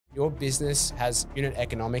your business has unit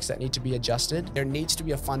economics that need to be adjusted. There needs to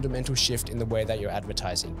be a fundamental shift in the way that you're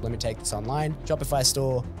advertising. Let me take this online, Shopify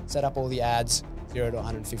store, set up all the ads, 0 to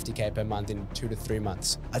 150K per month in 2 to 3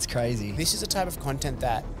 months. That's crazy. This is a type of content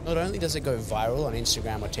that not only does it go viral on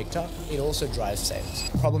Instagram or TikTok, it also drives sales.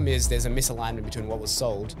 The problem is there's a misalignment between what was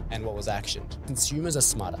sold and what was actioned. Consumers are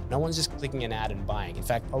smarter. No one's just clicking an ad and buying. In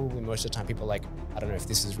fact, probably most of the time people are like, I don't know if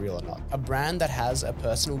this is real or not. A brand that has a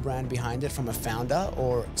personal brand behind it from a founder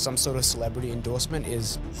or some sort of celebrity endorsement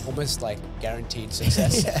is almost like guaranteed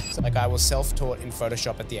success. Yeah. So like I was self-taught in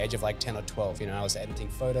Photoshop at the age of like 10 or 12. You know, I was editing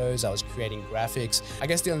photos, I was creating graphics. I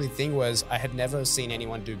guess the only thing was I had never seen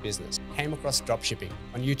anyone do business. Came across dropshipping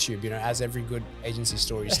on YouTube, you know, as every good agency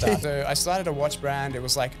story starts. So I started a watch brand. It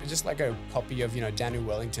was like just like a copy of, you know, Daniel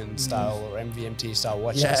Wellington style or MVMT style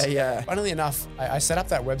watches. Yeah. Funnily enough, I set up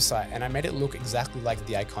that website and I made it look exactly like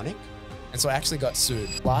the Iconic. And so I actually got sued.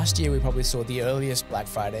 Last year, we probably saw the earliest Black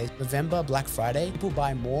Friday. November, Black Friday, people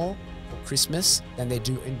buy more Christmas than they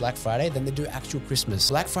do in Black Friday than they do actual Christmas.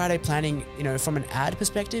 Black Friday planning, you know, from an ad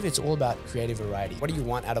perspective, it's all about creative variety. What do you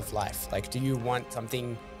want out of life? Like, do you want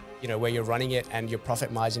something, you know, where you're running it and your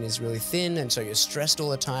profit margin is really thin and so you're stressed all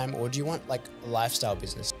the time? Or do you want like a lifestyle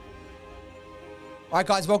business? All right,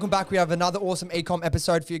 guys, welcome back. We have another awesome Ecom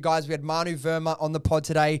episode for you guys. We had Manu Verma on the pod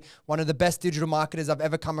today, one of the best digital marketers I've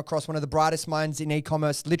ever come across, one of the brightest minds in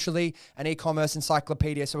e-commerce, literally an e-commerce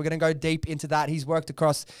encyclopedia. So we're going to go deep into that. He's worked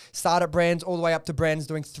across startup brands all the way up to brands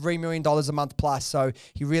doing $3 million a month plus. So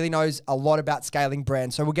he really knows a lot about scaling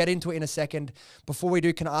brands. So we'll get into it in a second. Before we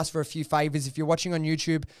do, can I ask for a few favors? If you're watching on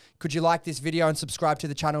YouTube, could you like this video and subscribe to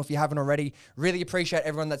the channel if you haven't already? Really appreciate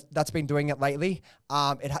everyone that's been doing it lately.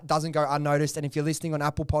 It doesn't go unnoticed. And if you're listening on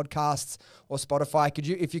Apple Podcasts or Spotify,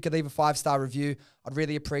 if you could leave a 5-star review, I'd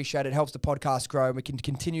really appreciate it. It helps the podcast grow and we can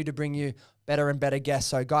continue to bring you better and better guests.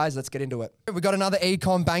 So guys, let's get into it. We got another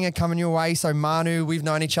Ecom banger coming your way. So Manu, we've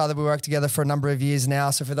known each other. We worked together for a number of years now.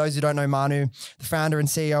 So for those who don't know Manu, the founder and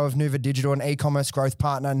CEO of Nuver Digital, an e-commerce growth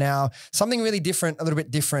partner now, something really different, a little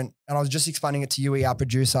bit different. And I was just explaining it to you, our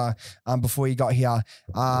producer, before you got here.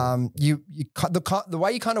 The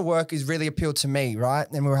way you kind of work is really appealed to me, right?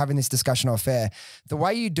 And we were having this discussion off air. The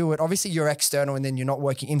way you do it, obviously you're external and then you're not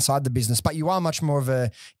working inside the business, but you are much more of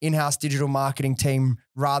a in-house digital marketing team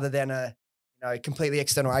rather than a completely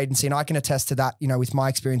external agency. And I can attest to that, with my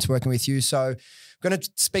experience working with you. So I'm going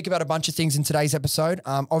to speak about a bunch of things in today's episode.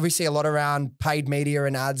 Obviously a lot around paid media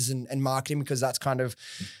and ads and marketing, because that's kind of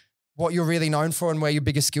what you're really known for and where your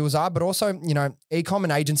biggest skills are. But also, e-com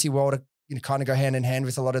and agency world are, kind of go hand in hand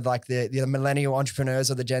with a lot of like the millennial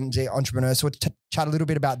entrepreneurs or the Gen Z entrepreneurs. So we'll chat a little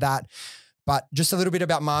bit about that. But just a little bit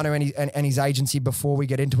about Manu and his agency before we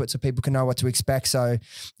get into it so people can know what to expect. So,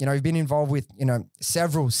 we've been involved with,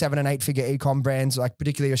 several 7- and 8-figure e-com brands, like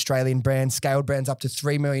particularly Australian brands, scaled brands up to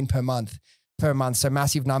 3 million per month. So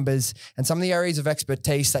massive numbers. And some of the areas of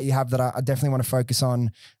expertise that you have that I definitely want to focus on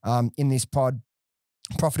in this pod: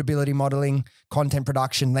 profitability modeling, content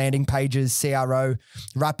production, landing pages, CRO,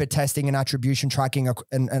 rapid testing and attribution tracking,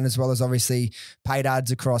 and as well as obviously paid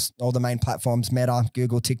ads across all the main platforms, Meta,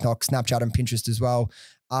 Google, TikTok, Snapchat, and Pinterest as well.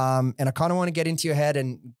 And I kind of want to get into your head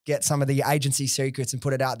and get some of the agency secrets and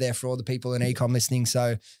put it out there for all the people in e-com listening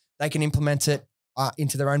so they can implement it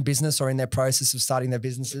into their own business or in their process of starting their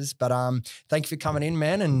businesses. But thank you for coming in,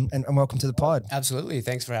 man, and welcome to the pod. Absolutely.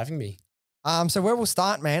 Thanks for having me. So where we'll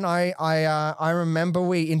start, man, I remember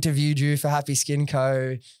we interviewed you for Happy Skin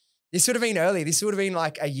Co. This would have been early. This would have been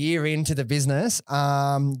like a year into the business.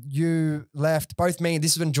 You left, both me,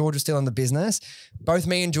 this is when George was still in the business. Both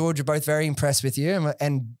me and George were both very impressed with you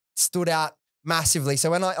and stood out massively.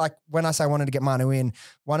 So when I say I wanted to get Manu in,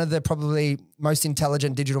 one of the probably most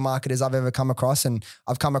intelligent digital marketers I've ever come across, and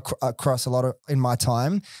I've come across a lot in my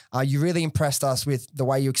time. You really impressed us with the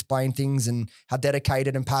way you explained things and how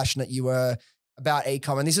dedicated and passionate you were about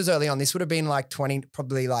e-com. And this was early on. This would have been like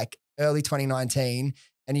probably like early 2019.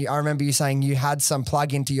 And I remember you saying you had some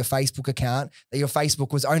plug into your Facebook account that your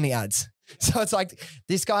Facebook was only ads. So it's like,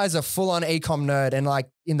 this guy is a full-on e-com nerd and like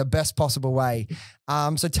in the best possible way.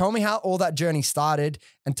 So tell me how all that journey started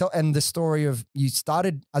and the story of you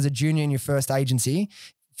started as a junior in your first agency,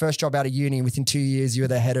 first job out of uni. Within 2 years, you were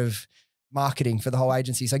the head of marketing for the whole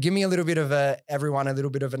agency. So give me a little bit of everyone a little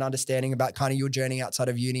bit of an understanding about kind of your journey outside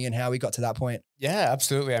of uni and how we got to that point. Yeah,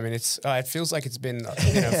 absolutely. I mean, it feels like it's been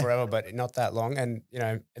forever, but not that long. And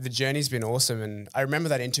the journey's been awesome. And I remember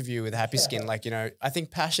that interview with Happy Skin. Like I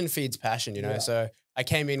think passion feeds passion. So I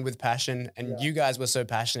came in with passion, and you guys were so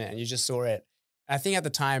passionate, and you just saw it. And I think at the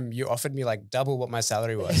time you offered me like double what my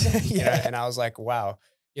salary was. And I was like, wow.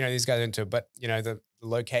 These guys are into it, but the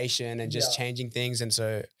location and just changing things. And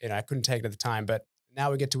so, I couldn't take it at the time, but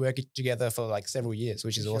Now we get to work together for like several years,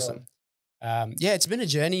 which is Sure. awesome. Yeah, it's been a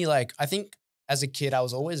journey. Like I think as a kid, I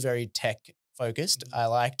was always very tech focused. I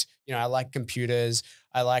liked computers.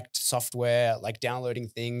 I liked software, like downloading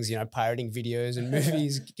things, pirating videos and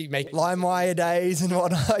movies, making LimeWire days and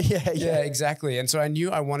whatnot. yeah, exactly. And so I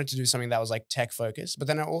knew I wanted to do something that was like tech focused, but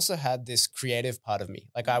then I also had this creative part of me.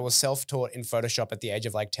 Like I was self-taught in Photoshop at the age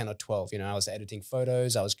of like 10 or 12. I was editing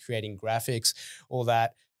photos, I was creating graphics, all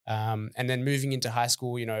that. And then moving into high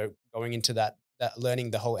school, going into that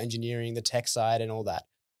learning the whole engineering, the tech side and all that.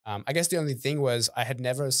 I guess the only thing was I had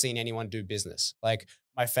never seen anyone do business. Like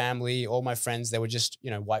my family, all my friends, they were just,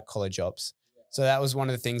 white collar jobs. So that was one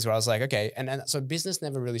of the things where I was like, okay. And so business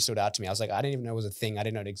never really stood out to me. I was like, I didn't even know it was a thing. I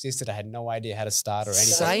didn't know it existed. I had no idea how to start or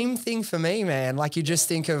anything. Same thing for me, man. Like you just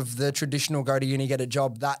think of the traditional go to uni, get a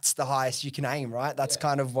job. That's the highest you can aim, right? That's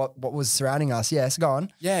kind of what was surrounding us. Yes, go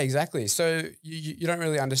on. Yeah, exactly. So you don't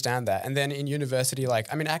really understand that. And then in university,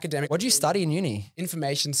 academic. What do you study in uni?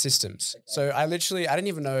 Information systems. Okay. So I didn't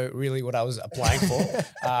even know really what I was applying for.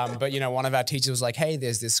 But one of our teachers was like, hey,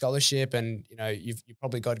 there's this scholarship and you've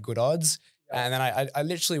probably got good odds. And then I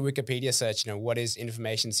literally Wikipedia searched, what is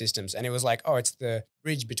information systems? And it was like, oh, it's the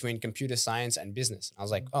bridge between computer science and business. I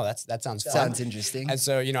was like, oh, that sounds fun. Sounds interesting. And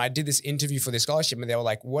so, I did this interview for the scholarship and they were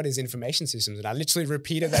like, what is information systems? And I literally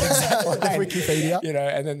repeated that exact line. Wikipedia.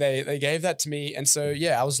 And then they gave that to me. And so,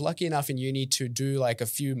 yeah, I was lucky enough in uni to do like a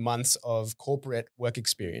few months of corporate work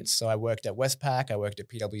experience. So I worked at Westpac, I worked at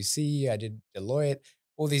PwC, I did Deloitte,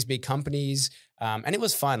 all these big companies. And it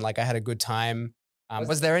was fun. Like I had a good time.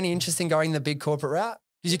 Was there any interest in going the big corporate route?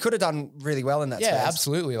 Because you could have done really well in that space. Yeah,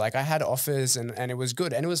 absolutely. Like I had offers and it was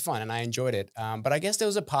good and it was fun and I enjoyed it. But I guess there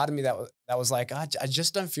was a part of me that was like, I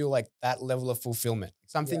just don't feel like that level of fulfillment.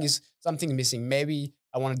 Something missing. Maybe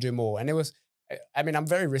I want to do more. And it was, I'm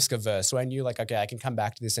very risk averse. So I knew like, okay, I can come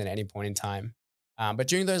back to this at any point in time. But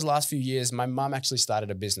during those last few years, my mom actually started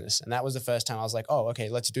a business. And that was the first time I was like, oh, okay,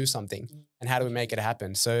 let's do something. And how do we make it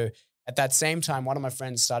happen? So at that same time, one of my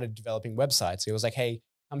friends started developing websites. He was like, hey,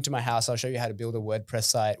 come to my house. I'll show you how to build a WordPress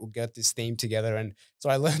site. We'll get this theme together. And so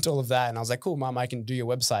I learned all of that. And I was like, cool, mom, I can do your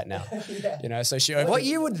website now. So she opened. What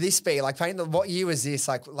year would this be? Like, what year was this?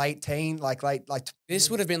 Like late teen? This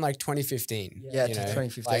would have been like 2015. Yeah,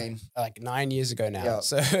 2015. Like 9 years ago now. Yep.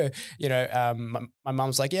 So, my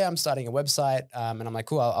mom's like, yeah, I'm starting a website. And I'm like,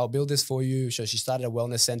 cool, I'll build this for you. So she started a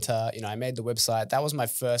wellness center. I made the website. That was my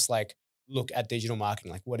first look at digital marketing.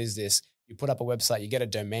 Like, what is this? You put up a website, you get a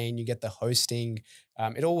domain, you get the hosting,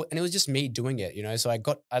 and it was just me doing it, So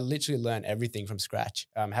I literally learned everything from scratch.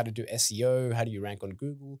 How to do SEO, how do you rank on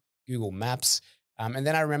Google Maps. And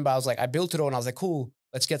then I remember I built it all and I was like, cool,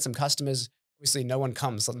 let's get some customers. Obviously no one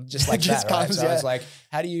comes just like just that, right? comes, So yeah. I was like,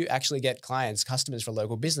 how do you actually get customers for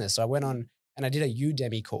local business? So I went on and I did a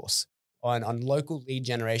Udemy course on local lead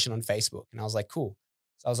generation on Facebook. And I was like, cool.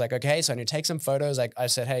 So I was like, okay, so I need to take some photos. I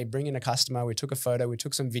said, hey, bring in a customer. We took a photo. We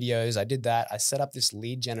took some videos. I did that. I set up this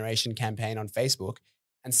lead generation campaign on Facebook.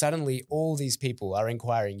 And suddenly all these people are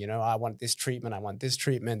inquiring, I want this treatment. I want this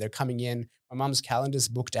treatment. They're coming in. My mom's calendar's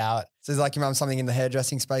booked out. So it's like your mum something in the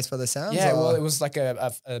hairdressing space for the sounds? Yeah, or? well, it was like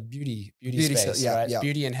a beauty space, right? Yeah.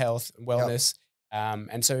 Beauty and health, wellness. Yep.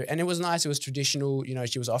 And it was nice. It was traditional.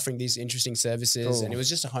 She was offering these interesting services and it was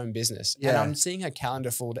just a home business. Yeah. And I'm seeing her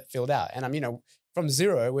calendar filled out. And I'm, from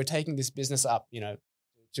zero, we're taking this business up,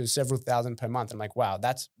 to several thousand per month. I'm like, wow,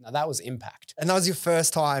 that was impact. And that was your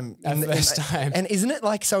first time. First time. And isn't it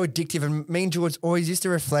so addictive? And me and George always used to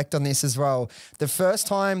reflect on this as well. The first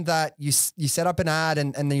time that you set up an ad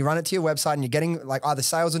and then you run it to your website and you're getting either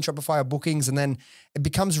sales on Shopify or bookings, and then it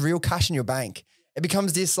becomes real cash in your bank. It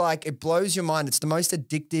becomes this it blows your mind. It's the most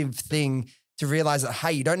addictive thing to realize that,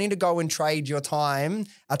 hey, you don't need to go and trade your time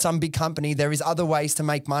at some big company. There is other ways to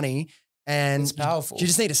make money. And it's powerful. You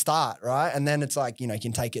just need to start, right? And then it's you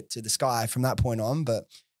can take it to the sky from that point on. But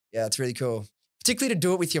yeah, it's really cool. Particularly to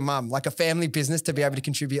do it with your mum, like a family business, to be able to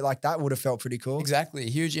contribute like that would have felt pretty cool. Exactly.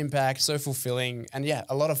 Huge impact, so fulfilling. And yeah,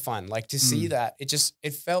 a lot of fun. To see that,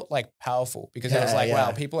 it felt powerful because it was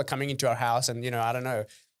wow, people are coming into our house and, I don't know,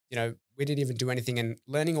 we didn't even do anything, and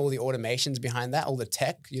learning all the automations behind that, all the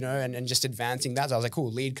tech, and just advancing that. So I was like,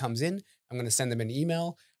 cool, lead comes in. I'm going to send them an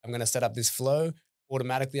email. I'm going to set up this flow.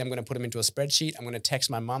 Automatically, I'm going to put them into a spreadsheet. I'm going to text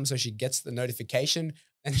my mom so she gets the notification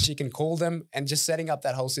and she can call them, and just setting up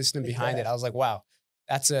that whole system behind it. I was like, wow,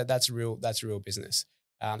 that's real business.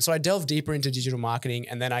 So I delved deeper into digital marketing,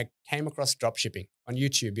 and then I came across drop shipping on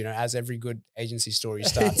YouTube, as every good agency story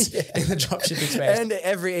starts in the dropshipping space. And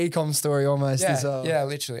every ecom story almost as well. Yeah,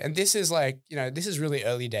 literally. And this is this is really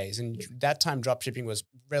early days. And that time dropshipping was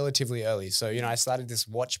relatively early. So, I started this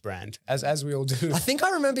watch brand as we all do. I think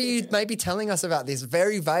I remember you maybe telling us about this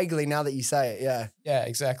very vaguely now that you say it. Yeah. Yeah,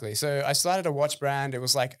 exactly. So I started a watch brand. It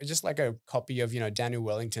was just like a copy of, Daniel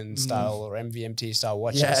Wellington style or MVMT style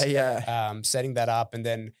watches. Setting that up. And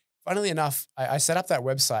then funnily enough, I set up that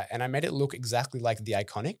website and I made it look exactly like the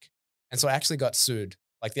Iconic. And so I actually got sued.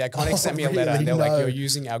 Like the Iconic sent me a letter and they're like, you're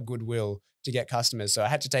using our goodwill to get customers. So I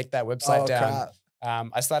had to take that website down.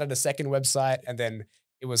 I started a second website and then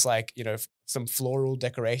it was like, some floral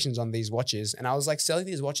decorations on these watches. And I was like selling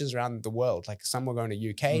these watches around the world. Like some were going to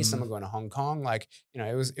UK, some were going to Hong Kong. Like,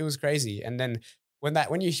 it was crazy. And then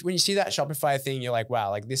when you see that Shopify thing, you're like, wow,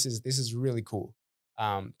 like this is really cool.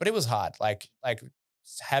 But it was hard. Like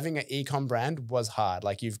having an ecom brand was hard.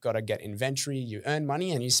 Like you've got to get inventory, you earn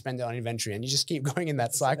money and you spend it on inventory and you just keep going in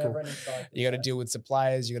that cycle. You got to deal with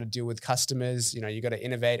suppliers, you got to deal with customers, you got to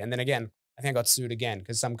innovate. And then again, I think I got sued again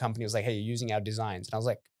because some company was like, hey, you're using our designs. And I was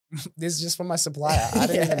like, this is just from my supplier. I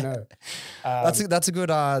don't even know. That's a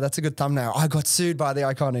good thumbnail. I got sued by the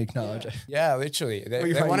Iconic. No, yeah, literally.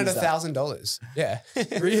 They wanted $1,000. Yeah.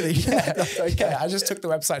 Really? Yeah. That's okay. Yeah, I just took the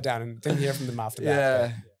website down and didn't hear from them after that.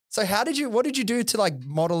 Yeah. So what did you do to like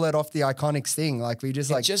model it off the Iconics thing? Like it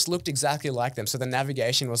just looked exactly like them. So the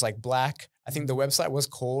navigation was like black. I think the website was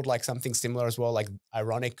called like something similar as well, like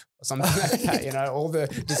Ironic or something like that. All the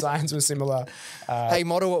designs were similar. Hey,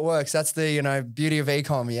 model what works. That's the, beauty of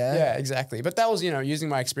ecom. Yeah. Yeah, exactly. But that was, using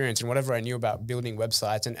my experience and whatever I knew about building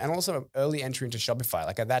websites and also early entry into Shopify.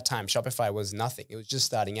 Like at that time, Shopify was nothing. It was just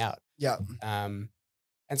starting out. Yeah.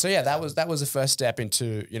 And so, that was the first step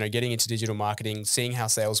into, getting into digital marketing, seeing how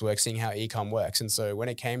sales work, seeing how ecom works. And so when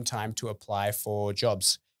it came time to apply for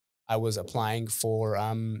jobs, I was applying for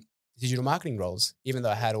digital marketing roles, even though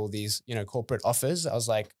I had all these, corporate offers. I was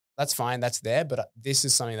like, that's fine, that's there, but this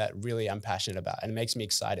is something that really I'm passionate about and it makes me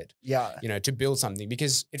excited, to build something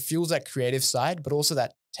because it fuels that creative side, but also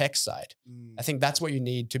that tech side. I think that's what you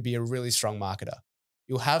need to be a really strong marketer.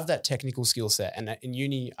 You'll have that technical skill set. And in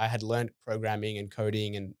uni, I had learned programming and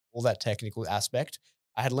coding and all that technical aspect.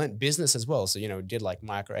 I had learned business as well. So, did like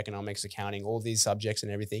microeconomics, accounting, all these subjects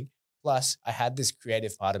and everything. Plus I had this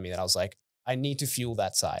creative part of me that I was like, I need to fuel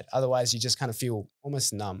that side. Otherwise you just kind of feel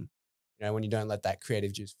almost numb, when you don't let that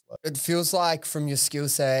creative juice flow. It feels like from your skill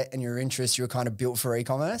set and your interests, you were kind of built for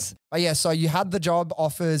e-commerce. But yeah, so you had the job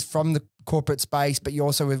offers from the corporate space, but you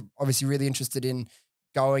also were obviously really interested in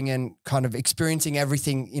going and kind of experiencing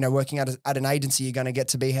everything, working at an agency. You're going to get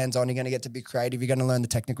to be hands-on, you're going to get to be creative, you're going to learn the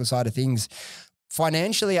technical side of things.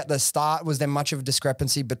 Financially at the start, was there much of a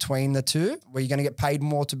discrepancy between the two? Were you going to get paid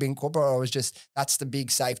more to be in corporate or was just, that's the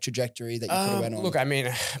big safe trajectory that you could have went on? Look, I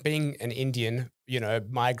mean, being an Indian,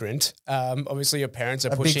 migrant, obviously your parents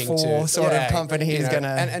are pushing Big Four to sort of company is going to.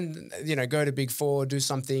 And go to Big Four, do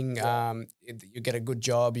something, you get a good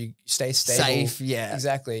job, you stay stable. Safe, yeah.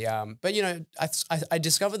 Exactly. But, I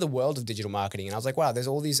discovered the world of digital marketing and I was like, wow, there's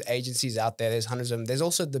all these agencies out there. There's hundreds of them. There's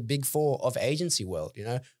also the Big Four of agency world,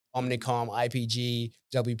 Omnicom, IPG,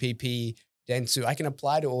 WPP, Dentsu. I can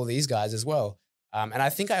apply to all these guys as well. And I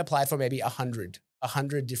think I applied for maybe 100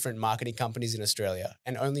 different marketing companies in Australia.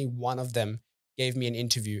 And only one of them gave me an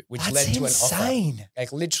interview, which led to an offer.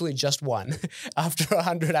 Like literally just one after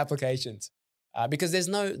 100 applications. Because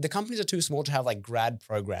the companies are too small to have like grad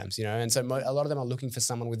programs, and so a lot of them are looking for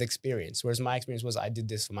someone with experience. Whereas my experience was I did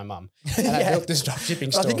this for my mum and I built this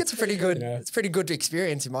dropshipping store. I think it's a pretty good, it's a pretty good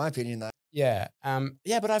experience in my opinion though. Yeah.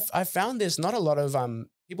 But I've found there's not a lot of,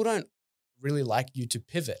 people don't really like you to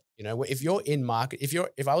pivot, if you're in market,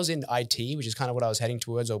 if I was in IT, which is kind of what I was heading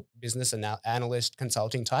towards, or business analyst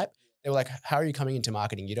consulting type, they were like, how are you coming into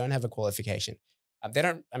marketing? You don't have a qualification.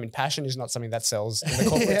 Passion is not something that sells in the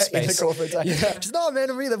corporate space. In the corporate Just, no,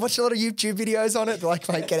 man, I really watched a lot of YouTube videos on it. Like,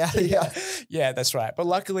 mate, get out of here. Yeah, that's right. But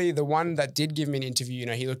luckily, the one that did give me an interview,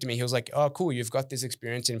 he looked at me, he was like, oh, cool, you've got this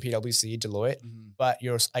experience in PwC, Deloitte, but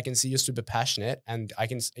I can see you're super passionate and I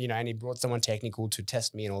can, and he brought someone technical to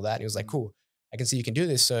test me and all that. And he was like, cool, I can see you can do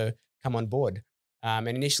this. So come on board. And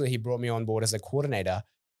initially he brought me on board as a coordinator.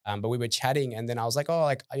 But we were chatting and then I was like, oh,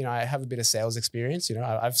 I have a bit of sales experience.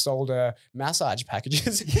 I've sold massage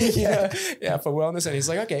packages, for wellness. And he's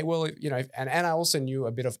like, okay, well, and I also knew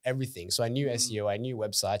a bit of everything. So I knew SEO, I knew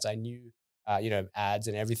websites, I knew, ads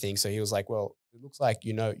and everything. So he was like, well, it looks like,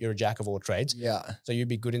 you're a jack of all trades. Yeah. So you'd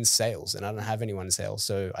be good in sales and I don't have anyone in sales.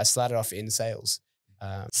 So I started off in sales.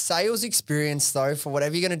 Sales experience though, for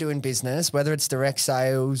whatever you're going to do in business, whether it's direct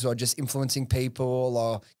sales or just influencing people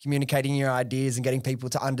or communicating your ideas and getting people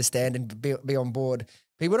to understand and be on board,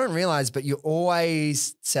 people don't realize, but you're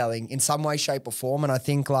always selling in some way, shape or form. And I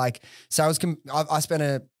think like sales I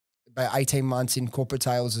spent about 18 months in corporate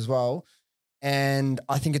sales as well. And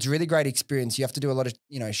I think it's a really great experience. You have to do a lot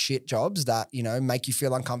of, shit jobs that, make you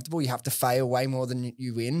feel uncomfortable. You have to fail way more than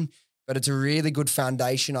you win. But it's a really good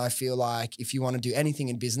foundation, I feel like, if you want to do anything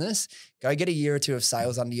in business, go get a year or two of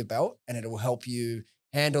sales under your belt and it will help you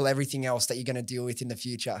handle everything else that you're going to deal with in the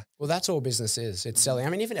future. Well, that's all business is. It's selling. I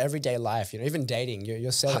mean, even everyday life, even dating,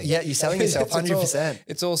 you're selling. Yeah, you're selling yourself 100%.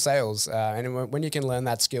 It's all sales. And when you can learn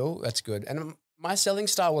that skill, that's good. And my selling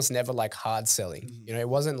style was never like hard selling. It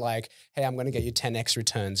wasn't like, hey, I'm going to get you 10x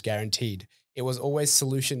returns guaranteed. It was always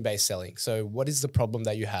solution-based selling. So what is the problem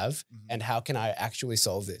that you have and how can I actually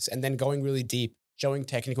solve this? And then going really deep, showing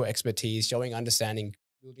technical expertise, showing understanding,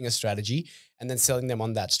 building a strategy, and then selling them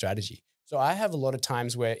on that strategy. So I have a lot of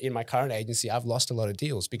times where in my current agency, I've lost a lot of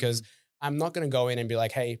deals because I'm not going to go in and be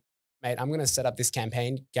like, hey, mate, I'm going to set up this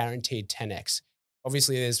campaign, guaranteed 10x.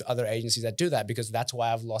 Obviously, there's other agencies that do that because that's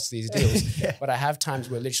why I've lost these deals. Yeah. But I have times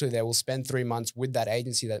where literally they will spend 3 months with that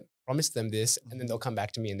agency that promised them this, and then they'll come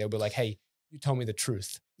back to me and they'll be like, hey, you told me the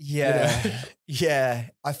truth. Yeah. Yeah.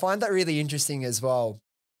 I find that really interesting as well.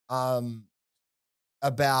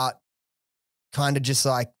 About kind of just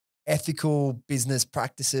like ethical business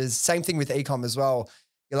practices. Same thing with Ecom as well.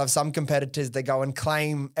 You'll have some competitors that go and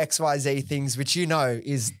claim XYZ things, which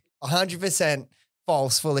is 100%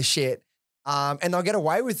 false, full of shit. And they'll get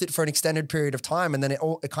away with it for an extended period of time. And then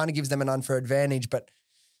it kind of gives them an unfair advantage. But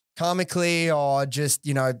karmically or just,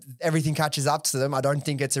 everything catches up to them. I don't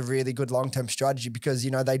think it's a really good long-term strategy because,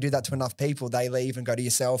 they do that to enough people. They leave and go to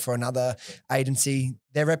yourself or another agency.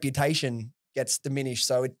 Their reputation gets diminished.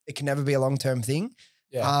 So it can never be a long-term thing.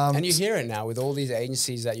 Yeah. And you hear it now with all these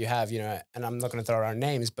agencies that you have, and I'm not going to throw around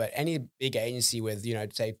names, but any big agency with,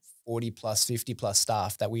 say 40 plus, 50 plus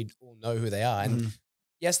staff that we all know who they are. And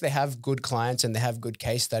yes, they have good clients and they have good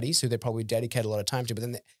case studies who they probably dedicate a lot of time to, but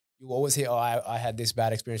then you always hear, I had this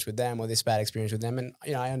bad experience with them or this bad experience with them. And,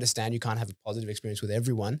 I understand you can't have a positive experience with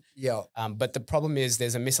everyone. Yeah. But the problem is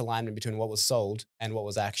there's a misalignment between what was sold and what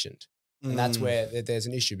was actioned. And that's where there's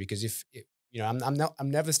an issue because if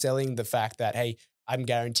I'm never selling the fact that, hey, I'm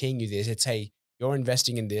guaranteeing you this. It's, hey, you're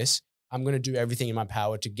investing in this. I'm going to do everything in my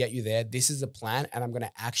power to get you there. This is the plan and I'm going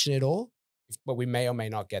to action it all, but we may or may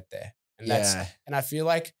not get there. And and I feel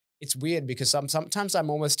like it's weird because sometimes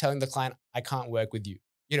I'm almost telling the client, I can't work with you.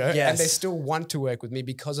 And they still want to work with me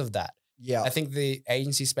because of that. Yeah. I think the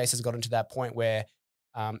agency space has gotten to that point where,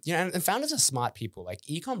 and founders are smart people. Like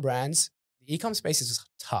e-com brands, the e-com space is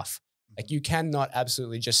tough. Like you cannot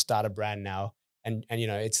absolutely just start a brand now and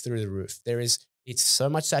it's through the roof. It's so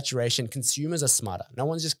much saturation. Consumers are smarter. No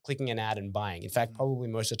one's just clicking an ad and buying. In fact, probably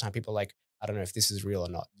most of the time people are like, I don't know if this is real or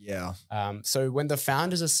not. Yeah. So when the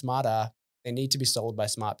founders are smarter, they need to be sold by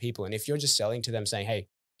smart people. And if you're just selling to them saying, hey,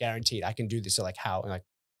 guaranteed, I can do this. So like how? And like,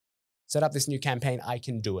 set up this new campaign, I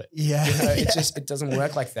can do it. Yeah. It doesn't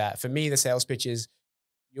work like that. For me, the sales pitch is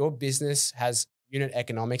your business has unit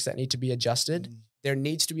economics that need to be adjusted. There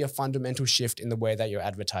needs to be a fundamental shift in the way that you're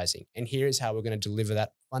advertising. And here is how we're going to deliver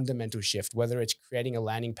that fundamental shift, whether it's creating a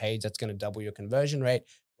landing page that's going to double your conversion rate,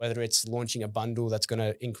 whether it's launching a bundle that's going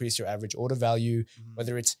to increase your average order value,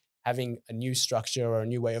 whether it's having a new structure or a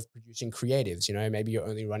new way of producing creatives, maybe you're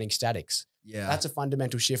only running statics. Yeah. That's a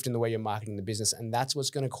fundamental shift in the way you're marketing the business. And that's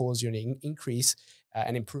what's going to cause you an increase,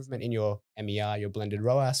 an improvement in your MER, your blended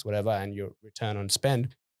ROAS, whatever, and your return on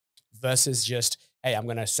spend versus just, hey, I'm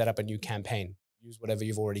going to set up a new campaign, use whatever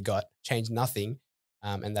you've already got, change nothing.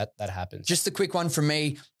 And that happens. Just a quick one from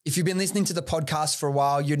me. If you've been listening to the podcast for a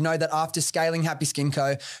while, you'd know that after scaling Happy Skin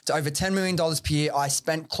Co. to over $10 million per year, I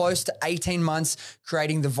spent close to 18 months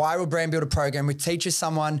creating the Viral Brand Builder program, which teaches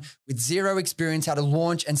someone with zero experience how to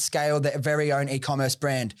launch and scale their very own e-commerce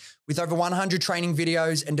brand. With over 100 training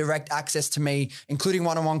videos and direct access to me, including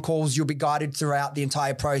one-on-one calls, you'll be guided throughout the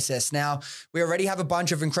entire process. Now, we already have a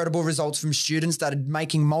bunch of incredible results from students that are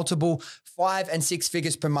making multiple 5 and 6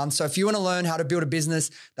 figures per month. So if you want to learn how to build a business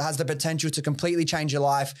that has the potential to completely change your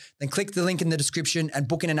life, then click the link in the description and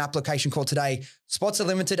book in an application call today. Spots are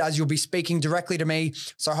limited as you'll be speaking directly to me.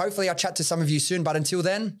 So hopefully I'll chat to some of you soon. But until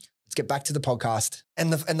then, let's get back to the podcast.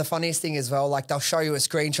 And the funniest thing as well, like they'll show you a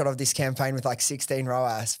screenshot of this campaign with like 16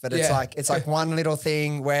 ROAS, but it's like one little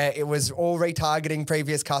thing where it was all retargeting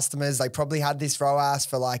previous customers. They probably had this ROAS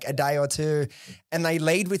for like a day or two and they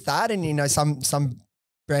lead with that. And some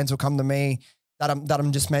brands will come to me that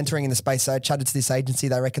I'm just mentoring in the space. So I chatted to this agency.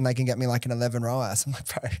 They reckon they can get me like an 11 ROAS. I'm like,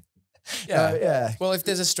 bro, Yeah. Yeah. Well, if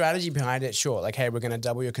there's a strategy behind it, sure. Like, hey, we're going to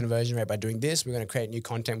double your conversion rate by doing this. We're going to create new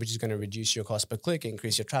content, which is going to reduce your cost per click,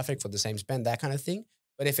 increase your traffic for the same spend, that kind of thing.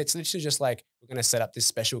 But if it's literally just like, we're going to set up this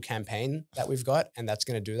special campaign that we've got and that's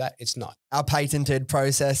going to do that, it's not. Our patented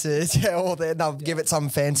processes, they'll give it some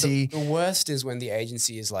fancy. The worst is when the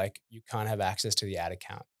agency is like, you can't have access to the ad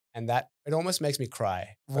account. And that, it almost makes me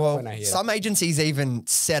cry when I hear some agencies even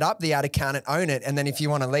set up the ad account and own it. And then if you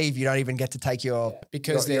want to leave, you don't even get to take your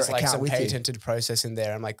because there's your like account some with you. patented process in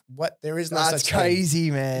there. I'm like, what? There is no That's such crazy,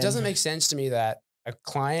 thing. man. It doesn't make sense to me that a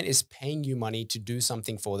client is paying you money to do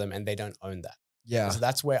something for them and they don't own that. Yeah. So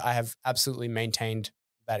that's where I have absolutely maintained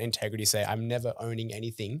that integrity, say I'm never owning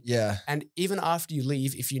anything. Yeah. And even after you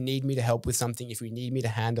leave, if you need me to help with something, if you need me to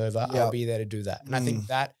hand over, I'll be there to do that. And I think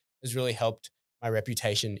that has really helped my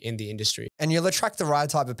reputation in the industry. And you'll attract the right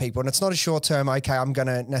type of people. And it's not a short term, okay, I'm going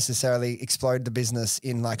to necessarily explode the business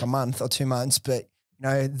in like a month or 2 months. But, you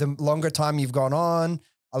know, the longer time you've gone on,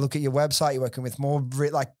 I look at your website, you're working with more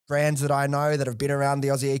like brands that I know that have been around the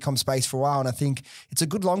Aussie e-com space for a while. And I think it's a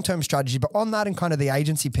good long-term strategy. But on that and kind of the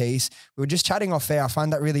agency piece, we were just chatting off air. I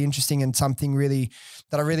find that really interesting, and something really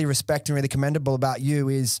that I really respect and really commendable about you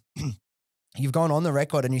is you've gone on the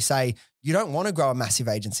record and you say you don't want to grow a massive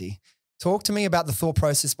agency. Talk to me about the thought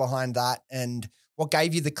process behind that and what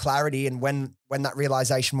gave you the clarity, and when that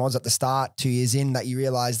realization was at the start, 2 years in, that you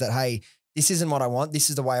realized that, hey, this isn't what I want. This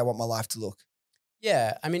is the way I want my life to look.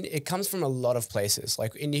 Yeah. I mean, it comes from a lot of places.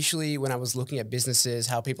 Like initially when I was looking at businesses,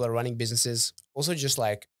 how people are running businesses, also just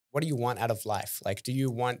like, what do you want out of life? Like, do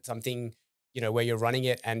you want something, you know, where you're running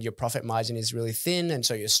it and your profit margin is really thin and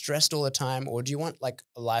so you're stressed all the time? Or do you want like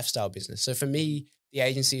a lifestyle business? So for me, the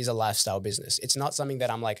agency is a lifestyle business. It's not something that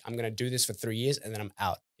I'm like, I'm going to do this for 3 years and then I'm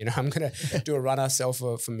out. You know, I'm going to do a runner sell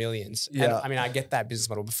for millions. Yeah. And I mean, I get that business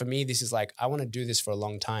model, but for me, this is like, I want to do this for a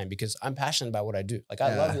long time because I'm passionate about what I do. Like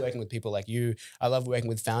I love working with people like you. I love working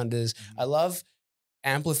with founders. I love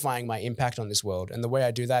amplifying my impact on this world. And the way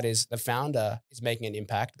I do that is the founder is making an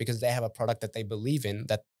impact because they have a product that they believe in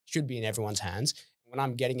that should be in everyone's hands. When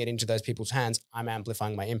I'm getting it into those people's hands, I'm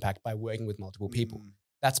amplifying my impact by working with multiple people.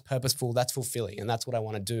 That's purposeful, that's fulfilling, and that's what I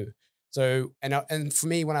want to do. So, and for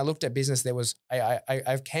me, when I looked at business, there was,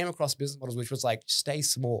 I came across business models, which was like, stay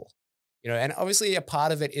small, you know, and obviously a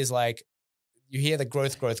part of it is like, you hear the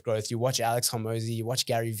growth, you watch Alex Hormozy, you watch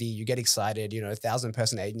Gary Vee, you get excited, you know,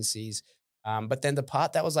 1,000-person agencies. But then the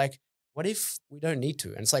part that was like, what if we don't need to?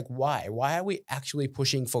 And it's like, why? Why are we actually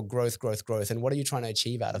pushing for growth? And what are you trying to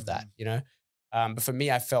achieve out of that? You know? But for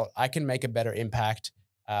me, I felt I can make a better impact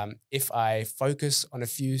if I focus on a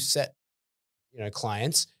few set, you know,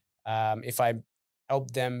 clients, if I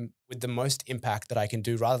help them with the most impact that I can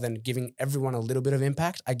do, rather than giving everyone a little bit of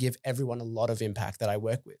impact, I give everyone a lot of impact that I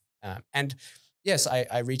work with. And yes,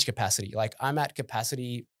 I reach capacity. Like I'm at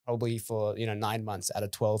capacity probably for, you know, 9 months out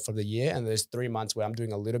of 12 for the year. And there's 3 months where I'm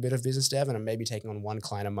doing a little bit of business dev and I'm maybe taking on 1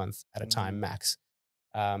 client a month at a time max.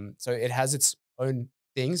 So it has its own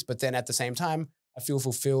things, but then at the same time, I feel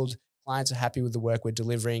fulfilled. Clients are happy with the work we're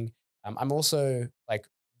delivering. I'm also like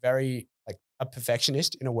very like a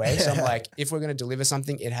perfectionist in a way. So I'm like, if we're going to deliver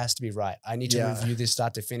something, it has to be right. I need to review this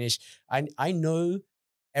start to finish. I know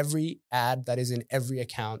every ad that is in every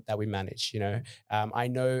account that we manage, you know, I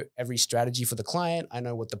know every strategy for the client. I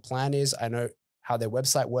know what the plan is. I know how their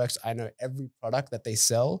website works. I know every product that they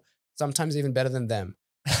sell, sometimes even better than them.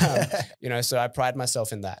 You know, so I pride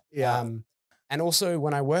myself in that. And also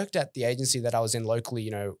when I worked at the agency that I was in locally,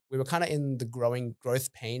 you know, we were kind of in the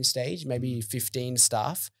growth pain stage, maybe 15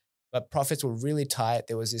 staff, but profits were really tight.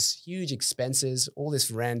 There was this huge expenses, all this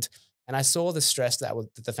rent. And I saw the stress that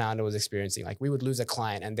the founder was experiencing. Like we would lose a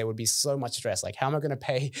client and there would be so much stress. Like, how am I going to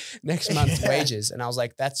pay next month's wages? And I was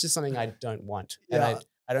like, that's just something I don't want. And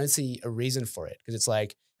I don't see a reason for it, because it's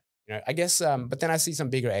like, you know, I guess, but then I see some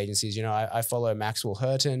bigger agencies, you know, I follow Maxwell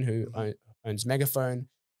Hurton, who owns Megaphone.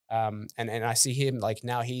 And I see him, like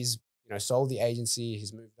now he's, you know, sold the agency,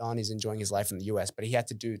 he's moved on, he's enjoying his life in the US, but he had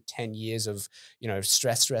to do 10 years of, you know,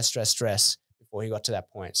 stress before he got to that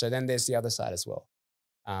point. So then there's the other side as well.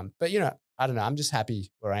 But you know, I don't know, I'm just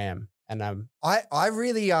happy where I am. And I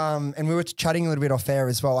really, and we were chatting a little bit off air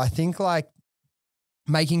as well. I think like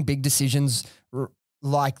making big decisions,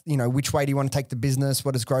 like, you know, which way do you want to take the business?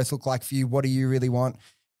 What does growth look like for you? What do you really want?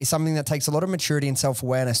 Is something that takes a lot of maturity and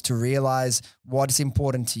self-awareness to realize what is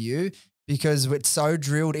important to you, because it's so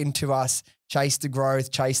drilled into us, chase the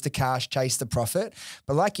growth, chase the cash, chase the profit.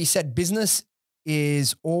 But like you said, business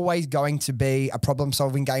is always going to be a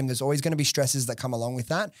problem-solving game. There's always going to be stresses that come along with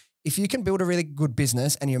that. If you can build a really good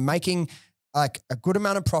business and you're making like a good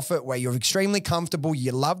amount of profit where you're extremely comfortable,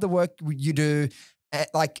 you love the work you do,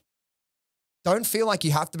 like don't feel like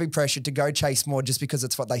you have to be pressured to go chase more just because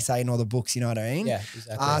it's what they say in all the books. You know what I mean? Yeah,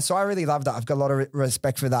 exactly. So I really love that. I've got a lot of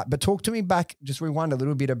respect for that. But talk to me back, just rewind a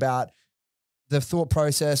little bit about the thought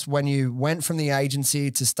process when you went from the agency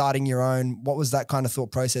to starting your own. What was that kind of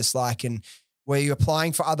thought process like? And were you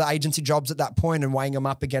applying for other agency jobs at that point and weighing them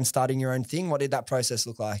up against starting your own thing? What did that process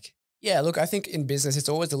look like? Yeah, look, I think in business, it's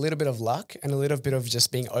always a little bit of luck and a little bit of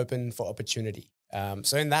just being open for opportunity.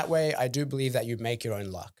 So in that way, I do believe that you make your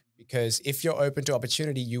own luck, because if you're open to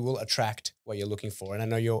opportunity, you will attract what you're looking for. And I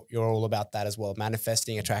know you're all about that as well,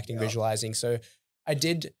 manifesting, attracting, visualizing. So I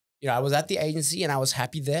did, I was at the agency and I was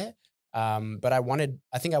happy there. But I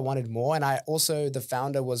think I wanted more. And I also, the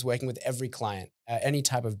founder was working with every client, any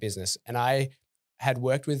type of business. And I had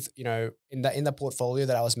worked with, in the portfolio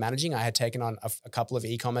that I was managing, I had taken on a couple of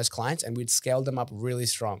e-commerce clients and we'd scaled them up really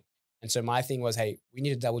strong. And so my thing was, hey, we need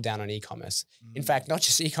to double down on e-commerce. In fact, not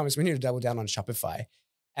just e-commerce, we need to double down on Shopify.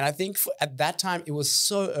 And I think at that time, it was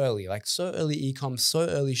so early, like so early e-com, so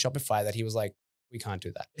early Shopify, that he was like, we can't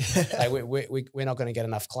do that. Like we're not going to get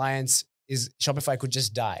enough clients. Shopify could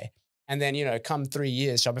just die. And then, come 3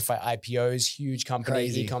 years, Shopify IPOs, huge company,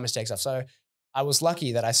 e-commerce takes off. So I was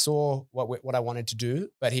lucky that I saw what I wanted to do,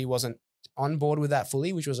 but he wasn't on board with that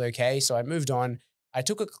fully, which was okay. So I moved on. I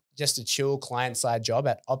took just a chill client side job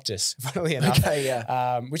at Optus, funnily enough,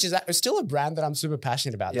 which is still a brand that I'm super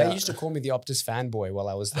passionate about. Yeah. They used to call me the Optus fanboy while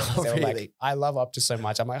I was there. They were like, I love Optus so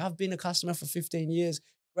much. I'm like, I've been a customer for 15 years.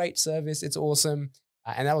 Great service. It's awesome.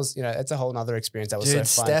 And that was, it's a whole nother experience. That was so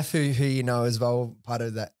fun. Steph, who you know as well, part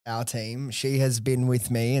of our team, she has been with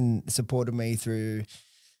me and supported me through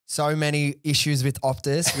so many issues with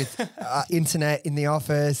Optus, with internet in the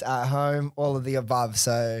office, at home, all of the above.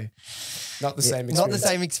 So not the same experience. Not the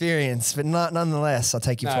same experience, but nonetheless, I'll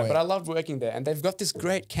take your point. But I loved working there. And they've got this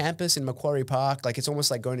great campus in Macquarie Park. Like, it's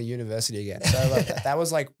almost like going to university again. So that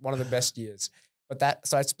was like one of the best years.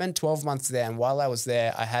 So I spent 12 months there. And while I was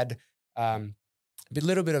there, I had a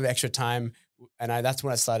little bit of extra time. And that's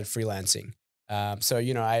when I started freelancing. So,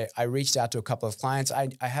 I reached out to a couple of clients. I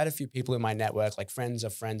had a few people in my network, like friends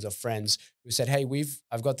of friends of friends, who said, hey,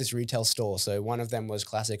 I've got this retail store. So one of them was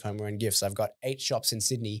Classic Homeware and Gifts. I've got 8 shops in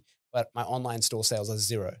Sydney, but my online store sales are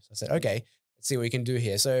 0. So I said, okay, let's see what we can do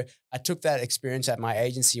here. So I took that experience at my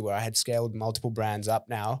agency where I had scaled multiple brands up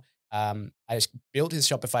now. I just built his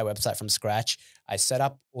Shopify website from scratch. I set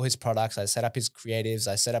up all his products. I set up his creatives.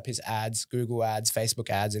 I set up his ads, Google ads, Facebook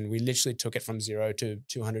ads, and we literally took it from 0 to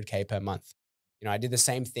 200K per month. I did the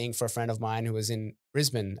same thing for a friend of mine who was in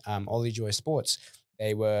Brisbane, Ollie Joy Sports.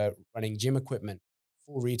 They were running gym equipment,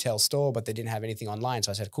 full retail store, but they didn't have anything online. So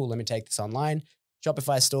I said, cool, let me take this online.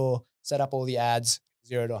 Shopify store, set up all the ads,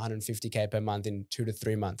 0 to 150K per month in 2 to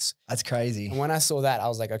 3 months. That's crazy. And when I saw that, I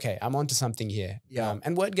was like, okay, I'm onto something here. Yeah.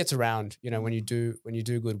 And word gets around, when you do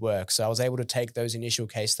good work. So I was able to take those initial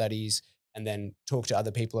case studies and then talk to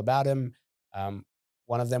other people about them.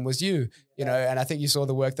 One of them was you, and I think you saw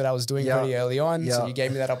the work that I was doing pretty early on. So you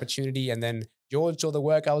gave me that opportunity, and then George saw the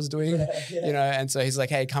work I was doing, and so he's like,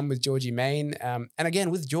 hey, come with Georgie Main. And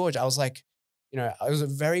again, with George, I was like, it was a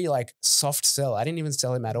very like soft sell. I didn't even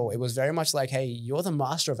sell him at all. It was very much like, hey, you're the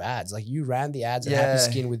master of ads. Like, you ran the ads at Happy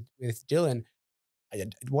Skin with Dylan.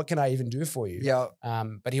 What can I even do for you? Yeah.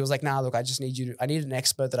 But he was like, nah, look, I just need I need an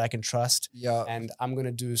expert that I can trust. Yeah. And I'm going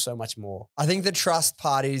to do so much more. I think the trust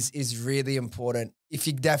part is really important. If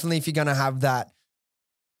you're going to have that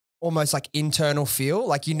almost like internal feel,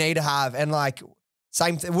 like you need to have, and like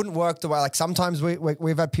it wouldn't work the way, like sometimes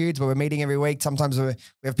we've had periods where we're meeting every week. Sometimes we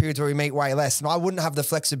have periods where we meet way less. And I wouldn't have the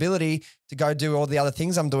flexibility to go do all the other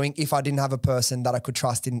things I'm doing if I didn't have a person that I could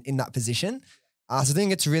trust in that position. So I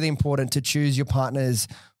think it's really important to choose your partners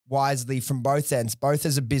wisely from both ends, both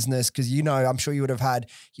as a business, because I'm sure you would have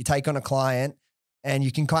you take on a client and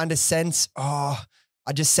you can kind of sense,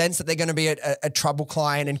 I just sense that they're going to be a trouble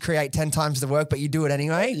client and create 10 times the work, but you do it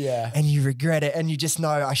anyway. Yeah. And you regret it. And you just know,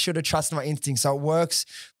 I should have trusted my instincts. So it works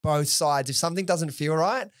both sides. If something doesn't feel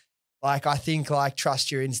right, like, I think, like,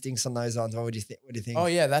 trust your instincts on those ones. What do you think? Oh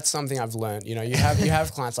yeah, that's something I've learned. You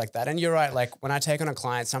have clients like that, and you're right. Like, when I take on a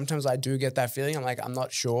client, sometimes I do get that feeling. I'm like, I'm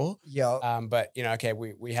not sure. Yeah. But okay,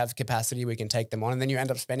 we have capacity. We can take them on, and then you end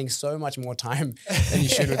up spending so much more time than you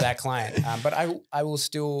should with that client. But I will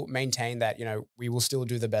still maintain that we will still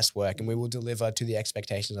do the best work, and we will deliver to the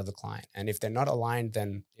expectations of the client. And if they're not aligned,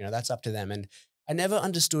 then that's up to them. And I never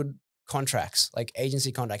understood contracts, like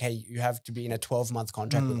agency contract. Hey, you have to be in a 12-month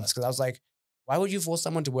contract with us. Because I was like, why would you force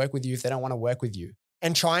someone to work with you if they don't want to work with you?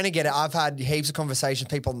 And trying to get it, I've had heaps of conversations,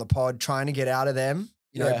 people on the pod trying to get out of them.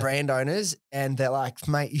 brand owners, and they're like,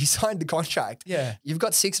 mate, you signed the contract. Yeah. You've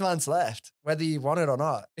got 6 months left, whether you want it or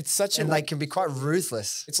not. It's such and they can be quite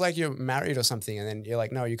ruthless. It's like you're married or something, and then you're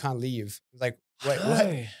like, no, you can't leave. It's like, wait,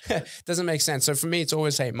 what? Doesn't make sense. So for me, it's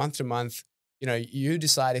always, hey, month to month, you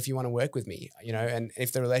decide if you want to work with me, and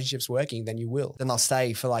if the relationship's working, then you will. Then I'll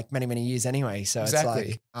stay for like many, many years anyway. So exactly.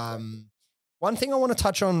 It's like, one thing I want to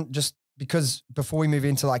touch on, just because before we move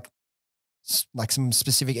into like some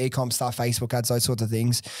specific ecom stuff, Facebook ads, those sorts of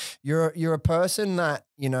things, you're a person that,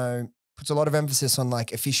 puts a lot of emphasis on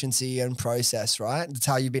like efficiency and process, right? That's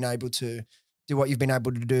how you've been able to do what you've been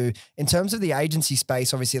able to do. In terms of the agency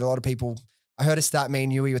space, obviously a lot of people, I heard a stat, me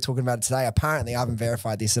and you, we were talking about it today. Apparently, I haven't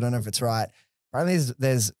verified this. I don't know if it's right. Apparently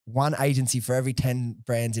there's one agency for every 10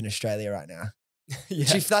 brands in Australia right now. Yeah.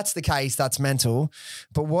 Which if that's the case, that's mental.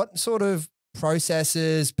 But what sort of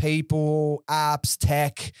processes, people, apps,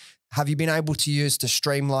 tech have you been able to use to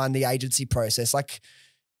streamline the agency process? Like,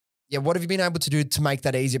 yeah, what have you been able to do to make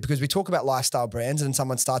that easier? Because we talk about lifestyle brands, and then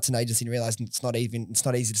someone starts an agency and realizes it's not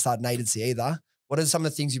easy to start an agency either. What are some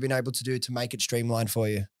of the things you've been able to do to make it streamlined for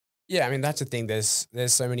you? Yeah, I mean, that's the thing. There's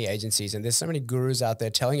so many agencies, and there's so many gurus out there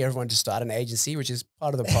telling everyone to start an agency, which is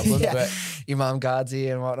part of the problem. Yeah. But Imam Ghazi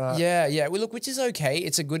and whatnot. Yeah. Well, look, which is okay.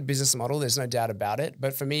 It's a good business model. There's no doubt about it.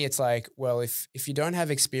 But for me, it's like, well, if you don't have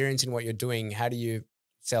experience in what you're doing, how do you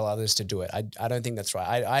sell others to do it? I don't think that's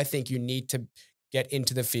right. I think you need to get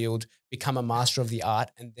into the field, become a master of the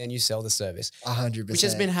art, and then you sell the service. 100%. Which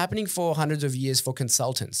has been happening for hundreds of years for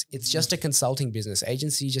consultants. It's just a consulting business.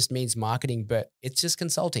 Agency just means marketing, but it's just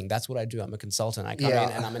consulting. That's what I do. I'm a consultant. I come in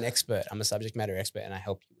and I'm an expert. I'm a subject matter expert, and I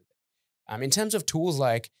help you with it. In terms of tools,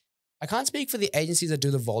 like, I can't speak for the agencies that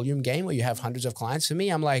do the volume game where you have hundreds of clients. For me,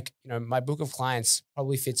 I'm like, my book of clients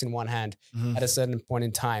probably fits in one hand at a certain point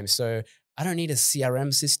in time. So I don't need a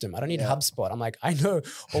CRM system. I don't need HubSpot. I'm like, I know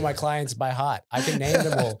all my clients by heart. I can name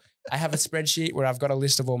them all. I have a spreadsheet where I've got a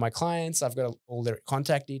list of all my clients. I've got all their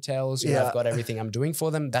contact details. I've got everything I'm doing for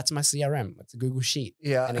them. That's my CRM. It's a Google Sheet.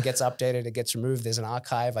 Yeah. And it gets updated. It gets removed. There's an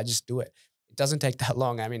archive. I just do it. It doesn't take that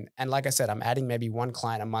long. I mean, and like I said, I'm adding maybe one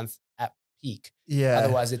client a month at peak. Yeah.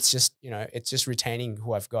 Otherwise, it's just, it's just retaining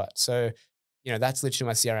who I've got. So, that's literally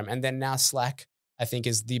my CRM. And then now Slack, I think,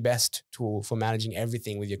 is the best tool for managing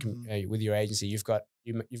everything with your agency. You've got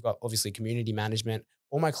obviously community management.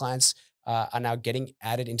 All my clients are now getting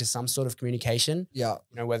added into some sort of communication. Yeah,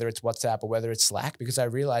 whether it's WhatsApp or whether it's Slack, because I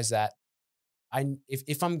realize that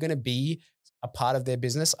if I'm going to be a part of their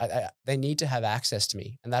business, they need to have access to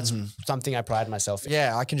me, and that's something I pride myself in.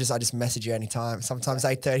 Yeah, I just message you anytime. Sometimes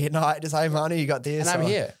 8:30 at night, just, hey Manu, you got this, and I'm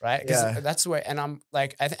here, right? Because that's the way. And I'm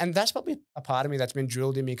like, and that's probably a part of me that's been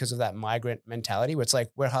drilled in me because of that migrant mentality, where it's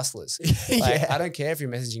like, we're hustlers. Like, I don't care if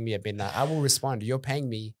you're messaging me at midnight, I will respond. You're paying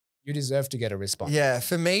me. You deserve to get a response. Yeah.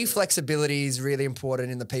 For me, flexibility is really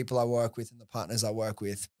important in the people I work with and the partners I work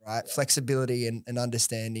with, right? Yeah. Flexibility and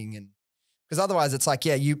understanding. And because otherwise it's like,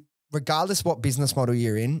 regardless what business model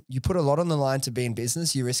you're in, you put a lot on the line to be in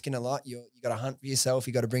business. You're risking a lot. You got to hunt for yourself.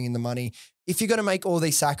 You got to bring in the money. If you're going to make all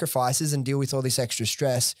these sacrifices and deal with all this extra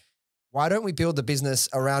stress, why don't we build the business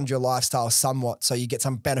around your lifestyle somewhat so you get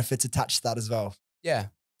some benefits attached to that as well? Yeah.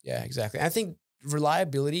 Yeah, exactly. I think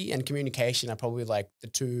reliability and communication are probably like the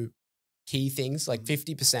two key things. Like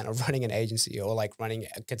 50% of running an agency or like running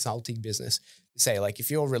a consulting business, say, like, if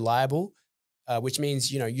you're reliable, which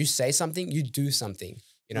means, you say something, you do something.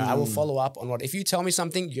 I will follow up on if you tell me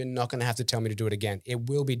something, you're not going to have to tell me to do it again. It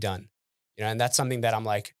will be done. And that's something that I'm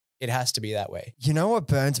like, it has to be that way. You know what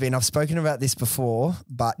burns me, and I've spoken about this before,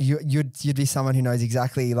 but you'd be someone who knows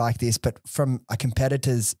exactly like this, but from a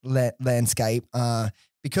competitor's landscape,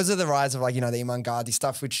 because of the rise of, like, the Imam Ghazi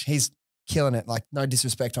stuff, which he's killing it, like, no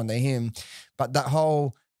disrespect onto him, but that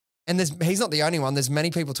whole, and he's not the only one. There's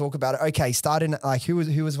many people talk about it. Okay, starting, like, who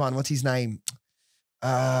was one? What's his name?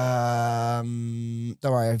 Don't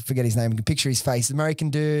worry, I forget his name. You can picture his face. American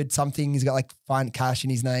dude, something. He's got like Find Cash in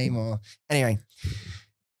his name, or anyway.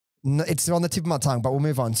 It's on the tip of my tongue, but we'll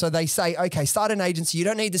move on. So they say, okay, start an agency. You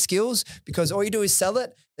don't need the skills because all you do is sell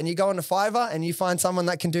it. Then you go on to Fiverr and you find someone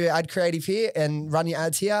that can do ad creative here and run your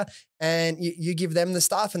ads here, and you give them the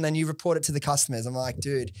stuff and then you report it to the customers. I'm like,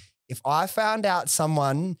 dude, if I found out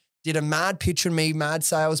someone did a mad pitch on me, mad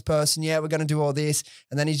salesperson, we're going to do all this,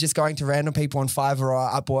 and then he's just going to random people on Fiverr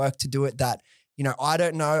or Upwork to do it that, I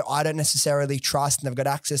don't know, I don't necessarily trust, and they've got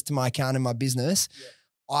access to my account and my business,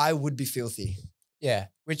 I would be filthy. Yeah,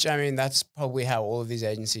 which, I mean, that's probably how all of these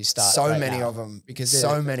agencies start. So many of them. Because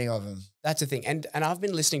so many of them. That's the thing. And I've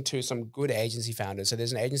been listening to some good agency founders. So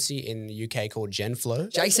there's an agency in the UK called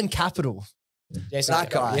Genflow. Jason Capital.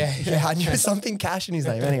 That guy. Yeah, I knew something cash in his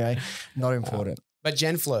name. Anyway, not important. But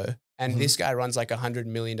Genflow, And this guy runs like $100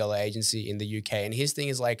 million agency in the UK. And his thing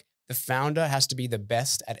is like, the founder has to be the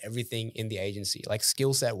best at everything in the agency, like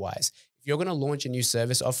skill set wise. If you're going to launch a new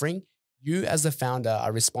service offering, you as the founder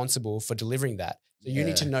are responsible for delivering that. So you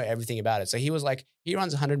need to know everything about it. So he was like, he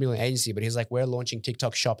runs a 100 million agency, but he's like, we're launching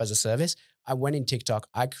TikTok shop as a service. I went in TikTok.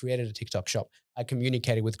 I created a TikTok shop. I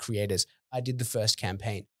communicated with creators. I did the first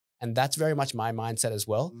campaign. And that's very much my mindset as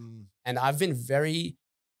well. And I've been very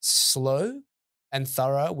slow and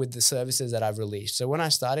thorough with the services that I've released. So when I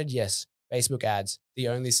started, yes, Facebook ads, the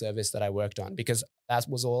only service that I worked on because that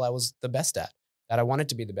was all I was the best at, that I wanted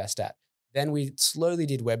to be the best at. Then we slowly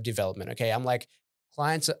did web development. Okay. I'm like,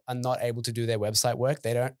 clients are not able to do their website work.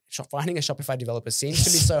 Finding a Shopify developer seems to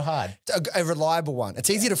be so hard. A reliable one. It's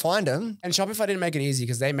easy to find them. And Shopify didn't make it easy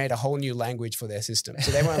because they made a whole new language for their system.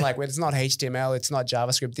 So they weren't like, well, it's not HTML, it's not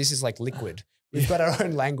JavaScript. This is like Liquid. We've got our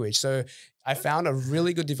own language. So I found a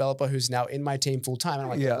really good developer who's now in my team full time. And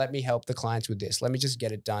I'm like, let me help the clients with this. Let me just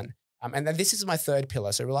get it done. And then this is my third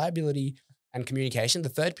pillar. So reliability and communication. The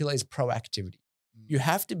third pillar is proactivity. You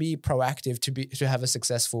have to be proactive to have a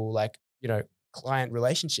successful, client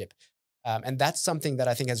relationship. And that's something that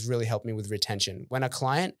I think has really helped me with retention. When I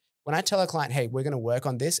tell a client, hey, we're going to work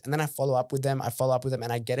on this, and then I follow up with them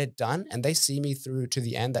and I get it done and they see me through to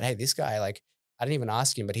the end that, hey, this guy, I didn't even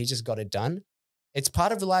ask him, but he just got it done. It's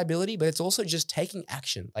part of reliability, but it's also just taking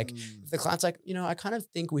action. If the client's like, I kind of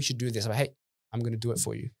think we should do this. I'm like, hey, I'm going to do it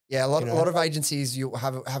for you. Yeah. A lot of agencies, you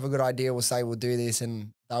have a good idea, will say, we'll do this,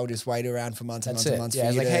 and they'll just wait around for months and months and months. Yeah.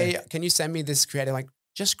 It's like, hey, can you send me this creative? Like,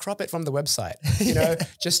 just crop it from the website,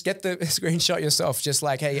 just get the screenshot yourself. Just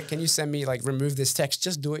like, hey, can you send me, remove this text?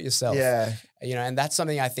 Just do it yourself. Yeah. And that's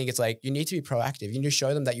something I think it's like, you need to be proactive. You need to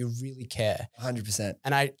show them that you really care. 100%.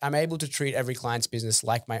 And I'm able to treat every client's business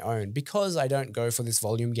like my own because I don't go for this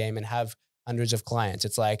volume game and have hundreds of clients.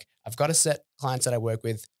 It's like, I've got a set clients that I work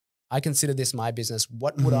with. I consider this my business.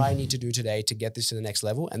 What would I need to do today to get this to the next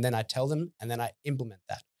level? And then I tell them and then I implement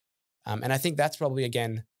that. And I think that's probably,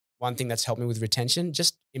 again, one thing that's helped me with retention,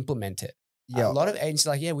 just implement it. A lot of agencies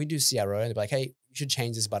are like, yeah, we do CRO. And they're like, hey, you should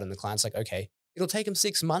change this button. The client's like, okay, it'll take them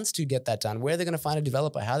 6 months to get that done. Where are they going to find a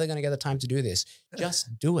developer? How are they going to get the time to do this?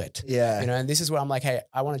 Just do it. Yeah. And this is where I'm like, hey,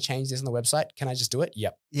 I want to change this on the website. Can I just do it?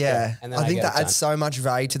 Yep. Yeah. And then I think that adds so much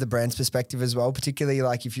value to the brand's perspective as well, particularly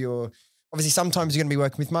if you're, obviously, sometimes you're going to be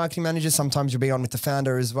working with marketing managers. Sometimes you'll be on with the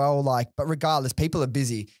founder as well. But regardless, people are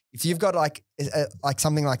busy. If you've got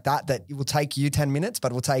something like that it will take you 10 minutes,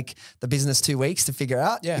 but it will take the business 2 weeks to figure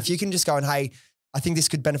out. Yeah. If you can just go and, hey, I think this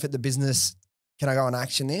could benefit the business. Can I go and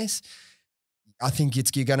action this? I think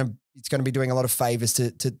it's going to be doing a lot of favors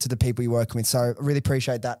to the people you're working with. So I really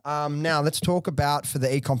appreciate that. Now let's talk about, for the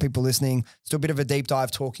Ecom people listening, let's do a bit of a deep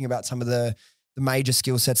dive talking about some of the major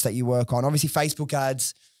skill sets that you work on. Obviously, Facebook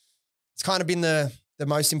ads. It's kind of been the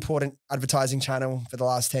most important advertising channel for the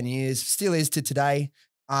last 10 years, still is to today.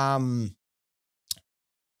 But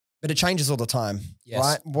it changes all the time,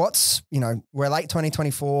 right? We're late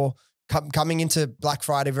 2024, coming into Black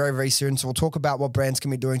Friday very, very soon. So we'll talk about what brands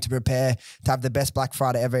can be doing to prepare to have the best Black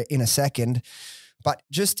Friday ever in a second. But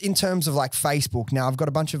just in terms of Facebook, now I've got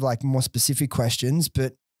a bunch of more specific questions,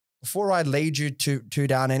 but before I lead you to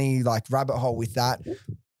down any rabbit hole with that,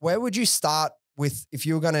 where would you start with, if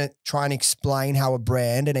you were going to try and explain how an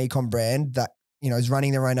ecom brand that, is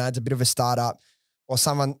running their own ads, a bit of a startup, or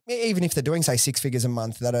someone, even if they're doing, say, 6 figures a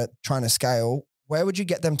month that are trying to scale, where would you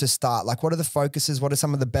get them to start? What are the focuses? What are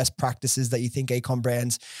some of the best practices that you think ecom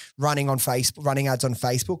brands running ads on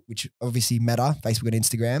Facebook, which obviously Meta, Facebook and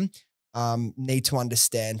Instagram, need to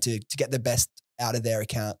understand to get the best out of their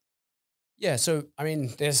account? Yeah. So,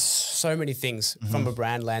 there's so many things from a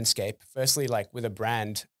brand landscape. Firstly, with a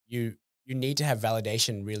brand, you need to have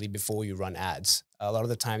validation really before you run ads. A lot of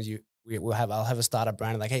the times I'll have a startup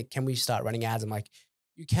brand and hey, can we start running ads? I'm like,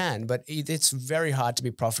 you can, but it's very hard to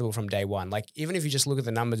be profitable from day one. Even if you just look at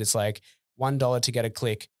the numbers, it's $1 to get a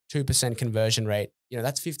click, 2% conversion rate.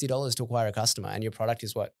 That's $50 to acquire a customer, and your product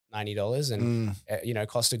is what, $90, and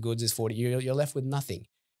cost of goods is $40. You're left with nothing.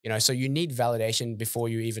 So you need validation before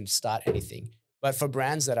you even start anything. But for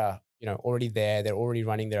brands that are already there, they're already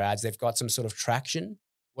running their ads, they've got some sort of traction.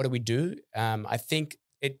 What do we do? I think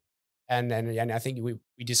and I think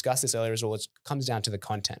we discussed this earlier as well. It comes down to the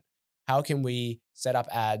content. How can we set up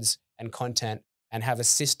ads and content and have a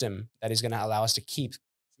system that is going to allow us to keep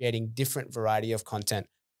creating different variety of content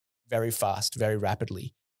very fast, very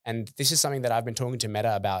rapidly? And this is something that I've been talking to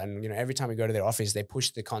Meta about. And every time we go to their office, they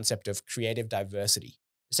push the concept of creative diversity.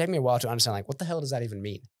 It's taken me a while to understand what the hell does that even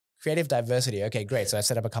mean? Creative diversity. Okay, great. So I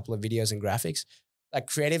set up a couple of videos and graphics.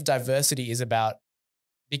 Creative diversity is about,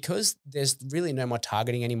 because there's really no more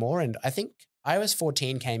targeting anymore. And I think iOS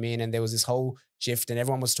 14 came in and there was this whole shift and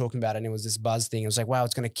everyone was talking about it and it was this buzz thing. It was like, wow,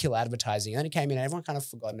 it's going to kill advertising. And then it came in and everyone kind of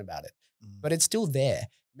forgotten about it. But it's still there.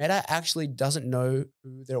 Meta actually doesn't know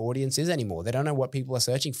who their audience is anymore. They don't know what people are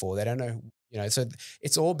searching for. They don't know, so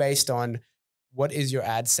it's all based on what is your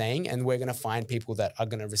ad saying, and we're going to find people that are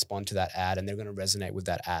going to respond to that ad and they're going to resonate with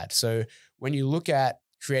that ad. So when you look at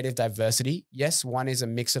creative diversity, yes, one is a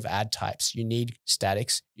mix of ad types. You need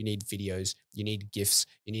statics, you need videos, you need GIFs,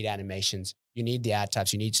 you need animations, you need the ad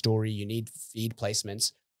types, you need story, you need feed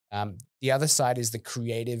placements. The other side is the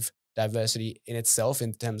creative diversity in itself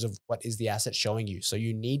in terms of what is the asset showing you. So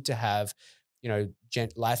you need to have,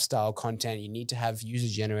 lifestyle content. You need to have user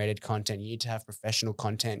generated content. You need to have professional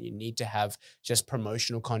content. You need to have just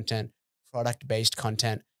promotional content, product based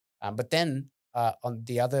content. But then on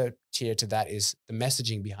the other tier to that is the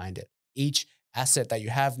messaging behind it. Each asset that you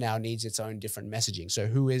have now needs its own different messaging. So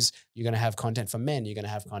you're going to have content for men, you're going to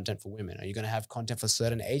have content for women, or you're going to have content for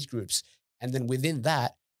certain age groups. And then within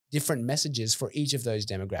that, different messages for each of those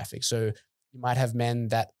demographics. So you might have men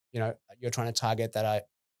that, you're trying to target that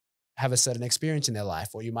have a certain experience in their life,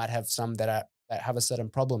 or you might have some that have a certain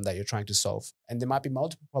problem that you're trying to solve. And there might be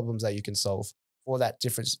multiple problems that you can solve for that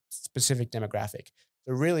different specific demographic.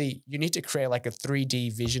 So really you need to create like a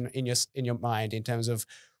 3D vision in your mind in terms of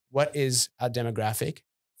what is our demographic.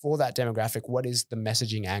 For that demographic, what is the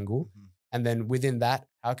messaging angle? And then within that,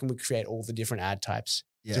 how can we create all the different ad types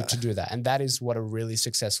to do that? And that is what a really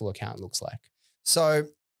successful account looks like. So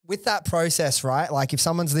with that process, right? Like if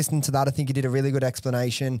someone's listening to that, I think you did a really good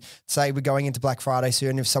explanation. Say we're going into Black Friday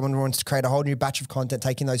soon. If someone wants to create a whole new batch of content,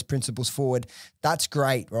 taking those principles forward, that's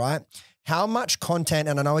great, right? How much content,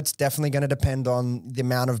 and I know it's definitely going to depend on the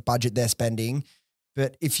amount of budget they're spending,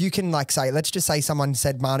 but if you can let's just say someone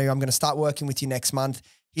said, Manu, I'm going to start working with you next month.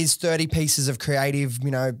 Here's 30 pieces of creative,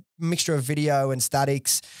 mixture of video and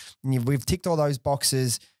statics. And we've ticked all those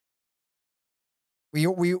boxes. We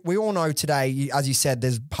all know today, as you said,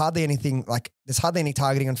 there's hardly any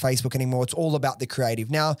targeting on Facebook anymore. It's all about the creative.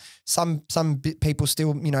 Now, some people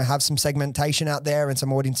still, have some segmentation out there and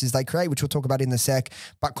some audiences they create, which we'll talk about in a sec,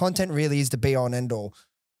 but content really is the be all and end all.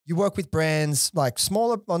 You work with brands like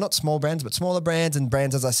not small brands, but smaller brands and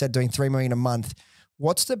brands, as I said, doing 3 million a month.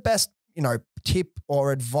 What's the best, tip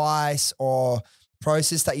or advice or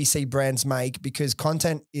process that you see brands make? Because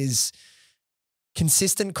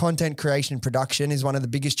consistent content creation and production is one of the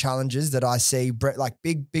biggest challenges that I see, like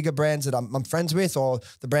bigger brands that I'm friends with, or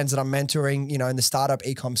the brands that I'm mentoring, in the startup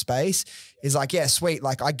ecom space is like, yeah, sweet.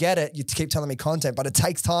 Like I get it. You keep telling me content, but it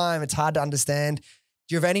takes time. It's hard to understand.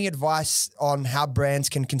 Do you have any advice on how brands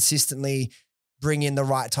can consistently bring in the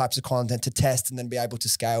right types of content to test and then be able to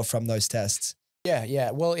scale from those tests? Yeah.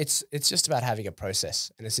 Well, it's just about having a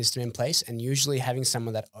process and a system in place, and usually having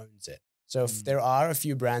someone that owns it. So if there are a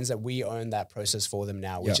few brands that we own that process for them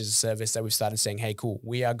now, which is a service that we've started saying, hey, cool,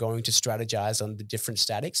 we are going to strategize on the different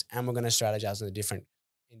statics and we're going to strategize on the different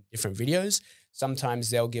videos. Sometimes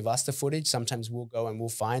they'll give us the footage. Sometimes we'll go and we'll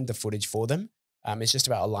find the footage for them. It's just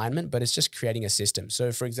about alignment, but it's just creating a system.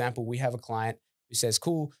 So for example, we have a client who says,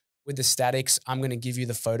 cool, with the statics, I'm going to give you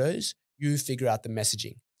the photos. You figure out the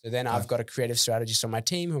messaging. So then I've got a creative strategist on my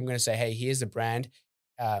team who I'm going to say, hey, here's the brand.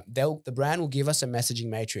 The brand will give us a messaging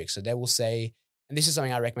matrix. So they will say, and this is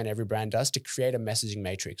something I recommend every brand does, to create a messaging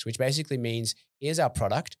matrix, which basically means here's our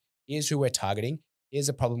product, here's who we're targeting, here's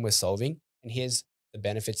the problem we're solving, and here's the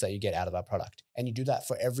benefits that you get out of our product. And you do that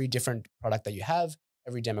for every different product that you have,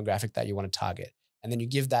 every demographic that you want to target. And then you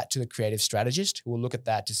give that to the creative strategist who will look at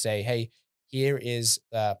that to say, hey, here is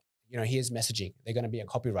here's messaging. They're going to be a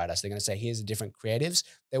copywriter. So they're going to say, here's the different creatives.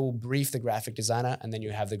 They will brief the graphic designer, and then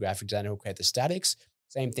you have the graphic designer who will create the statics.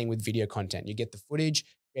 Same thing with video content. You get the footage,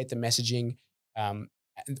 create the messaging. And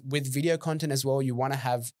with video content as well, you want to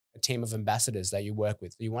have a team of ambassadors that you work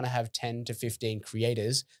with. You want to have 10 to 15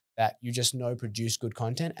 creators that you just know produce good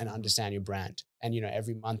content and understand your brand. And,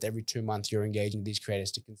 every month, every 2 months, you're engaging these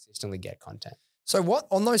creators to consistently get content. So what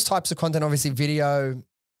on those types of content, obviously video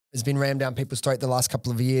has been rammed down people's throat the last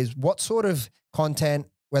couple of years. What sort of content,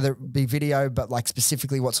 whether it be video, but like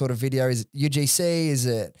specifically what sort of video? Is it UGC? Is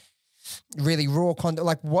it really raw content?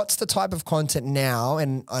 Like what's the type of content now?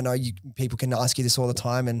 And I know people can ask you this all the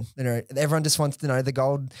time, and everyone just wants to know the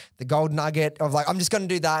gold nugget of like, I'm just going to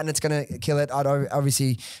do that and it's going to kill it. I know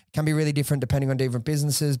obviously it can be really different depending on different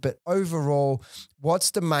businesses, but overall,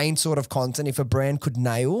 what's the main sort of content if a brand could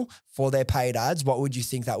nail for their paid ads? What would you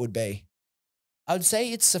think that would be? I would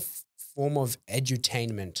say it's a form of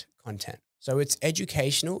edutainment content. So it's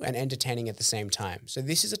educational and entertaining at the same time. So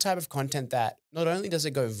this is a type of content that not only does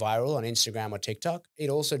it go viral on Instagram or TikTok, it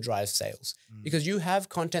also drives sales because you have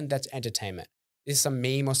content that's entertainment. there's some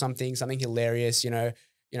meme or something hilarious,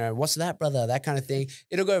 what's that, brother? That kind of thing.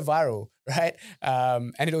 It'll go viral, right?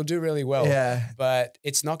 And it'll do really well. Yeah. But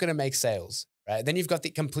it's not going to make sales, right? Then you've got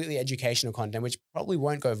the completely educational content, which probably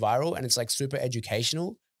won't go viral, and it's like super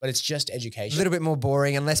educational, but it's just education. A little bit more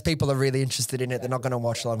boring. Unless people are really interested in it, they're not going to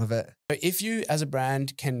watch long of it. But if you as a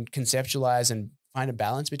brand can conceptualize and find a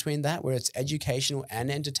balance between that, where it's educational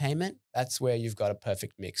and entertainment, that's where you've got a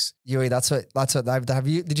perfect mix. Yui, that's what they've done.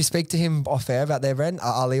 Did you speak to him off air about their brand,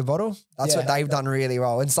 Ali Bottle? That's what they've done really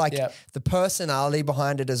well. It's like the personality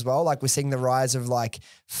behind it as well. Like we're seeing the rise of like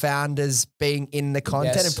founders being in the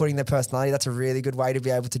content and putting their personality. That's a really good way to be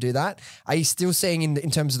able to do that. Are you still seeing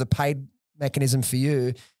in terms of the paid mechanism for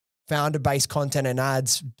you, founder-based content and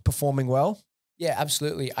ads performing well? Yeah,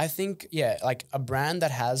 absolutely. I think, like a brand that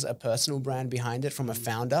has a personal brand behind it from a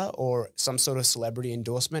founder or some sort of celebrity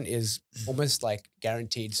endorsement is almost like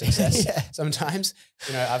guaranteed success. Sometimes,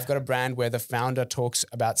 I've got a brand where the founder talks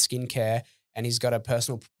about skincare and he's got a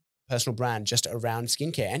personal brand just around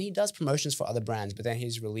skincare, and he does promotions for other brands, but then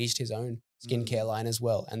he's released his own skincare line as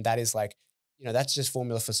well. And that is like, that's just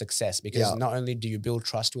formula for success, because not only do you build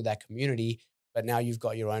trust with that community, but now you've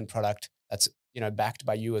got your own product that's backed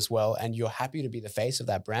by you as well, and you're happy to be the face of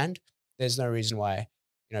that brand. There's no reason why,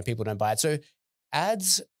 people don't buy it. So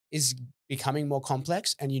ads is becoming more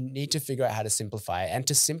complex, and you need to figure out how to simplify it. And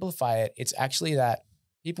to simplify it, it's actually that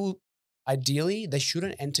people, ideally, they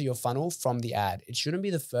shouldn't enter your funnel from the ad. It shouldn't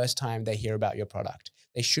be the first time they hear about your product.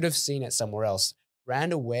 They should have seen it somewhere else.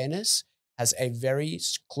 Brand awareness has a very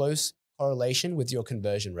close correlation with your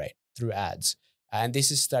conversion rate through ads. And this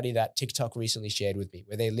is a study that TikTok recently shared with me,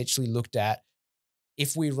 where they literally looked at,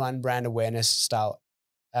 if we run brand awareness style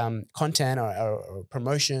content or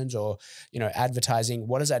promotions or, advertising,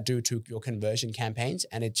 what does that do to your conversion campaigns?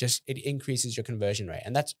 And it increases your conversion rate.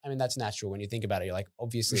 And that's natural when you think about it. You're like,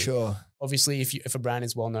 obviously, For sure. Obviously, if a brand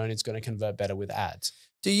is well known, it's going to convert better with ads.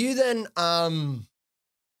 Do you then,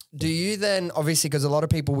 obviously, because a lot of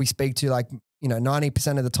people we speak to, like,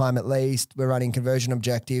 90% of the time at least, we're running conversion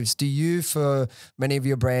objectives. Do you, for many of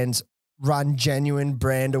your brands, run genuine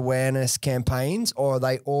brand awareness campaigns, or are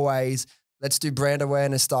they always, let's do brand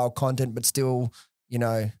awareness style content, but still,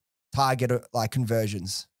 target like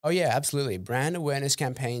conversions? Oh yeah, absolutely. Brand awareness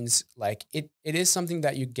campaigns, like it is something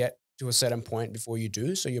that you get to a certain point before you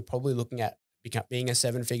do. So you're probably looking at being a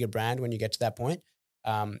 7-figure brand when you get to that point.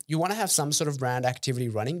 You want to have some sort of brand activity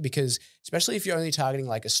running, because especially if you're only targeting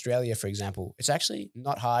like Australia, for example, it's actually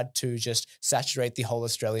not hard to just saturate the whole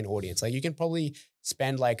Australian audience. Like you can probably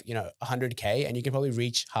spend like, $100K and you can probably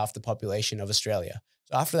reach half the population of Australia.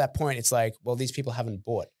 So after that point, it's like, well, these people haven't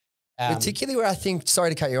bought. Particularly where I think, sorry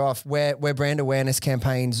to cut you off, where brand awareness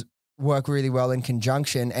campaigns work really well in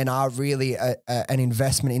conjunction and are really an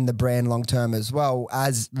investment in the brand long-term as well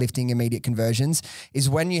as lifting immediate conversions, is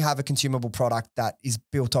when you have a consumable product that is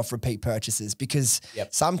built off repeat purchases. Because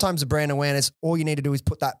sometimes the brand awareness, all you need to do is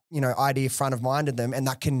put that, idea front of mind in them, and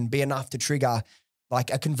that can be enough to trigger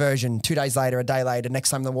like a conversion 2 days later, a day later.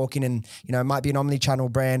 Next time they walk in and, it might be an omni-channel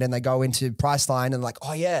brand and they go into Priceline and like,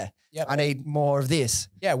 oh yeah, I need more of this.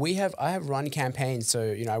 Yeah, I have run campaigns.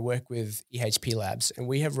 So, I work with EHP Labs, and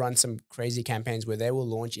we have run some crazy campaigns where they will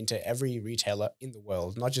launch into every retailer in the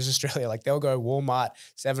world, not just Australia. Like they'll go Walmart,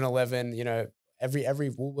 7-Eleven, every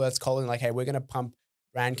Woolworths, Colin, like, hey, we're going to pump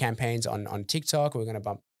brand campaigns on TikTok. We're going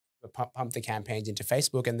to pump the campaigns into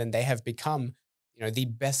Facebook. And then they have become, the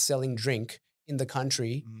best-selling drink in the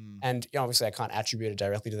country. And obviously I can't attribute it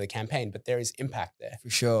directly to the campaign, but there is impact there. For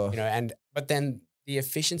sure. But then the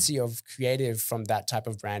efficiency of creative from that type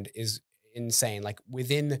of brand is insane. Like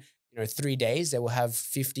within, 3 days, they will have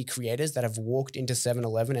 50 creators that have walked into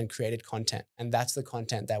 7-Eleven and created content. And that's the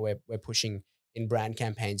content that we're pushing in brand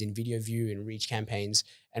campaigns, in video view, in reach campaigns,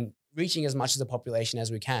 and reaching as much of the population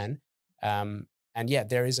as we can. And yeah,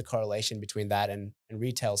 there is a correlation between that and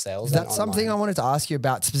retail sales. That's something I wanted to ask you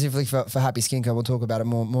about specifically for Happy Skincare. We'll talk about it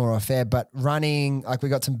more off air, but running, like we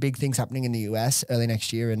got some big things happening in the US early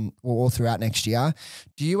next year and all throughout next year.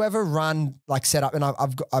 Do you ever run like set up, and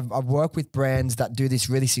I've worked with brands that do this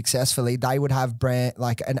really successfully. They would have brand,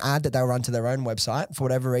 like an ad that they'll run to their own website. For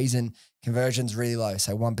whatever reason, conversion's really low,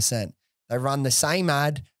 say 1%. They run the same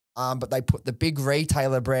ad, but they put the big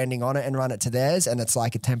retailer branding on it and run it to theirs, and it's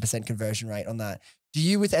like a 10% conversion rate on that. Do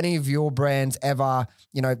you, with any of your brands ever,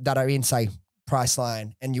 that are in, say,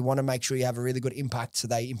 Priceline, and you want to make sure you have a really good impact so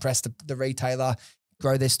they impress the retailer,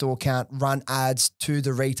 grow their store count, run ads to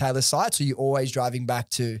the retailer site, so you're always driving back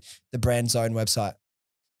to the brand's own website?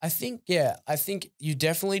 I think you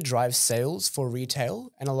definitely drive sales for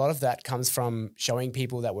retail. And a lot of that comes from showing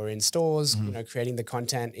people that we're in stores, creating the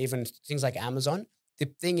content, even things like Amazon. the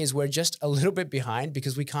thing is we're just a little bit behind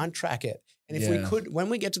because we can't track it. And if we could, when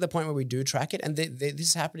we get to the point where we do track it, and this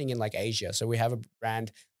is happening in like Asia. So we have a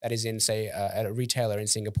brand that is in, say, at a retailer in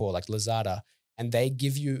Singapore, like Lazada, and they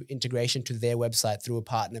give you integration to their website through a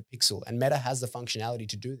partner pixel. And Meta has the functionality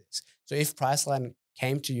to do this. So if Priceline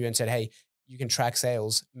came to you and said, hey, you can track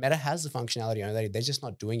sales, Meta has the functionality on it. They're just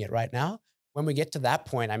not doing it right now. When we get to that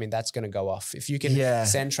point, I mean, that's going to go off. If you can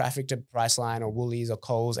send traffic to Priceline or Woolies or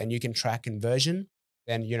Coles and you can track conversion,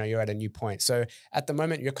 then, you know, you're at a new point. So at the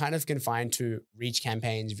moment, you're kind of confined to reach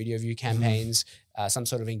campaigns, video view campaigns, some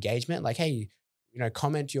sort of engagement, like, hey, you know,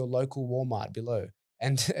 comment your local Walmart below.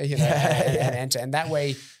 And, you know, and that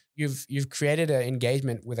way you've created an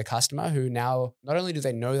engagement with a customer who now, not only do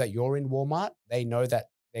they know that you're in Walmart, they know that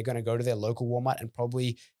they're going to go to their local Walmart and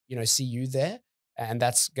probably, you know, see you there. And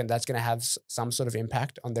that's going to have some sort of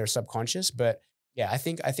impact on their subconscious. But yeah, I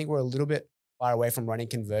think we're a little bit far away from running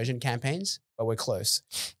conversion campaigns, but we're close.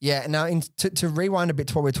 Yeah. Now, to rewind a bit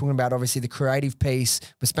to what we're talking about, obviously the creative piece,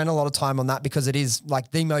 we spend a lot of time on that because it is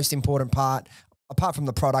like the most important part, apart from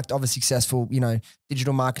the product of a successful, you know,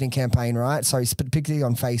 digital marketing campaign, right? So particularly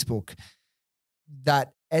on Facebook,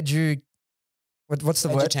 that what's the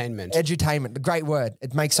word? Edutainment, the great word.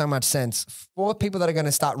 It makes so much sense. For people that are going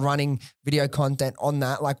to start running video content on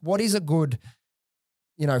that, like what is a good,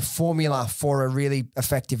 you know, formula for a really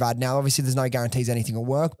effective ad? Now, obviously there's no guarantees anything will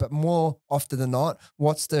work, but more often than not,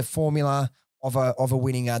 what's the formula of a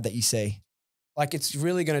winning ad that you see? Like it's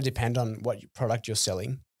really going to depend on what product you're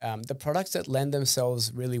selling. The products that lend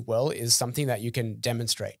themselves really well is something that you can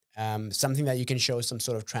demonstrate, something that you can show some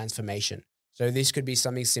sort of transformation. So this could be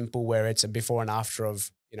something simple where it's a before and after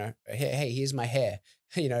of, you know, hey, here's my hair,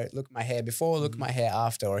 you know, look my hair before, look my hair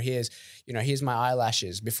after, or here's my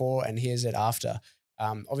eyelashes before and here's it after.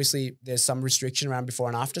 Obviously there's some restriction around before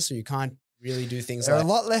and after, so you can't really do things They're a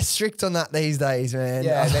lot less strict on that these days, man.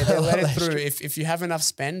 Yeah, they let it through. If you have enough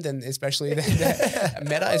spend, then especially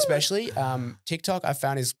Meta, especially TikTok, I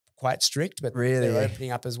found is quite strict, but they're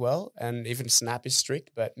opening up as well. And even Snap is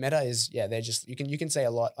strict, but Meta is, they're just, you can say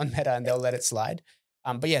a lot on Meta and they'll let it slide.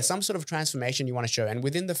 But yeah, some sort of transformation you want to show. And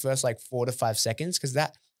within the first like 4 to 5 seconds, because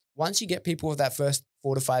that once you get people with that first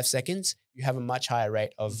 4 to 5 seconds, you have a much higher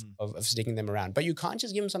rate of sticking them around. But you can't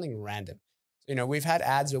just give them something random. You know, we've had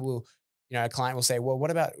ads where a client will say, well, what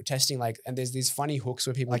about testing and there's these funny hooks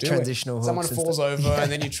where people like do transitional hooks. Someone falls over and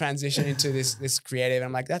then you transition into this creative. And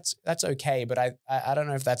I'm like, that's okay. But I don't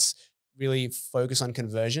know if that's really focus on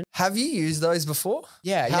conversion. Have you used those before?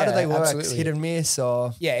 Yeah. How do they work? Absolutely. Hit and miss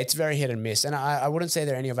or? Yeah, it's very hit and miss. And I wouldn't say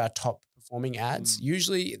they're any of our top performing ads.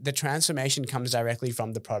 Usually the transformation comes directly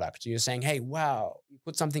from the product. You're saying, hey, wow, you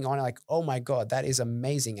put something on it like, oh my God, that is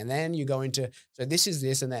amazing. And then you go into, so this is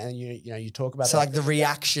this, and then you talk about so like the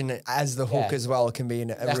reaction as the hook as well can be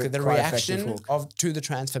the reaction to the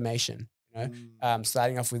transformation,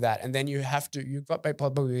 starting off with that. And then you've got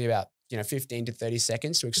probably about 15 to 30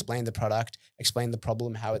 seconds to explain the product, explain the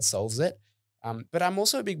problem, how it solves it. But I'm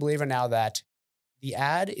also a big believer now that the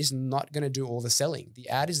ad is not going to do all the selling. The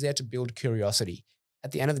ad is there to build curiosity.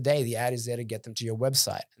 At the end of the day, the ad is there to get them to your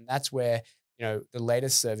website. And that's where, the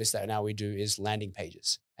latest service that now we do is landing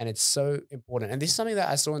pages. And it's so important. And this is something that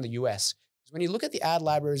I saw in the US. When you look at the ad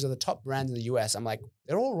libraries of the top brands in the US, I'm like,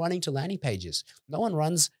 they're all running to landing pages. No one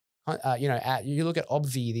runs, you look at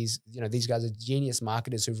Obvi, these guys are genius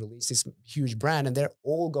marketers who've released this huge brand and they're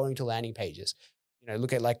all going to landing pages.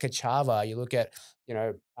 Look at like Kachava, you look at,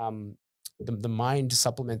 the mind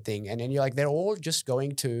supplement thing. And then you're like, they're all just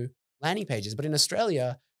going to landing pages. But in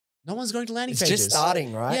Australia, no one's going to landing pages. It's just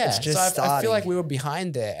starting, right? Yeah. It's just starting. I feel like we were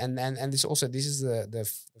behind there. And this is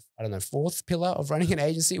the fourth pillar of running an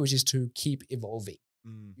agency, which is to keep evolving.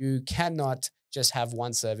 You cannot just have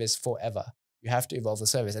one service forever. You have to evolve the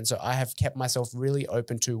service. And so I have kept myself really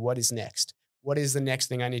open to what is next. What is the next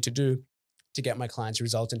thing I need to do to get my clients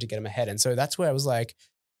results and to get them ahead? And so that's where I was like,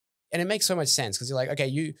 and it makes so much sense because you're like, okay,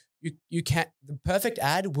 you can't, the perfect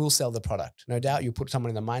ad will sell the product. No doubt you put someone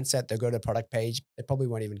in the mindset, they'll go to a product page, they probably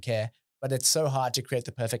won't even care. But it's so hard to create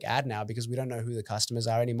the perfect ad now because we don't know who the customers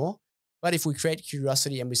are anymore. But if we create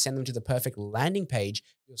curiosity and we send them to the perfect landing page,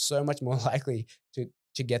 you're so much more likely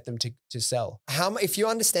to get them to sell. If you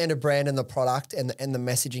understand a brand and the product and the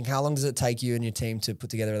messaging, how long does it take you and your team to put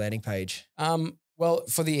together a landing page? Well,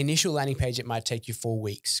 for the initial landing page, it might take you 4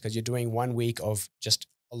 weeks because you're doing 1 week of just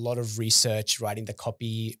a lot of research, writing the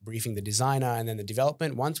copy, briefing the designer, and then the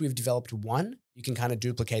development. Once we've developed one, you can kind of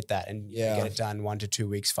duplicate that and get it done 1 to 2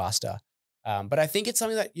 weeks faster. But I think it's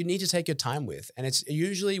something that you need to take your time with. And it's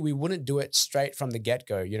usually, we wouldn't do it straight from the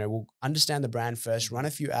get-go. You know, we'll understand the brand first, run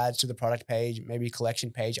a few ads to the product page, maybe collection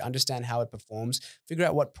page, understand how it performs, figure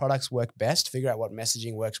out what products work best, figure out what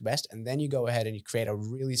messaging works best. And then you go ahead and you create a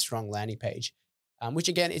really strong landing page, which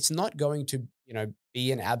again, it's not going to,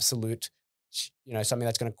 be an absolute, something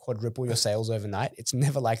that's going to quadruple your sales overnight. It's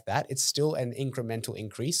never like that. It's still an incremental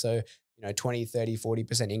increase. So, 20, 30,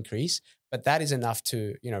 40% increase, but that is enough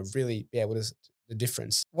to, really be able to, the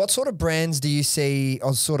difference. What sort of brands do you see,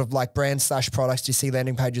 or sort of like brand/products do you see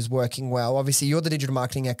landing pages working well? Obviously you're the digital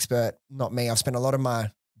marketing expert, not me. I've spent a lot of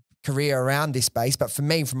my career around this space, but for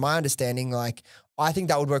me, from my understanding, like I think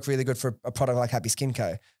that would work really good for a product like Happy Skin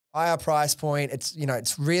Co. Higher price point. It's,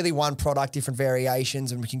 it's really one product, different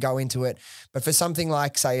variations, and we can go into it. But for something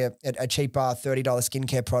like, say, a cheaper $30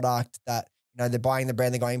 skincare product that, they're buying the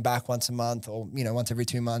brand, they're going back once a month or, once every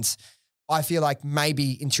 2 months, I feel like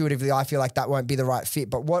maybe intuitively, I feel like that won't be the right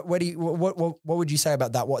fit. But what would you say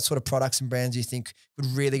about that? What sort of products and brands do you think would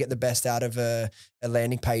really get the best out of a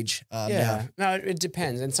landing page? No, it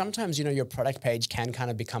depends. And sometimes, your product page can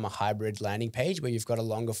kind of become a hybrid landing page where you've got a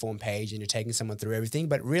longer form page and you're taking someone through everything.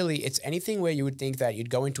 But really, it's anything where you would think that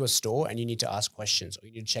you'd go into a store and you need to ask questions or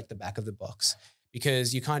you need to check the back of the box,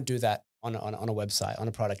 because you can't do that on a website, on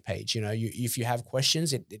a product page. If you have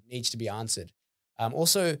questions, it needs to be answered.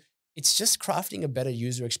 Also, it's just crafting a better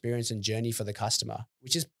user experience and journey for the customer,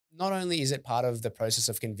 which is not only is it part of the process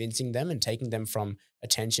of convincing them and taking them from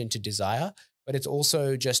attention to desire, but it's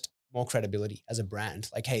also just more credibility as a brand.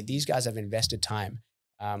 Like, hey, these guys have invested time.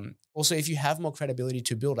 Also, if you have more credibility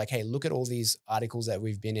to build, like, hey, look at all these articles that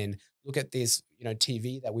we've been in, look at this,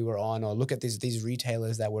 TV that we were on, or look at these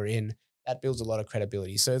retailers that we're in, that builds a lot of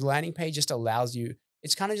credibility. So the landing page just allows you,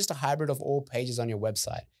 it's kind of just a hybrid of all pages on your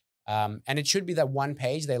website. And it should be that one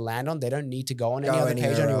page they land on. They don't need to go on any other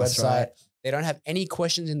page on your website. Right. They don't have any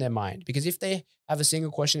questions in their mind, because if they have a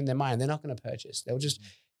single question in their mind, they're not going to purchase. They'll just,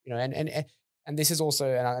 and this is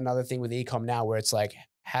also another thing with Ecom now, where it's like,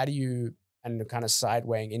 how do you, and kind of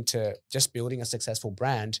sidewaying into just building a successful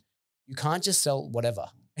brand, you can't just sell whatever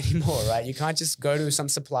anymore, right? You can't just go to some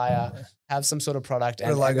supplier, have some sort of product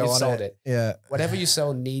and you've sold it. Yeah. Whatever you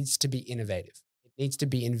sell needs to be innovative. It needs to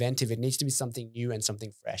be inventive. It needs to be something new and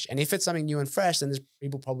something fresh. And if it's something new and fresh, then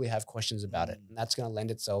people probably have questions about it. And that's going to lend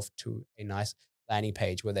itself to a nice landing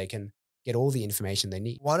page where they can get all the information they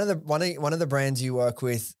need. One of the brands you work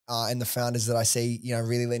with and the founders that I see,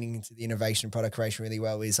 really leaning into the innovation and product creation really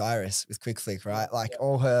well is Iris with QuickFlick, right? Like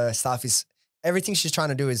all her stuff is, everything she's trying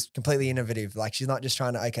to do is completely innovative. Like she's not just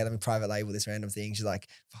trying to, okay, let me private label this random thing. She's like,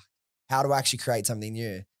 fuck, how do I actually create something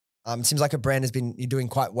new? It seems like a brand you're doing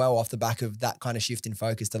quite well off the back of that kind of shift in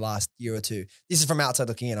focus the last year or two. This is from outside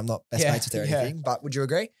looking in. I'm not best mates with her or anything, but would you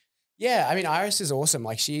agree? Yeah, I mean, Iris is awesome.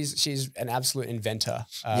 Like she's an absolute inventor,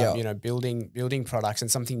 building products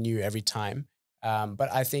and something new every time.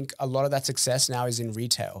 But I think a lot of that success now is in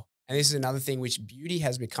retail. And this is another thing which beauty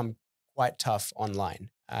has become quite tough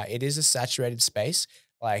online. It is a saturated space.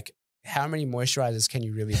 Like, how many moisturizers can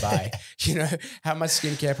you really buy? How much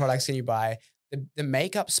skincare products can you buy? The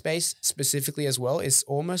makeup space specifically as well is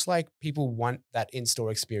almost like people want that in-store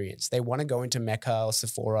experience. They want to go into Mecca or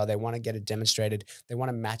Sephora. They want to get it demonstrated. They want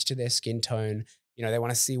to match to their skin tone. They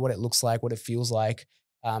want to see what it looks like, what it feels like.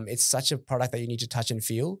 It's such a product that you need to touch and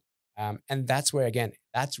feel. And that's where, again,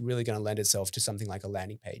 that's really going to lend itself to something like a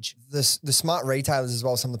landing page. The smart retailers as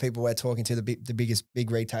well, some of the people we're talking to, the biggest big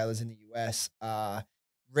retailers in the US, are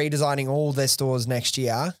redesigning all their stores next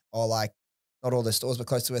year, or like not all their stores, but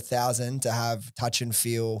close to 1,000 to have touch and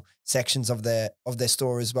feel sections of their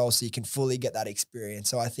store as well, so you can fully get that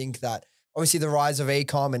experience. So I think that obviously the rise of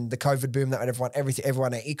Ecom and the COVID boom that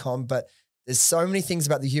everyone at Ecom, but there's so many things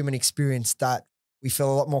about the human experience that we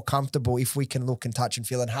feel a lot more comfortable if we can look and touch and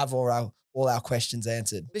feel and have all our questions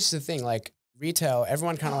answered. This is the thing, like retail,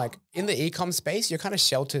 everyone kind of like in the Ecom space, you're kind of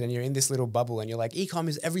sheltered and you're in this little bubble and you're like, Ecom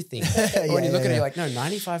is everything. But when you look at it, you're like, no,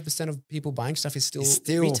 95% of people buying stuff is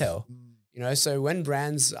still retail. So when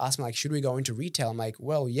brands ask me like, should we go into retail? I'm like,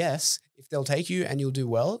 well, yes, if they'll take you and you'll do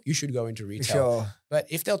well, you should go into retail. Sure. But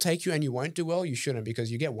if they'll take you and you won't do well, you shouldn't,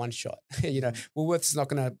 because you get one shot. Woolworths is not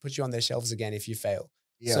going to put you on their shelves again if you fail.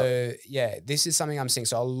 Yeah. So yeah, this is something I'm seeing.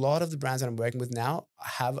 So a lot of the brands that I'm working with now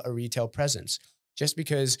have a retail presence, just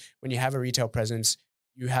because when you have a retail presence,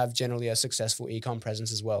 you have generally a successful Ecom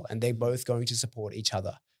presence as well. And they're both going to support each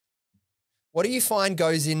other. What do you find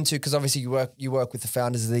goes into, because obviously you work with the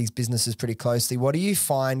founders of these businesses pretty closely. What do you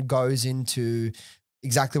find goes into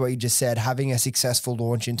exactly what you just said, having a successful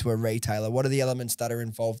launch into a retailer? What are the elements that are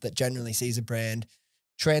involved that generally sees a brand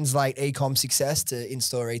translate Ecom success to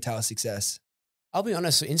in-store retailer success? I'll be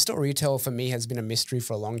honest, in-store retail for me has been a mystery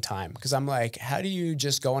for a long time because I'm like, how do you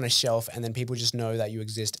just go on a shelf and then people just know that you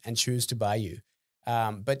exist and choose to buy you?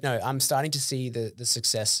 But no, I'm starting to see the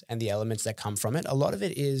success and the elements that come from it. A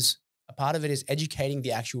part of it is educating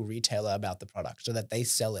the actual retailer about the product so that they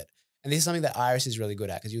sell it. And this is something that Iris is really good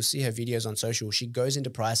at because you'll see her videos on social. She goes into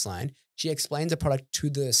Priceline. She explains the product to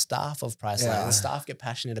the staff of Priceline and the staff get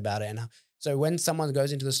passionate about it. And so when someone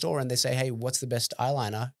goes into the store and they say, hey, what's the best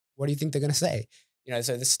eyeliner? What do you think they're going to say?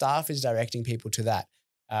 So the staff is directing people to that.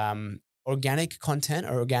 Organic content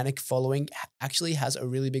or organic following actually has a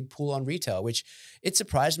really big pull on retail, which it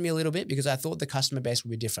surprised me a little bit because I thought the customer base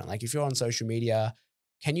would be different. Like if you're on social media,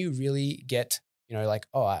 can you really get,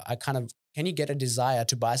 can you get a desire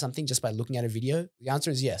to buy something just by looking at a video? The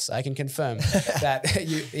answer is yes. I can confirm that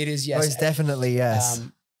it is yes. Most definitely yes.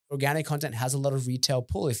 Organic content has a lot of retail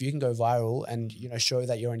pull. If you can go viral and, show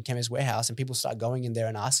that you're in Chemist Warehouse and people start going in there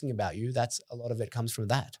and asking about you, that's a lot of it comes from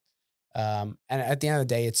that. And at the end of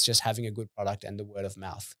the day, it's just having a good product and the word of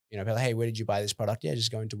mouth. People like, hey, where did you buy this product? Yeah,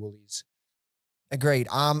 just go into Woolies. Agreed.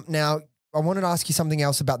 Now I wanted to ask you something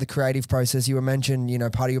else about the creative process. You were mentioned,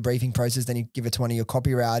 part of your briefing process, then you give it to one of your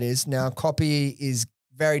copywriters. Now, copy is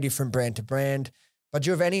very different brand to brand. But do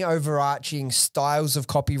you have any overarching styles of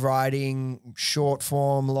copywriting, short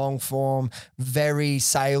form, long form, very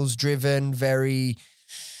sales driven, very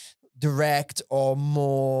direct, or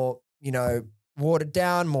more, watered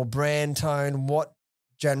down, more brand tone? What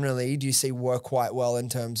generally do you see work quite well in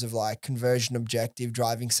terms of like conversion objective,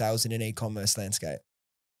 driving sales in an e-commerce landscape?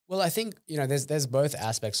 Well, I think, there's both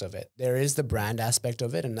aspects of it. There is the brand aspect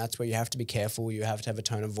of it, and that's where you have to be careful. You have to have a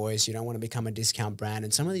tone of voice. You don't want to become a discount brand.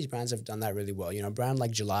 And some of these brands have done that really well. A brand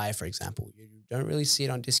like July, for example, you don't really see it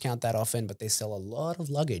on discount that often, but they sell a lot of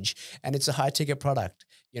luggage and it's a high ticket product,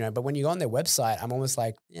 but when you go on their website, I'm almost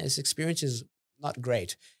like, this experience is not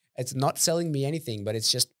great. It's not selling me anything, but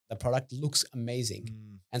it's just the product looks amazing.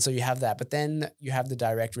 And so you have that, but then you have the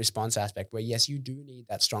direct response aspect where yes, you do need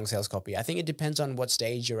that strong sales copy. I think it depends on what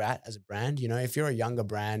stage you're at as a brand. If you're a younger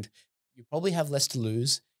brand, you probably have less to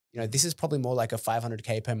lose. This is probably more like a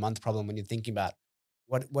 500K per month problem when you're thinking about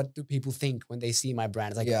what do people think when they see my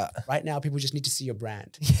brand? It's like right now people just need to see your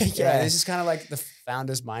brand. This is kind of like the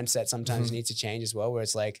founder's mindset sometimes needs to change as well, where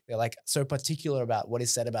it's like they're like so particular about what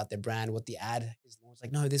is said about their brand, what the ad is. It's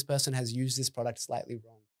like, no, this person has used this product slightly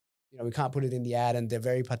wrong. We can't put it in the ad, and they're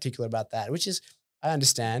very particular about that, which is, I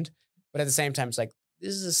understand. But at the same time, it's like,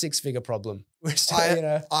 this is a 6-figure problem.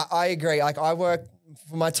 I agree. Like I worked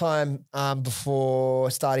for my time before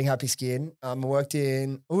starting Happy Skin. I worked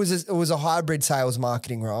in, it was a hybrid sales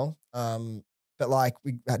marketing role. But like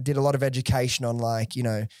we did a lot of education on like,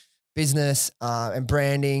 business and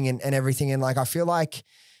branding and everything. And like, I feel like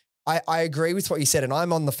I agree with what you said, and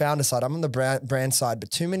I'm on the founder side. I'm on the brand side, but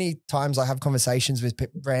too many times I have conversations with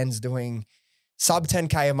brands doing sub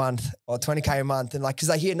 10K a month or 20K a month. And like, cause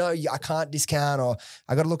they hear, no, I can't discount, or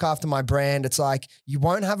I got to look after my brand. It's like, you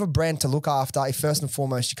won't have a brand to look after if first and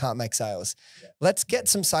foremost, you can't make sales. Yeah. Let's get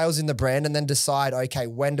some sales in the brand and then decide, okay,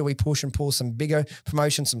 when do we push and pull some bigger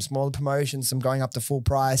promotions, some smaller promotions, some going up to full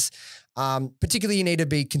price. Particularly you need to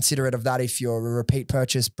be considerate of that if you're a repeat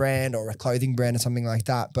purchase brand or a clothing brand or something like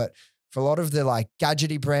that. But for a lot of the like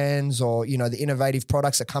gadgety brands or, the innovative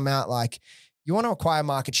products that come out, like you want to acquire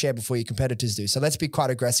market share before your competitors do. So let's be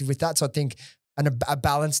quite aggressive with that. So I think a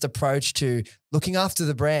balanced approach to looking after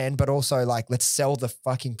the brand, but also like, let's sell the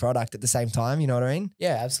fucking product at the same time. You know what I mean?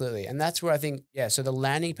 Yeah, absolutely. And that's where I think, so the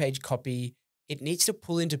landing page copy, it needs to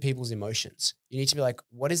pull into people's emotions. You need to be like,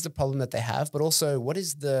 what is the problem that they have? But also what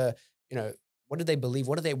is the, what do they believe?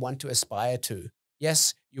 What do they want to aspire to?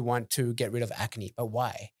 Yes, you want to get rid of acne, but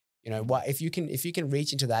why? Why? If you can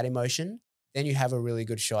reach into that emotion, then you have a really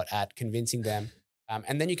good shot at convincing them.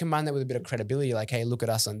 And then you combine that with a bit of credibility, like, hey, look at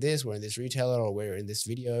us on this, we're in this retailer, or we're in this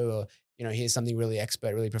video, or, here's something really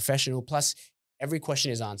expert, really professional. Plus every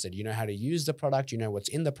question is answered. You know how to use the product, you know what's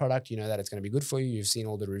in the product, you know that it's going to be good for you. You've seen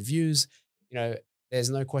all the reviews, there's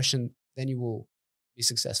no question, then you will be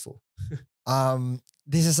successful. I'm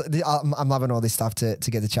loving all this stuff to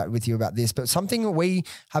get the chat with you about this, but something we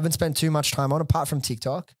haven't spent too much time on apart from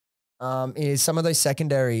TikTok is some of those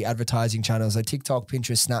secondary advertising channels like TikTok,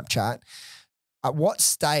 Pinterest, Snapchat. At what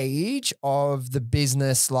stage of the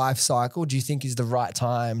business life cycle do you think is the right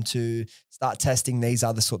time to start testing these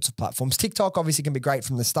other sorts of platforms? TikTok obviously can be great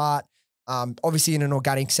from the start. Obviously in an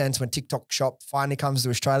organic sense, when TikTok Shop finally comes to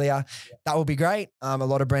Australia, that will be great. A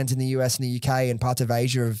lot of brands in the US and the UK and parts of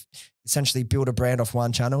Asia have essentially built a brand off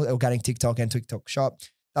one channel, organic TikTok and TikTok Shop.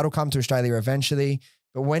 That'll come to Australia eventually.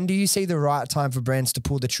 But when do you see the right time for brands to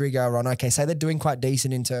pull the trigger on, okay, say they're doing quite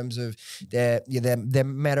decent in terms of their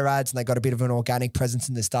meta ads and they got a bit of an organic presence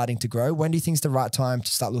and they're starting to grow. When do you think is the right time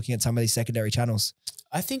to start looking at some of these secondary channels?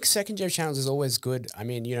 I think secondary channels is always good. I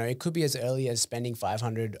mean, it could be as early as spending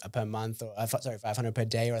 500 per month or 500 per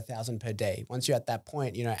day or 1,000 per day. Once you're at that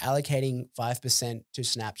point, allocating 5% to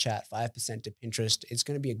Snapchat, 5% to Pinterest, it's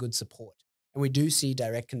going to be a good support. And we do see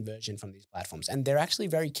direct conversion from these platforms, and they're actually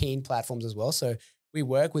very keen platforms as well. So we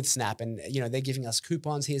work with Snap and, they're giving us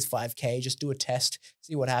coupons. Here's 5K, just do a test,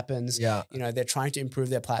 see what happens. Yeah. They're trying to improve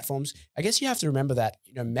their platforms. I guess you have to remember that,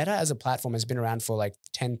 Meta as a platform has been around for like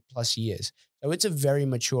 10 plus years. So it's a very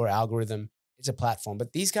mature algorithm. It's a platform,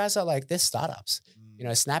 but these guys are like, they're startups.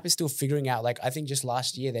 Snap is still figuring out, like, I think just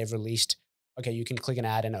last year they've released, okay, you can click an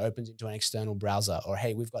ad and it opens into an external browser, or,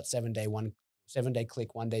 hey, we've got 7-day click,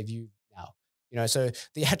 1-day view now. So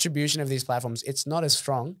the attribution of these platforms, it's not as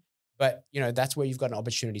strong, but that's where you've got an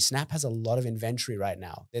opportunity. Snap has a lot of inventory right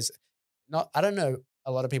now. I don't know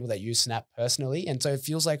a lot of people that use Snap personally. And so it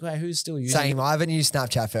feels like, well, who's still using Same. it? I haven't used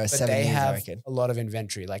Snapchat for 7 years, I reckon. A lot of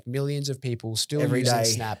inventory, like millions of people still Every using day.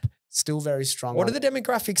 Snap, still very strong. What are the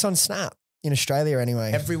demographics on Snap in Australia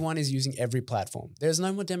anyway? Everyone is using every platform. There's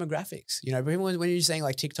no more demographics. When you're saying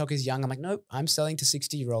like TikTok is young, I'm like, nope, I'm selling to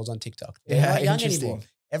 60-year-olds on TikTok. They're not young anymore.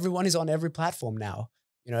 Everyone is on every platform now,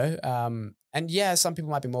 and yeah, some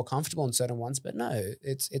people might be more comfortable in certain ones, but no,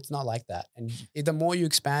 it's not like that. And the more you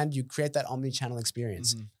expand, you create that omni-channel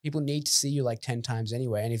experience. People need to see you like 10 times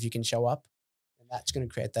anyway. And if you can show up, then that's going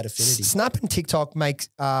to create that affinity. Snap and TikTok make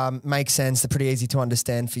sense. They're pretty easy to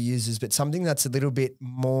understand for users, but something that's a little bit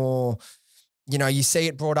more, you see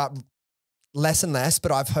it brought up less and less,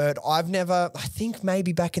 but I think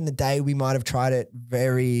maybe back in the day, we might've tried it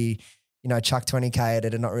very, chuck 20K at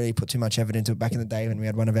it and not really put too much effort into it back in the day when we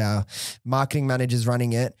had one of our marketing managers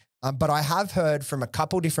running it. But I have heard from a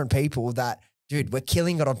couple different people that, dude, we're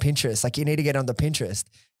killing it on Pinterest. Like, you need to get on the Pinterest.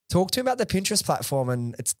 Talk to me about the Pinterest platform,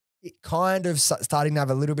 and it's kind of starting to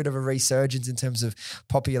have a little bit of a resurgence in terms of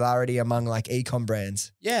popularity among like ecom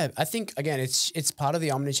brands. Yeah, I think, again, it's part of the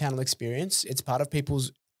omnichannel experience. It's part of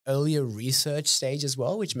people's earlier research stage as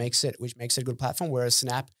well, which makes it a good platform, whereas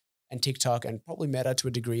Snap and TikTok and probably Meta to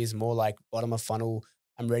a degree is more like bottom of funnel,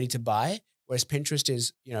 I'm ready to buy. Whereas Pinterest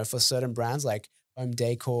is, for certain brands like home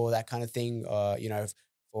decor, that kind of thing,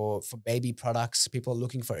 for baby products, people are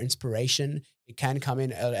looking for inspiration. It can come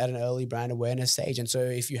in at an early brand awareness stage. And so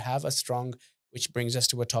if you have which brings us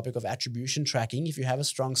to a topic of attribution tracking, if you have a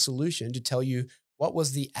strong solution to tell you what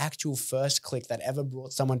was the actual first click that ever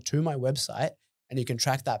brought someone to my website, and you can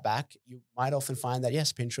track that back, you might often find that,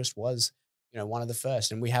 yes, Pinterest was one of the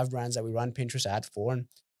first. And we have brands that we run Pinterest ads for. And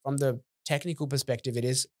from the technical perspective, it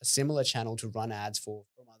is a similar channel to run ads from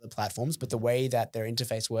other platforms, but the way that their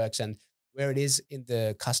interface works and where it is in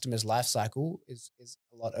the customer's life cycle is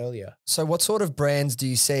a lot earlier. So what sort of brands do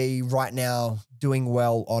you see right now doing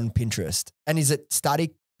well on Pinterest? And is it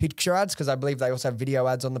static picture ads? Because I believe they also have video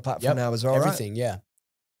ads on the platform now as well, everything, right? Yeah.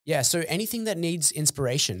 Yeah, so anything that needs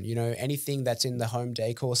inspiration, anything that's in the home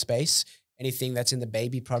decor space, anything that's in the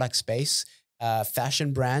baby product space,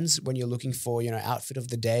 fashion brands, when you're looking for, outfit of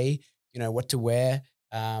the day, what to wear.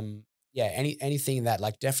 Anything that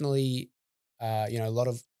like definitely, a lot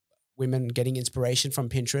of women getting inspiration from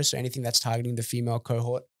Pinterest, or anything that's targeting the female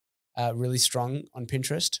cohort, really strong on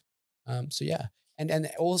Pinterest. And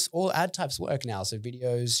all ad types work now. So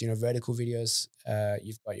videos, vertical videos,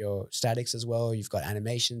 you've got your statics as well. You've got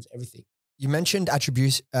animations, everything. You mentioned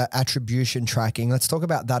attribution tracking. Let's talk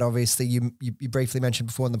about that. Obviously, you briefly mentioned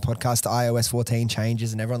before in the podcast, the iOS 14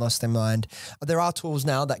 changes and everyone lost their mind. There are tools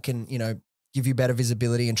now that can, give you better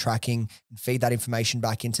visibility and tracking and feed that information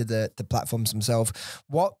back into the platforms themselves.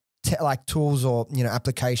 What tools or,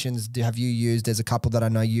 applications have you used? There's a couple that I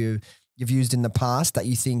know you've used in the past that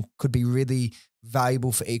you think could be really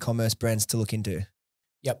valuable for e-commerce brands to look into.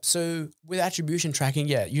 Yep. So with attribution tracking,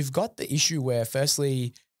 you've got the issue where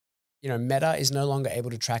firstly, Meta is no longer able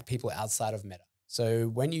to track people outside of Meta. So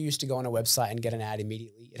when you used to go on a website and get an ad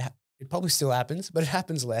immediately, it probably still happens, but it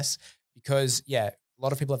happens less because, a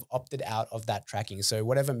lot of people have opted out of that tracking. So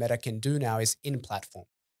whatever Meta can do now is in platform.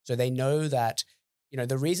 So they know that,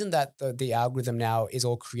 the reason that the algorithm now is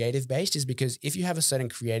all creative based is because if you have a certain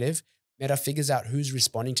creative, Meta figures out who's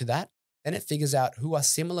responding to that. Then it figures out who are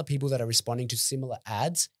similar people that are responding to similar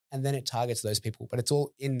ads, and then it targets those people. But it's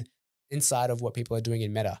all inside of what people are doing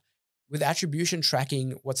in Meta. With attribution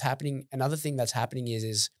tracking, what's happening, another thing that's happening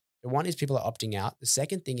is the one is people are opting out. The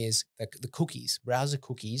second thing is the cookies, browser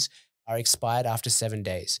cookies are expired after 7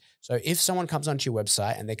 days. So if someone comes onto your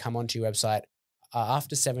website and they come onto your website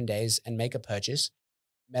after 7 days and make a purchase,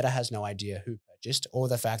 Meta has no idea who purchased. purchased or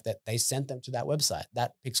the fact that they sent them to that website.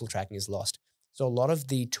 That pixel tracking is lost. So a lot of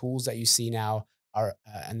the tools that you see now are,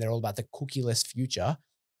 and they're all about the cookieless future.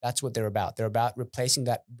 That's what they're about. They're about replacing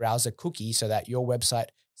that browser cookie so that your website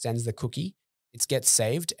sends the cookie, it gets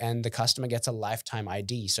saved, and the customer gets a lifetime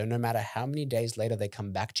ID. So no matter how many days later they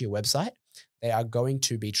come back to your website, they are going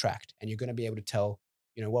to be tracked, and you're going to be able to tell,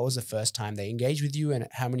 what was the first time they engaged with you and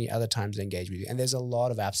how many other times they engaged with you. And there's a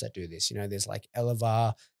lot of apps that do this. There's like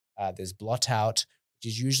Elevar, there's Blotout, which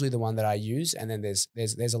is usually the one that I use, and then there's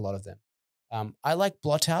a lot of them. I like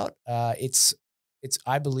Blotout.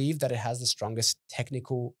 I believe that it has the strongest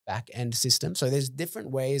technical back end system. So there's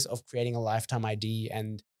different ways of creating a lifetime ID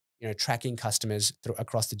and tracking customers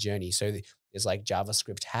across the journey. So there's like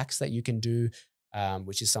JavaScript hacks that you can do,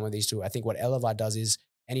 which is some of these tools. I think what Elevar does is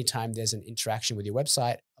anytime there's an interaction with your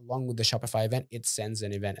website, along with the Shopify event, it sends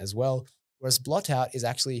an event as well. Whereas Blotout is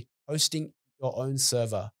actually hosting your own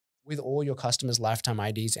server with all your customers' lifetime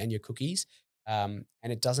IDs and your cookies, and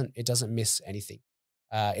it doesn't miss anything.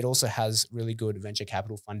 It also has really good venture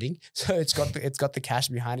capital funding, so it's got the cash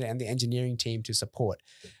behind it and the engineering team to support.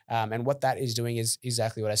 And what that is doing is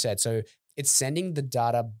exactly what I said. So it's sending the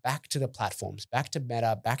data back to the platforms, back to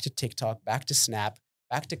Meta, back to TikTok, back to Snap,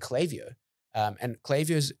 back to Klaviyo. And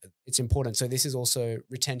Klaviyo it's important. So this is also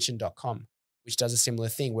retention.com, which does a similar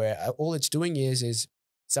thing where all it's doing is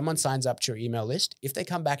someone signs up to your email list. If they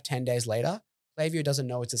come back 10 days later, Klaviyo doesn't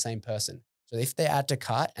know it's the same person. So if they add to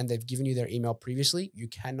cart and they've given you their email previously, you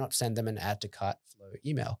cannot send them an add to cart flow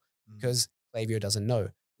email because Klaviyo doesn't know.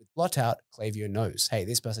 With Blotout, Klaviyo knows, hey,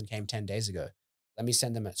 this person came 10 days ago. Let me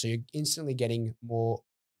send them it. So you're instantly getting more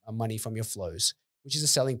money from your flows, which is a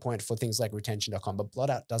selling point for things like retention.com. But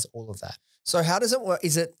Blotout does all of that. So how does it work?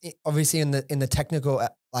 Is it obviously in the technical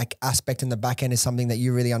aspect in the back end is something that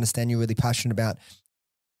you really understand, you're really passionate about.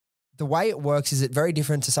 The way it works, is it very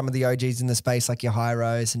different to some of the OGs in the space like your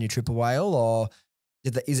Hyros and your Triple Whale, or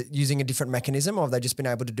is it using a different mechanism, or have they just been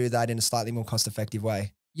able to do that in a slightly more cost-effective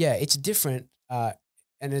way? Yeah, it's different.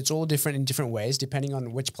 And it's all different in different ways depending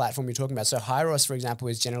on which platform you're talking about. So Hyros, for example,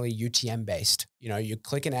 is generally UTM based. You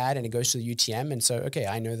click an ad and it goes to the UTM. And so, okay,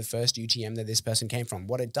 I know the first UTM that this person came from.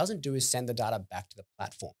 What it doesn't do is send the data back to the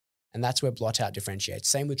platform. And that's where Blotout differentiates.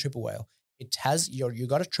 Same with Triple Whale. It has you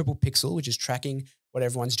got a triple pixel, which is tracking what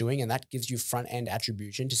everyone's doing. And that gives you front end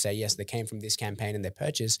attribution to say, yes, they came from this campaign and their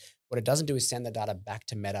purchase. What it doesn't do is send the data back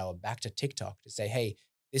to Meta or back to TikTok to say, hey,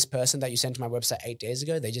 this person that you sent to my website 8 days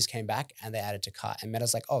ago, they just came back and they added to cart. And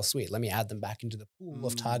Meta's like, oh, sweet, let me add them back into the pool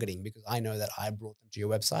of targeting because I know that I brought them to your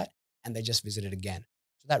website and they just visited again.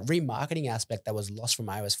 So that remarketing aspect that was lost from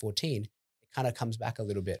iOS 14, it kind of comes back a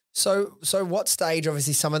little bit. So what stage?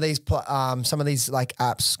 Obviously, some of these like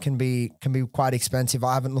apps can be quite expensive.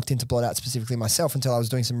 I haven't looked into Blotout specifically myself until I was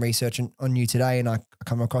doing some research on you today, and I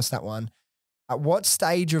come across that one. At what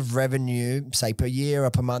stage of revenue, say per year or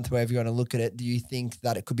per month, wherever you want to look at it, do you think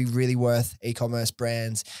that it could be really worth e-commerce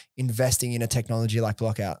brands investing in a technology like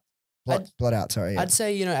Blotout? Sorry. Yeah. I'd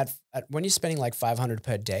say, at when you're spending like $500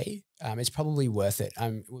 per day, it's probably worth it.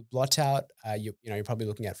 With Blotout, you're probably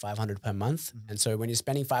looking at $500 per month. And so when you're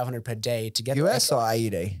spending $500 per day to get US or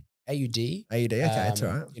AUD? AUD. Okay, that's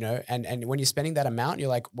all right. And when you're spending that amount, you're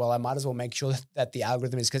like, well, I might as well make sure that the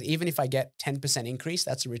algorithm is, because even if I get 10% increase,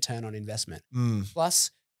 that's a return on investment.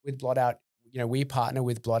 Plus with Blotout, we partner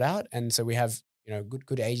with Blotout. And so we have,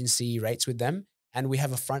 good agency rates with them. And we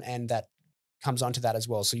have a front end that comes onto that as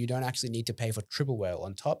well. So you don't actually need to pay for Triple Whale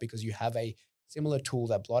on top because you have a similar tool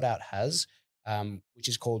that Blotout has, which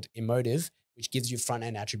is called Emotive, which gives you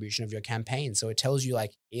front-end attribution of your campaign. So it tells you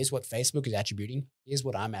like, here's what Facebook is attributing. Here's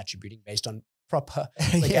what I'm attributing based on proper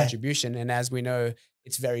attribution. And as we know,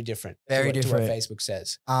 it's very different. To what Facebook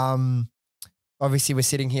says. Obviously we're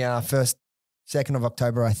sitting here 2nd of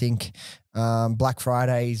October, I think. Black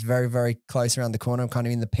Friday is very, very close around the corner. I'm kind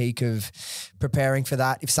of in the peak of preparing for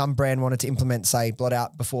that. If some brand wanted to implement, say,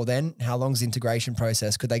 Blotout before then, how long's the integration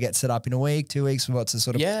process? Could they get set up in a week, 2 weeks? What's the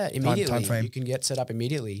sort of immediately time frame? You can get set up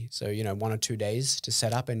immediately. So, 1 or 2 days to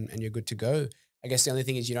set up and you're good to go. I guess the only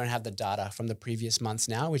thing is you don't have the data from the previous months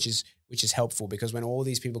now, which is helpful because when all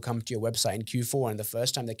these people come to your website in Q4 and the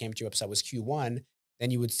first time they came to your website was Q1, then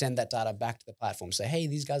you would send that data back to the platform. Say, hey,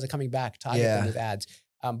 these guys are coming back, target them with ads.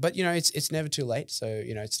 But it's never too late. So,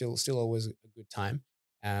 it's still always a good time.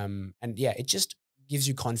 It just gives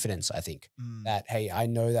you confidence, I think, that, hey, I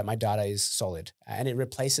know that my data is solid, and it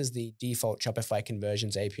replaces the default Shopify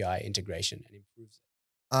conversions API integration and improves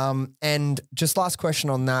it. And just last question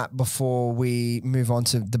on that before we move on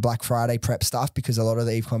to the Black Friday prep stuff, because a lot of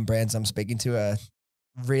the Ecom brands I'm speaking to are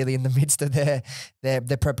really in the midst of their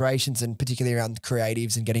preparations, and particularly around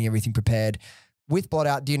creatives and getting everything prepared. With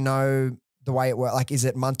Blotout, do you know the way it works? Like, is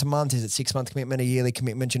it month to month? Is it 6-month commitment, a yearly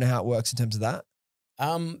commitment? Do you know how it works in terms of that?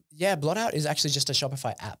 Yeah, Blotout is actually just a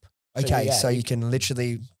Shopify app. Okay, yeah, so you can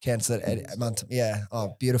literally cancel it at a month. Yeah. Oh,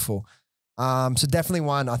 yeah. Beautiful. So definitely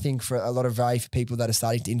one, I think, for a lot of value for people that are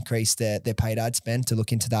starting to increase their paid ad spend, to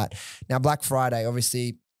look into that. Now, Black Friday,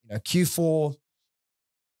 obviously, Q4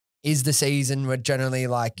 is the season where generally,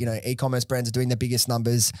 like, e-commerce brands are doing the biggest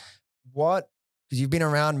numbers. Because you've been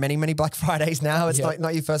around many, many Black Fridays now. It's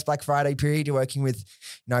not your first Black Friday period. You're working with,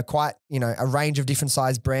 quite, a range of different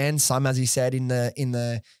size brands. Some, as you said, in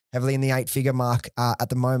the heavily in the 8-figure mark at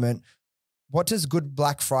the moment. What does good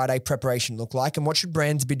Black Friday preparation look like? And what should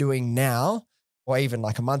brands be doing now, or even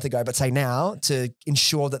like a month ago, but say now, to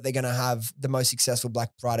ensure that they're going to have the most successful Black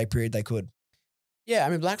Friday period they could? Yeah, I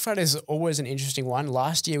mean, Black Friday is always an interesting one.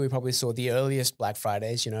 Last year, we probably saw the earliest Black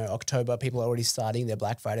Fridays, October, people are already starting their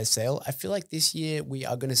Black Friday sale. I feel like this year we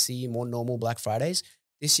are going to see more normal Black Fridays.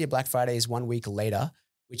 This year, Black Friday is 1 week later,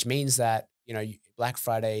 which means that, Black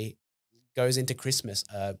Friday goes into Christmas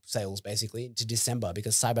sales, basically into December,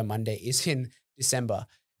 because Cyber Monday is in December.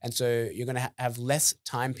 And so you're going to have less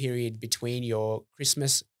time period between your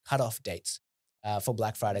Christmas cutoff dates for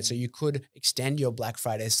Black Friday. So you could extend your Black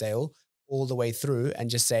Friday sale all the way through and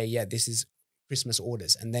just say, yeah, this is Christmas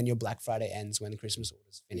orders. And then your Black Friday ends when Christmas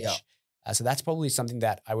orders finish. Yeah. So that's probably something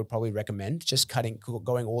that I would probably recommend, just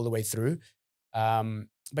going all the way through.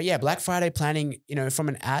 But yeah, Black Friday planning, from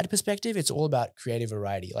an ad perspective, it's all about creative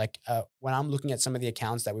variety. Like when I'm looking at some of the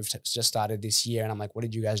accounts that we've just started this year, and I'm like, what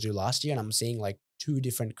did you guys do last year? And I'm seeing like 2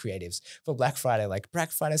 different creatives for Black Friday, like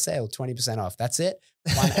Black Friday sale, 20% off. That's it.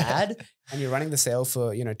 One ad, and you're running the sale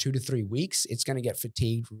for, 2 to 3 weeks. It's going to get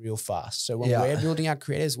fatigued real fast. So when we're building our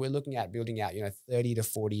creatives, we're looking at building out, 30 to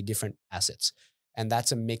 40 different assets. And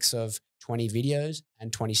that's a mix of 20 videos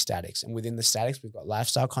and 20 statics. And within the statics, we've got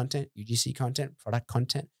lifestyle content, UGC content, product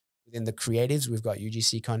content. Within the creatives, we've got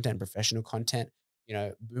UGC content, professional content,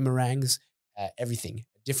 boomerangs, everything,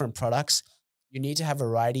 different products. You need to have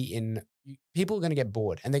variety people are going to get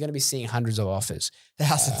bored, and they're going to be seeing hundreds of offers.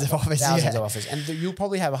 Thousands of offers. Thousands of offers. And you'll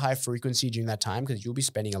probably have a high frequency during that time because you'll be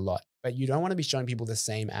spending a lot. But you don't want to be showing people the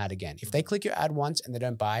same ad again. If they click your ad once and they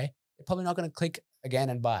don't buy, they're probably not going to click again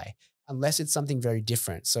and buy unless it's something very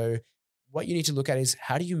different. So what you need to look at is,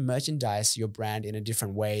 how do you merchandise your brand in a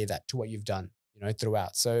different way to what you've done,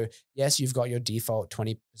 throughout. So yes, you've got your default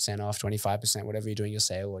 20% off, 25%, whatever you're doing your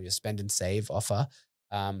sale or your spend and save offer.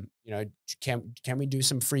 Can we do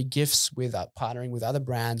some free gifts with partnering with other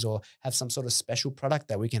brands, or have some sort of special product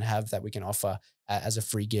that we can offer as a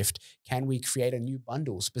free gift? Can we create a new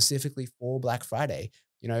bundle specifically for Black Friday?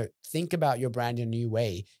 Think about your brand in a new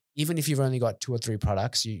way. Even if you've only got 2 or 3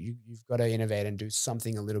 products, you've got to innovate and do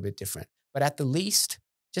something a little bit different. But at the least,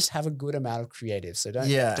 just have a good amount of creative. So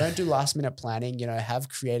don't do last minute planning, have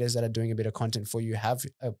creators that are doing a bit of content for you, have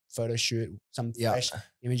a photo shoot, some fresh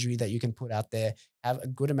imagery that you can put out there, have a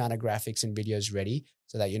good amount of graphics and videos ready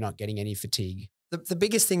so that you're not getting any fatigue. The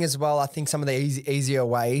biggest thing as well, I think some of the easier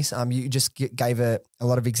ways, you just gave a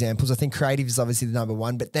lot of examples. I think creative is obviously the number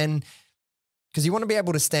one, but then because you want to be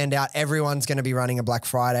able to stand out, everyone's going to be running a Black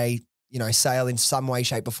Friday sale in some way,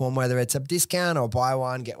 shape or form, whether it's a discount or buy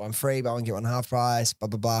one, get one free, buy one, get one half price, blah,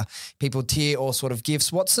 blah, blah. People tier all sort of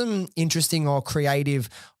gifts. What's some interesting or creative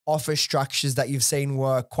offer structures that you've seen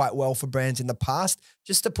work quite well for brands in the past,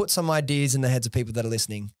 just to put some ideas in the heads of people that are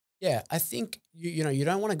listening? Yeah, I think, you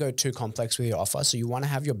don't want to go too complex with your offer. So you want to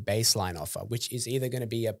have your baseline offer, which is either going to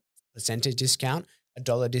be a percentage discount, a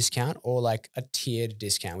dollar discount, or like a tiered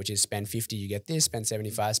discount, which is spend 50, you get this, spend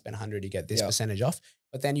 75, spend 100, you get this percentage off.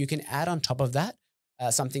 But then you can add on top of that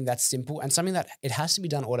something that's simple and something that it has to be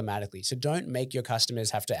done automatically. So don't make your customers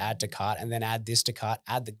have to add to cart and then add this to cart,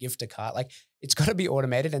 add the gift to cart. Like, it's got to be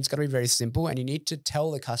automated and it's got to be very simple, and you need to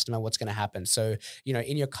tell the customer what's going to happen. So,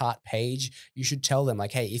 in your cart page, you should tell them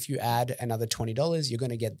like, hey, if you add another $20, you're going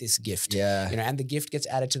to get this gift. Yeah. And the gift gets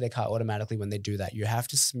added to their cart automatically when they do that. You have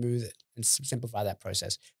to smooth it and simplify that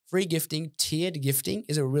process. Free gifting, tiered gifting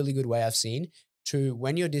is a really good way I've seen to,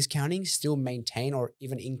 when you're discounting, still maintain or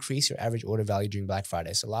even increase your average order value during Black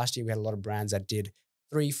Friday. So last year we had a lot of brands that did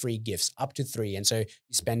 3 free gifts, up to 3. And so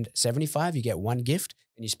you spend 75, you get 1 gift,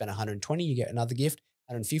 and you spend 120, you get another gift,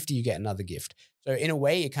 150, you get another gift. So in a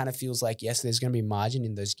way, it kind of feels like, yes, there's going to be margin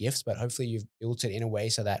in those gifts, but hopefully you've built it in a way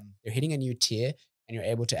so that you're hitting a new tier and you're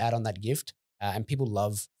able to add on that gift. And people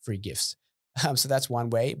love free gifts. So that's one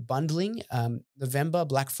way. Bundling, November,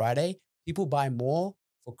 Black Friday, people buy more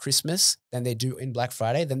for Christmas than they do in Black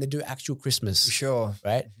Friday than they do actual Christmas. For sure.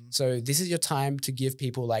 Right? Mm-hmm. So this is your time to give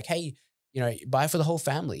people like, hey, buy for the whole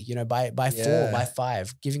family, buy 4, buy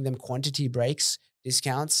 5, giving them quantity breaks,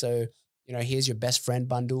 discounts. So, here's your best friend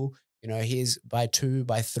bundle. here's buy 2,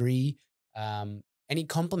 buy 3. Any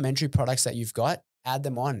complementary products that you've got, add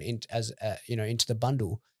them on into the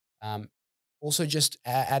bundle. Also just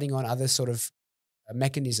adding on other sort of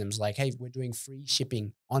mechanisms like, hey, we're doing free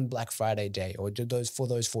shipping on Black Friday day, or do those for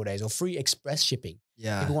those 4 days, or free express shipping.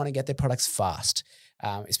 Yeah. People want to get their products fast,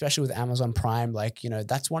 especially with Amazon Prime. Like,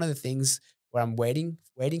 that's one of the things where I'm waiting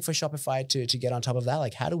for Shopify to get on top of that.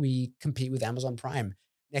 Like, how do we compete with Amazon Prime?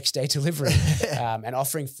 Next day delivery, and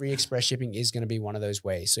offering free express shipping is going to be one of those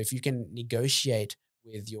ways. So if you can negotiate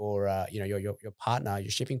with your partner,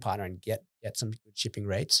 your shipping partner, and get some good shipping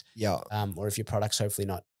rates, or if your product's hopefully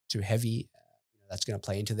not too heavy, that's going to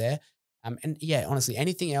play into there. And yeah, honestly,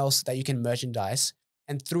 anything else that you can merchandise.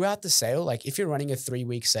 And throughout the sale, like if you're running a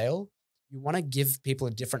 3-week sale, you want to give people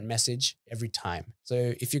a different message every time.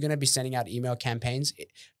 So if you're going to be sending out email campaigns,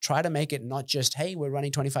 try to make it not just, hey, we're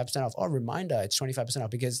running 25% off. Oh, reminder, it's 25% off.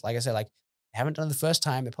 Because like I said, like they haven't done it the first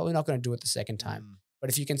time, they're probably not going to do it the second time. But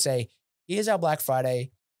if you can say, here's our Black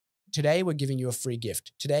Friday. Today, we're giving you a free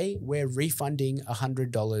gift. Today, we're refunding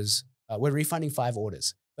 $100. We're refunding 5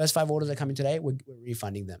 orders. First 5 orders that come in today, we're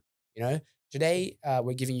refunding them. Today,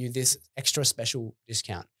 we're giving you this extra special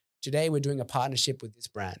discount. Today, we're doing a partnership with this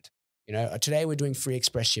brand. Today we're doing free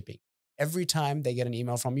express shipping. Every time they get an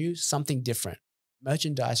email from you, something different.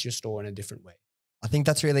 Merchandise your store in a different way. I think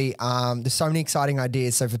that's really, there's so many exciting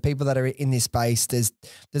ideas. So for people that are in this space, there's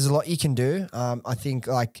a lot you can do. I think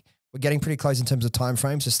like we're getting pretty close in terms of time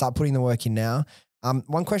frame. So start putting the work in now.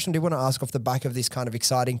 One question I do want to ask off the back of this kind of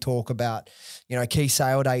exciting talk about, key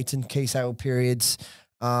sale dates and key sale periods.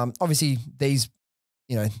 Obviously these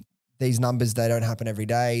numbers, they don't happen every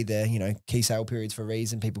day. They're, key sale periods for a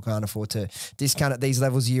reason. People can't afford to discount at these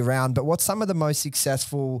levels year round. But what's some of the most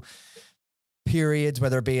successful periods,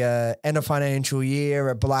 whether it be a end of financial year,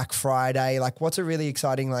 a Black Friday? Like what's a really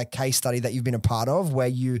exciting like case study that you've been a part of where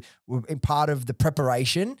you were in part of the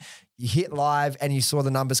preparation, you hit live and you saw the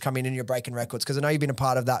numbers come in and you're breaking records? Because I know you've been a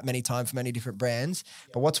part of that many times for many different brands.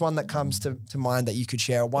 But what's one that comes to mind that you could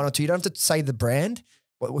share? One or two. You don't have to say the brand,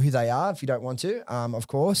 who they are if you don't want to, of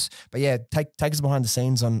course. But yeah, take us behind the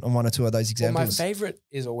scenes on 1 or 2 of those examples. Well, my favorite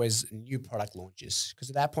is always new product launches,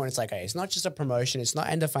 because at that point it's like, hey, it's not just a promotion. It's not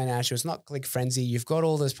end of financial. It's not click frenzy. You've got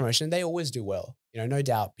all those promotions. They always do well. No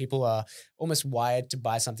doubt. People are almost wired to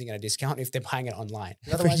buy something at a discount if they're buying it online.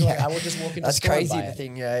 Otherwise, I will just walk into the store and buy it. That's crazy,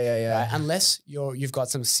 the thing. Yeah. Right? Unless you've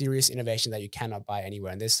got some serious innovation that you cannot buy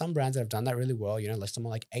anywhere. And there's some brands that have done that really well. Like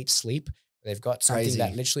someone like 8 Sleep. They've got something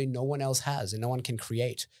that literally no one else has and no one can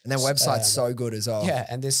create. And their website's so good as well. Yeah,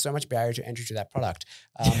 and there's so much barrier to entry to that product.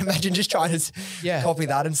 Imagine just trying to copy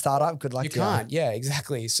that and start up. Good luck to you. You can't. Yeah,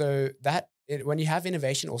 exactly. So when you have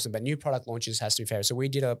innovation, awesome, but new product launches has to be fair. So we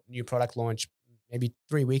did a new product launch maybe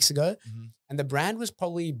 3 weeks ago, and the brand was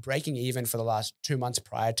probably breaking even for the last 2 months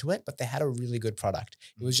prior to it, but they had a really good product.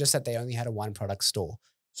 It was just that they only had a 1 product store.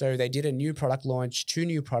 So they did a new product launch, 2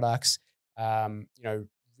 new products,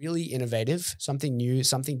 really innovative, something new,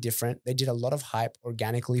 something different. They did a lot of hype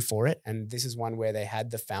organically for it. And this is one where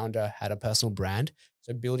the founder had a personal brand.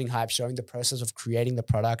 So building hype, showing the process of creating the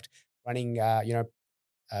product, running,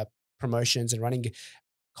 promotions and running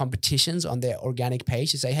competitions on their organic page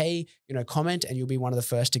to say, hey, comment and you'll be one of the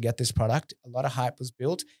first to get this product. A lot of hype was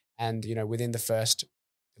built. And, within the first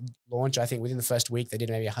launch, I think within the first week, they did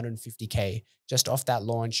maybe 150K just off that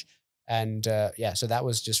launch. And so that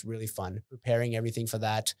was just really fun, preparing everything for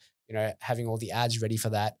that, having all the ads ready for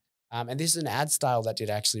that. And this is an ad style that did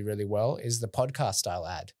actually really well, is the podcast style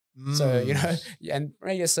ad. So, and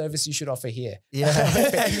maybe a service you should offer here.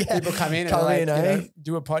 Yeah. People come in and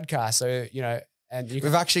do a podcast. So, and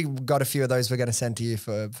we've actually got a few of those we're going to send to you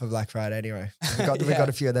for Black Friday anyway. We've got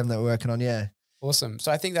a few of them that we're working on. Yeah. Awesome.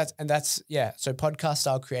 So I think so podcast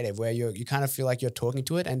style creative, where you kind of feel like you're talking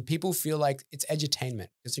to it and people feel like it's edutainment,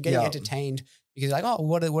 because you're getting entertained because you're like, oh,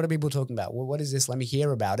 what are people talking about? Well, what is this? Let me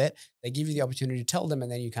hear about it. They give you the opportunity to tell them,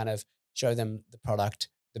 and then you kind of show them the product,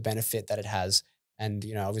 the benefit that it has, and,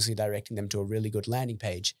 obviously directing them to a really good landing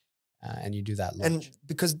page. And you do that launch. And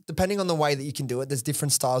because depending on the way that you can do it, there's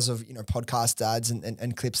different styles of, podcast ads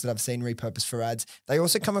and clips that I've seen repurposed for ads. They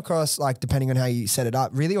also come across, like, depending on how you set it up,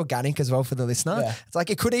 really organic as well for the listener. Yeah. It's like,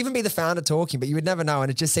 it could even be the founder talking, but you would never know. And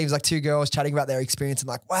it just seems like 2 girls chatting about their experience and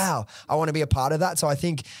like, wow, I want to be a part of that. So I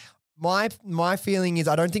think my feeling is,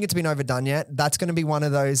 I don't think it's been overdone yet. That's going to be one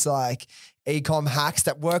of those like ecom hacks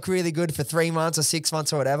that work really good for 3 months or 6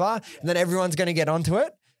 months or whatever. And then everyone's going to get onto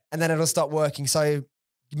it and then it'll stop working. So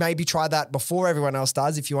maybe try that before everyone else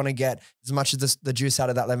does if you want to get as much of the juice out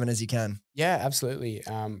of that lemon as you can. Yeah, absolutely.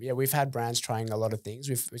 Yeah, we've had brands trying a lot of things.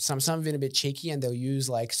 Some have been a bit cheeky, and they'll use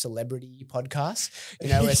like celebrity podcasts. You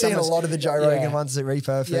know, where You've seen a lot of the Joe Rogan ones that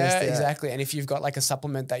repurposed. yeah, exactly. And if you've got like a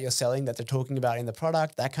supplement that you're selling that they're talking about in the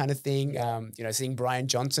product, that kind of thing. You know, seeing Brian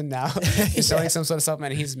Johnson now, he's selling some sort of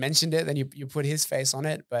supplement, and he's mentioned it, then you put his face on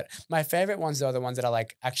it. But my favorite ones are the ones that are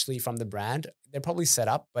like actually from the brand. They're probably set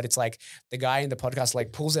up, but it's like the guy in the podcast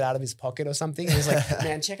like pulls it out of his pocket or something. And he's like,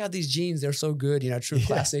 man, check out these jeans. They're so good. You know, true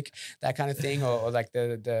classic, that kind of thing. Or like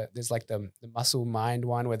there's like the muscle mind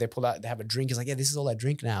one where they pull out, they have a drink. It's like, yeah, this is all I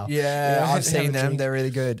drink now. Yeah, you know, I've seen them. They're really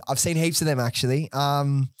good. I've seen heaps of them actually.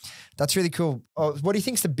 That's really cool. What do you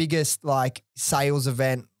think's the biggest like sales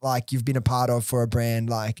event like you've been a part of for a brand?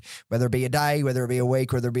 Like whether it be a day, whether it be a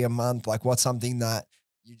week, whether it be a month, like what's something that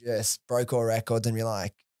you just broke all records and you're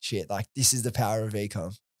like, shit, like this is the power of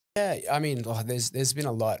Ecom. Yeah, I mean, there's been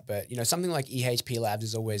a lot, but you know, something like EHP Labs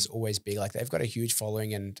is always big. Like they've got a huge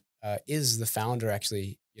following, and is the founder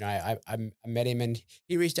actually? You know, I met him, and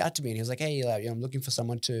he reached out to me, and he was like, "Hey, like, you know, I'm looking for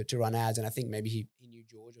someone to run ads," and I think maybe he knew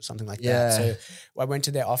George or something like that. So I went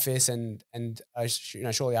to their office, and you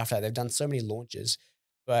know, shortly after that, they've done so many launches,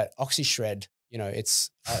 but OxyShred, you know, it's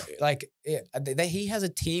he has a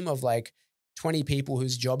team of like 20 people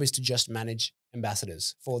whose job is to just manage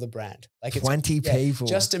ambassadors for the brand. Like it's 20 people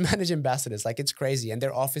just to manage ambassadors. Like it's crazy. And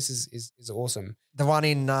their office is awesome. The one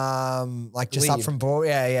in like just up from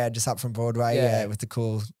Broadway. Yeah, just up from Broadway. Yeah, with the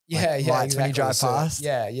cool lights exactly. when you drive past.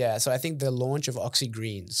 Yeah. So I think the launch of Oxy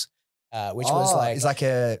Greens, which was like it's like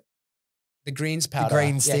the greens powder. The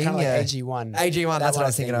greens thing, kind of like AG1. AG1, that's what I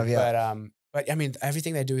was thinking of, yeah. But I mean,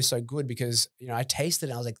 everything they do is so good because, you know, I tasted it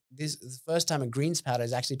and I was like, this is the first time a greens powder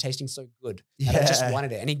is actually tasting so good. And I just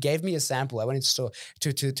wanted it. And he gave me a sample. I went into store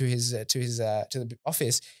to the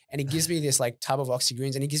office, and he gives me this like tub of Oxy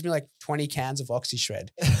Greens, and he gives me like 20 cans of OxyShred.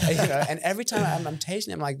 And, you know, and every time I'm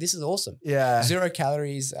tasting it, I'm like, this is awesome. Yeah. 0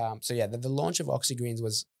 calories. So yeah, the launch of Oxy Greens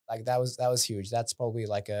was like, that was huge. That's probably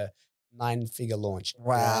like a 9-figure launch.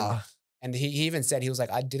 Wow. And he even said, he was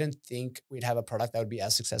like, I didn't think we'd have a product that would be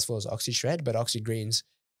as successful as OxyShred, but Oxy Greens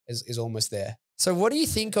is almost there. So what do you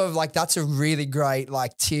think of, like, that's a really great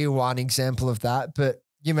like tier 1 example of that. But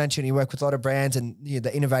you mentioned you work with a lot of brands and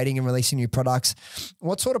they're innovating and releasing new products.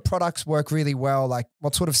 What sort of products work really well? Like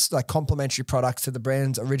what sort of like complementary products to the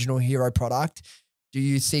brand's original hero product do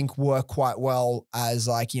you think work quite well as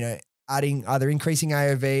like, you know, adding either increasing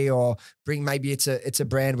AOV or maybe it's a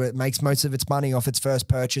brand where it makes most of its money off its first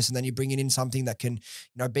purchase, and then you're bringing in something that can,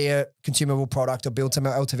 you know, be a consumable product or build some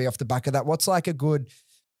LTV off the back of that. What's like a good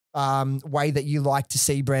way that you like to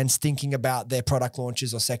see brands thinking about their product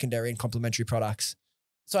launches or secondary and complementary products?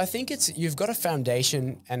 So I think you've got a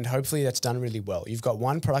foundation, and hopefully that's done really well. You've got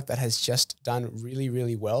one product that has just done really,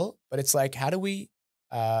 really well, but it's like, how do we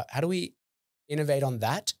innovate on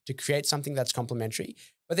that to create something that's complementary?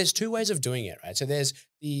 But there's 2 ways of doing it, right? So there's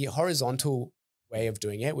the horizontal way of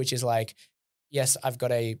doing it, which is like, yes, I've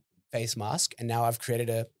got a face mask and now I've created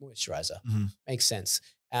a moisturizer. Makes sense.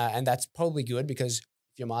 And that's probably good because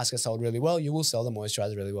if your mask is sold really well, you will sell the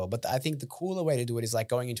moisturizer really well. But I think the cooler way to do it is like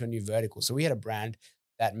going into a new vertical. So we had a brand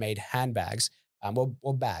that made handbags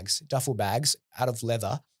or bags, duffel bags out of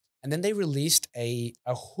leather. And then they released a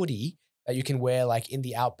hoodie that you can wear like in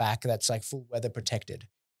the outback that's like full weather protected.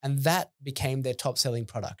 And that became their top selling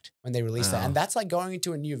product when they released that. And that's like going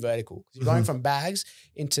into a new vertical. You're going from bags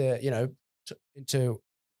into, you know, into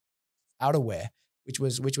outerwear, which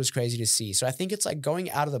was crazy to see. So I think it's like going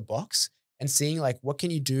out of the box and seeing like, what can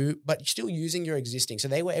you do, but still using your existing. So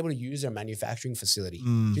they were able to use their manufacturing facility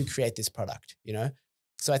to create this product, you know?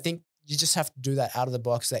 So I think you just have to do that out of the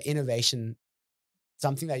box, that innovation,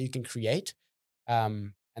 something that you can create.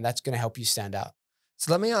 And that's going to help you stand out.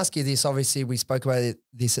 So let me ask you this. Obviously, we spoke about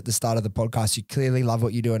this at the start of the podcast. You clearly love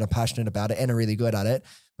what you do and are passionate about it and are really good at it.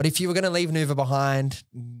 But if you were going to leave Nuver behind,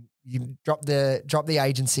 you drop the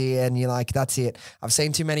agency and you're like, that's it. I've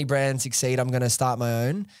seen too many brands succeed. I'm going to start my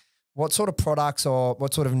own. What sort of products or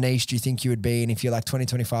what sort of niche do you think you would be in if you're like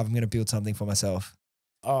 2025, I'm going to build something for myself?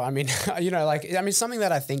 Oh, I mean, you know, like, I mean, something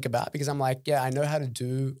that I think about because I'm like, yeah, I know how to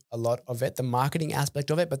do a lot of it, the marketing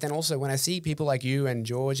aspect of it. But then also when I see people like you and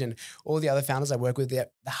George and all the other founders I work with, the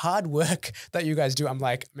hard work that you guys do, I'm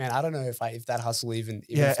like, man, I don't know if that hustle even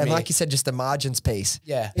yeah. For and me. like you said, just the margins piece.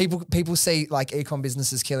 Yeah. People see like ecom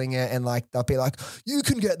businesses killing it and like, they'll be like, you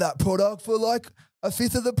can get that product for like a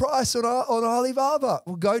 5th of the price on Alibaba.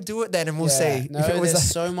 Well, go do it then and we'll see. No,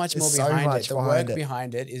 there's so much more behind it. The work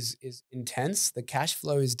behind it is intense. The cash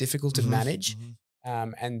flow is difficult to manage.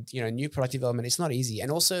 And, you know, new product development, it's not easy.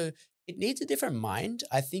 And also it needs a different mind.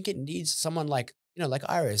 I think it needs someone like, you know, like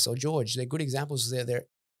Iris or George. They're good examples. They're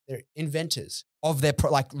They're inventors. Of their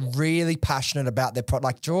like really passionate about their product.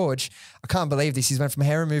 Like George, I can't believe this. He's went from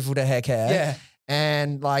hair removal to hair care. Yeah.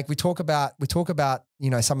 And like we talk about, you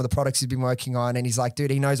know, some of the products he's been working on, and he's like, dude,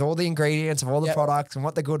 he knows all the ingredients of all the products and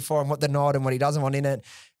what they're good for and what they're not and what he doesn't want in it.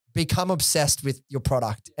 Become obsessed with your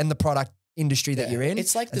product and the product industry that you're in.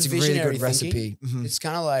 It's like the it's visionary a really good thinking. recipe. It's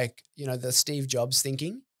kind of like, you know, the Steve Jobs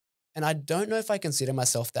thinking. And I don't know if I consider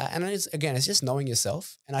myself that. And it's just knowing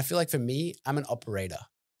yourself. And I feel like for me, I'm an operator.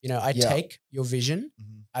 You know, I take your vision,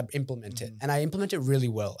 I implement it, and I implement it really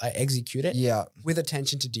well. I execute it with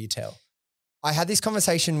attention to detail. I had this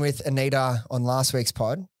conversation with Anita on last week's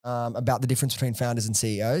pod about the difference between founders and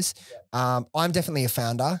CEOs. I'm definitely a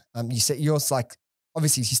founder. You said yours, like,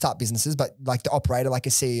 obviously you start businesses, but like the operator, like a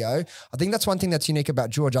CEO. I think that's one thing that's unique about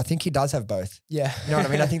George. I think he does have both. Yeah. You know what I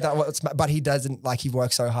mean? I think but he doesn't, like, he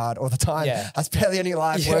works so hard all the time. Yeah. That's barely any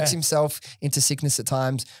life, works himself into sickness at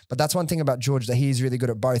times. But that's one thing about George, that he's really good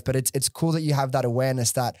at both. But it's cool that you have that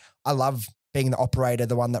awareness that I love being the operator,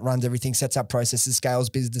 the one that runs everything, sets up processes, scales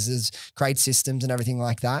businesses, creates systems and everything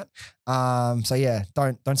like that. So yeah,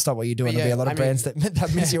 don't stop what you're doing. There'll be a lot of brands that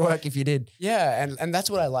miss your work if you did. Yeah. And that's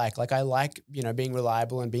what I like. Like I like, you know, being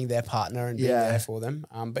reliable and being their partner and being there for them.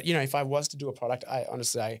 But you know, if I was to do a product, I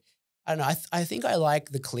honestly, I don't know. I think I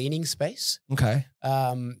like the cleaning space. Okay.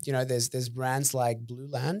 You know, there's brands like Blue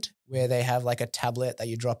Land where they have like a tablet that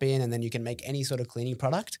you drop in and then you can make any sort of cleaning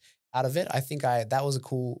product out of it. I think that was a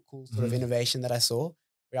cool sort of innovation that I saw,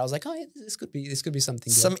 where I was like, oh, yeah, this could be something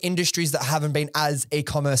good. Some industries that haven't been as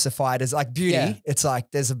e-commerceified as like beauty. Yeah. It's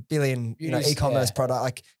like there's a billion, you know, e-commerce product,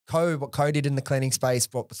 like what Co did in the cleaning space,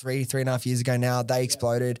 what, 3.5 years ago now, they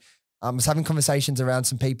exploded. I was having conversations around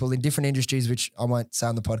some people in different industries, which I won't say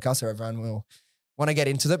on the podcast, or everyone will want to get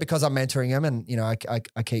into that, because I'm mentoring them, and you know,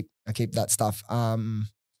 I keep that stuff,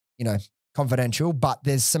 you know, confidential. But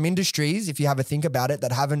there's some industries, if you have a think about it,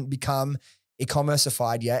 that haven't become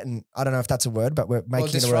e-commerceified yet. And I don't know if that's a word, but we're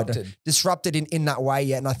making it a word. Disrupted in that way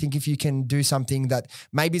yet. And I think if you can do something that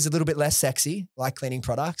maybe is a little bit less sexy, like cleaning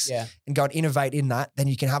products, and go and innovate in that, then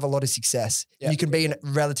you can have a lot of success. And you can be a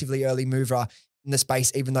relatively early mover in the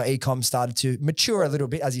space, even though e-com started to mature a little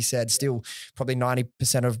bit, as you said, still probably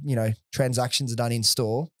 90% of, you know, transactions are done in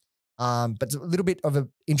store. But it's a little bit of an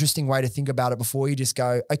interesting way to think about it before you just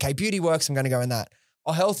go, okay, beauty works, I'm going to go in that.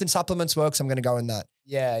 Or health and supplements works, I'm going to go in that.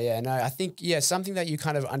 Yeah. No, I think, something that you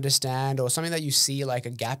kind of understand, or something that you see like a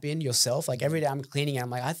gap in yourself. Like every day I'm cleaning and I'm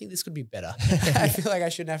like, I think this could be better. I feel like I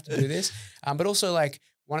shouldn't have to do this. But also like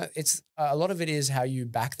a lot of it is how you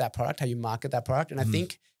back that product, how you market that product. And I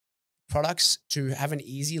think products to have an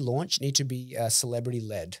easy launch need to be celebrity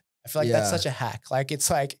led. I feel like that's such a hack. Like it's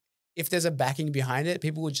like, if there's a backing behind it,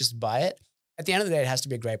 people will just buy it. At the end of the day, it has to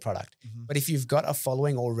be a great product. But if you've got a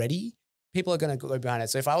following already, people are going to go behind it.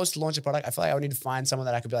 So if I was to launch a product, I feel like I would need to find someone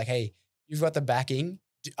that I could be like, hey, you've got the backing.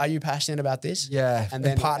 Are you passionate about this? Yeah. And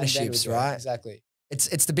then partnerships, right? Exactly.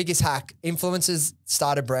 It's the biggest hack. Influencers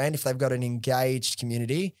start a brand if they've got an engaged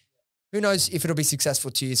community. Who knows if it'll be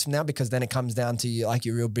successful 2 years from now, because then it comes down to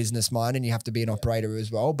your real business mind, and you have to be an operator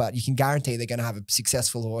as well. But you can guarantee they're going to have a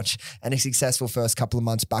successful launch and a successful first couple of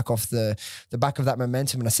months back off the back of that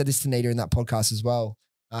momentum. And I said this to Nita in that podcast as well.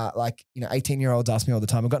 Like, you know, 18-year-olds ask me all the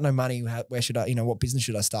time, I've got no money. Where should I, you know, what business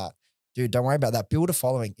should I start? Dude, don't worry about that. Build a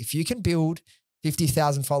following. If you can build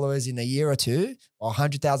 50,000 followers in a year or two, or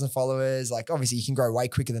 100,000 followers, like obviously you can grow way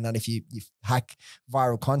quicker than that if you hack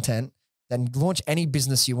viral content. Then launch any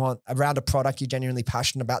business you want around a product you're genuinely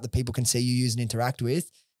passionate about, that people can see you use and interact with.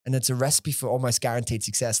 And it's a recipe for almost guaranteed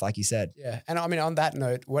success, like you said. Yeah. And I mean, on that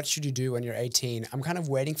note, what should you do when you're 18? I'm kind of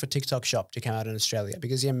waiting for TikTok Shop to come out in Australia,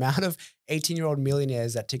 because the amount of 18-year-old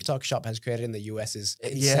millionaires that TikTok Shop has created in the US is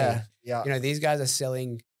insane. Yeah. You know, these guys are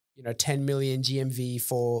selling, you know, 10 million GMV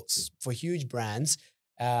for huge brands.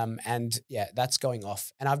 And yeah, that's going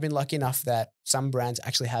off. And I've been lucky enough that some brands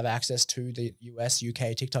actually have access to the US,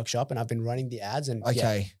 UK TikTok Shop, and I've been running the ads, and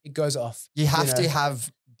it goes off. You have to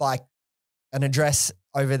have like an address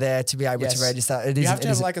over there to be able to register. You have to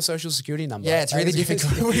have like a social security number. Yeah, it's really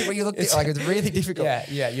difficult. When you look at like, it's really difficult.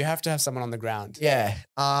 Yeah. You have to have someone on the ground. Yeah.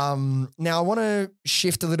 Now I want to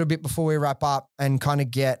shift a little bit before we wrap up and kind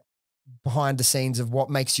of get behind the scenes of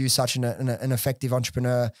what makes you such an effective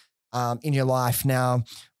entrepreneur in your life. Now,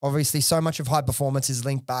 obviously, so much of high performance is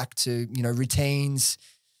linked back to, you know, routines,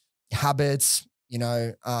 habits, you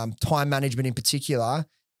know, time management in particular.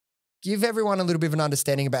 Give everyone a little bit of an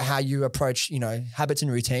understanding about how you approach, you know, habits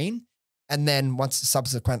and routine. And then once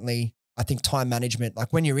subsequently, I think time management,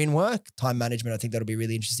 like when you're in work, time management, I think that'll be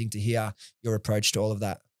really interesting to hear your approach to all of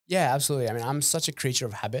that. Yeah, absolutely. I mean, I'm such a creature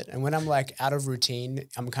of habit, and when I'm like out of routine,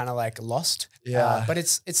 I'm kind of like lost. Yeah. But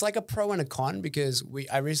it's like a pro and a con because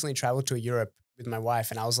I recently traveled to Europe with my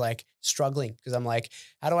wife, and I was like struggling because I'm like,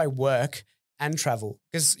 how do I work and travel?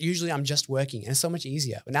 Because usually I'm just working, and it's so much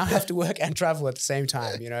easier. But now I have to work and travel at the same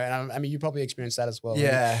time, you know. And I mean, you probably experienced that as well.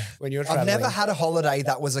 Yeah. When you're traveling. I've never had a holiday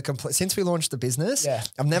that was a complete, since we launched the business, Yeah.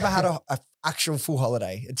 I've never had a actual full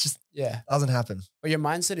holiday. It just doesn't happen. Well, your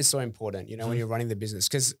mindset is so important, you know, when you're running the business,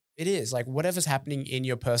 because it is like whatever's happening in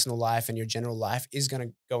your personal life and your general life is going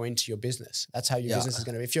to go into your business. That's how your business is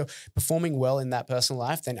going to be. If you're performing well in that personal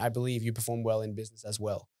life, then I believe you perform well in business as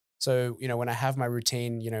well. So, you know, when I have my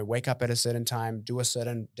routine, you know, wake up at a certain time, do a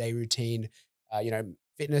certain day routine, you know,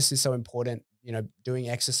 fitness is so important, you know, doing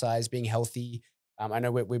exercise, being healthy. I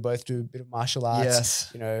know we both do a bit of martial arts,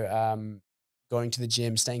 Yes. you know, going to the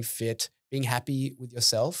gym, staying fit, being happy with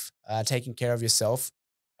yourself, taking care of yourself.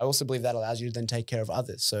 I also believe that allows you to then take care of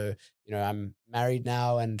others. So, you know, I'm married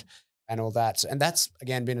now and all that. And that's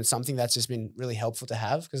again been something that's just been really helpful to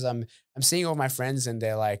have because I'm seeing all my friends and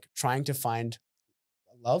they're like trying to find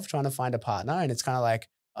love, trying to find a partner. And it's kind of like,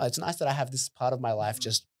 oh, it's nice that I have this part of my life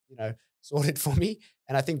just, you know, sorted for me.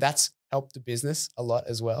 And I think that's helped the business a lot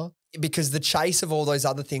as well. Because the chase of all those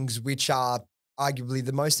other things, which are arguably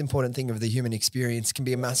the most important thing of the human experience, can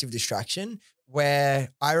be a massive distraction. Where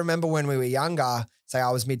I remember when we were younger, say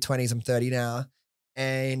I was mid-20s, I'm 30 now,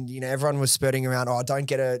 and you know everyone was spurting around, oh, don't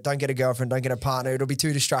get a girlfriend, don't get a partner, it'll be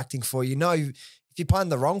too distracting for you. No, if you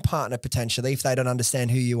find the wrong partner potentially, if they don't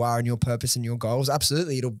understand who you are and your purpose and your goals,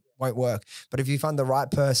 absolutely it won't work. But if you find the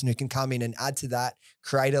right person who can come in and add to that,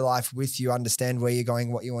 create a life with you, understand where you're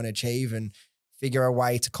going, what you want to achieve, and figure a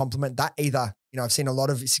way to complement that. Either, you know, I've seen a lot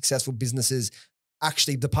of successful businesses,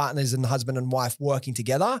 actually the partners and the husband and wife working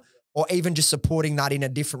together, or even just supporting that in a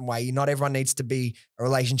different way. Not everyone needs to be a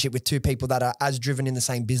relationship with two people that are as driven in the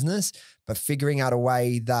same business, but figuring out a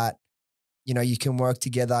way that, you know, you can work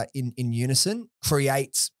together in unison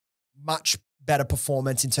creates much better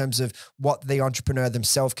performance in terms of what the entrepreneur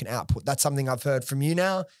themselves can output. That's something I've heard from you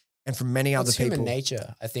now and from many other people. It's human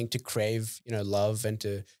nature, I think, to crave, you know, love and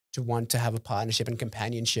to want to have a partnership and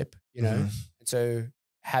companionship, you know. And so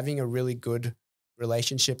having a really good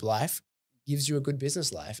relationship life gives you a good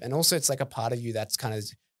business life. And also it's like a part of you that's kind of,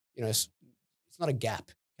 you know, it's not a gap.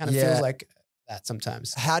 Kind of feels like that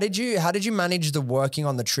sometimes. How did you manage the working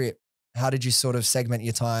on the trip? How did you sort of segment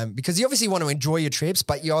your time? Because you obviously want to enjoy your trips,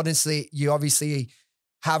 but you obviously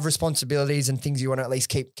have responsibilities and things you want to at least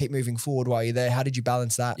keep moving forward while you're there. How did you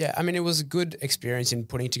balance that? Yeah, I mean, it was a good experience in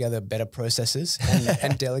putting together better processes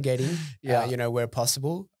and delegating, you know, where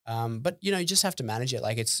possible. But, you know, you just have to manage it.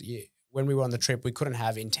 Like when we were on the trip, we couldn't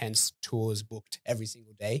have intense tours booked every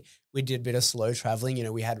single day. We did a bit of slow traveling. You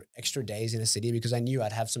know, we had extra days in a city because I knew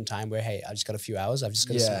I'd have some time where, hey, I just got a few hours. I've just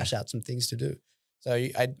got to smash out some things to do. So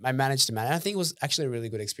I managed to manage. I think it was actually a really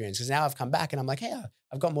good experience because now I've come back and I'm like, hey,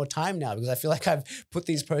 I've got more time now because I feel like I've put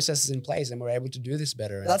these processes in place and we're able to do this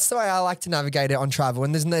better. That's the way I like to navigate it on travel.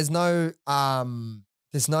 And there's no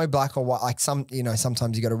black or white. Like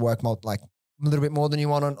sometimes you got to work like a little bit more than you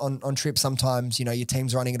want on trips. Sometimes, you know, your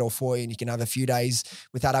team's running it all for you and you can have a few days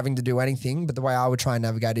without having to do anything. But the way I would try and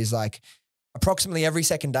navigate is like, approximately every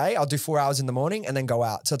second day, I'll do 4 hours in the morning and then go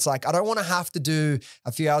out. So it's like, I don't want to have to do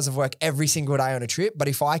a few hours of work every single day on a trip. But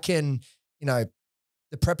if I can, you know,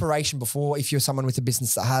 the preparation before, if you're someone with a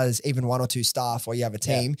business that has even 1 or 2 staff or you have a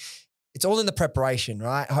team, it's all in the preparation,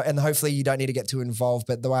 right? And hopefully you don't need to get too involved.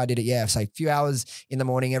 But the way I did it, say a few hours in the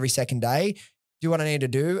morning every second day, do what I need to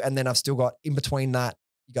do. And then I've still got in between that,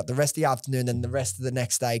 you got the rest of the afternoon and the rest of the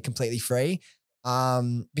next day completely free.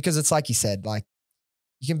 Because it's like you said, like,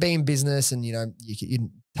 you can be in business and, you know,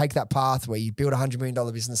 you take that path where you build $100 million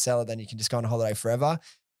business, sell it, then you can just go on a holiday forever.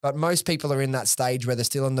 But most people are in that stage where they're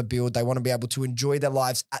still on the build. They want to be able to enjoy their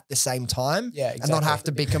lives at the same time and not have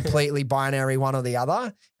to be completely binary one or the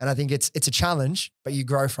other. And I think it's a challenge, but you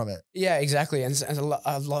grow from it. Yeah, exactly. And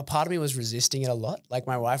a lot, part of me was resisting it a lot. Like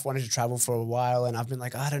my wife wanted to travel for a while and I've been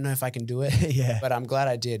like, I don't know if I can do it. But I'm glad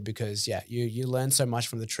I did because you learn so much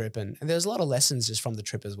from the trip and there's a lot of lessons just from the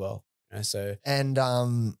trip as well. So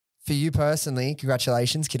for you personally,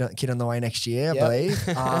 congratulations, kid on the way next year, I believe.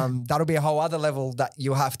 That'll be a whole other level that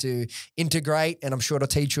you'll have to integrate, and I'm sure it'll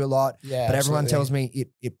teach you a lot. Yeah, but everyone tells me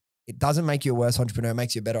it doesn't make you a worse entrepreneur, it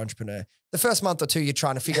makes you a better entrepreneur. The first month or two, you're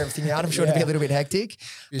trying to figure everything out. I'm sure it'll be a little bit hectic.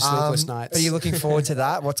 Sleepless nights. Are you looking forward to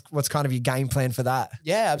that? What's kind of your game plan for that?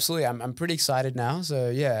 Yeah, absolutely. I'm pretty excited now. So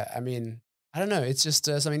yeah, I mean, I don't know. It's just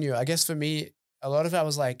something new. I guess for me, a lot of it, I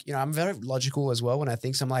was like, you know, I'm very logical as well when I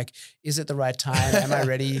think. So I'm like, is it the right time? Am I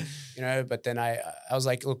ready? You know, but then I was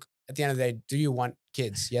like, look, at the end of the day, do you want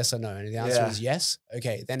kids? Yes or no? And the answer is yes.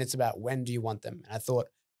 Okay. Then it's about when do you want them? And I thought,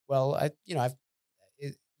 well,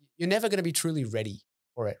 you're never going to be truly ready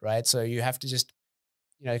for it. Right. So you have to just,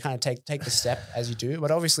 kind of take the step as you do,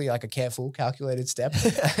 but obviously like a careful, calculated step,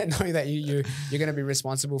 knowing that you're going to be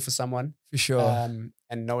responsible for someone for sure.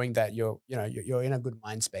 And knowing that you're in a good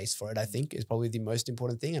mind space for it, I think is probably the most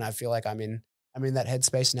important thing. And I feel like I'm in that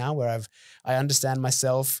headspace now where I understand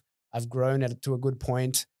myself. I've grown to a good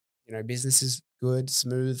point. Business is good,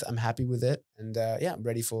 smooth. I'm happy with it. And I'm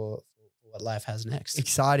ready for what life has next.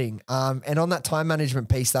 Exciting. And on that time management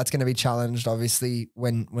piece, that's going to be challenged obviously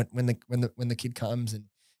when the kid comes and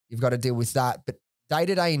you've got to deal with that. But day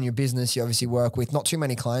to day in your business, you obviously work with not too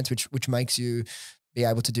many clients, which makes you be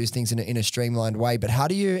able to do things in a streamlined way. But how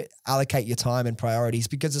do you allocate your time and priorities?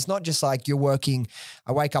 Because it's not just like I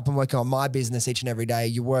wake up and working on my business each and every day.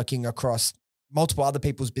 You're working across multiple other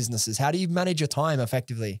people's businesses. How do you manage your time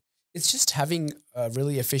effectively? It's just having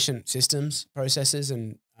really efficient systems, processes,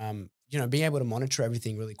 and being able to monitor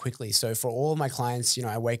everything really quickly. So for all of my clients,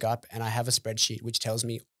 I wake up and I have a spreadsheet which tells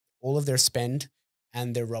me all of their spend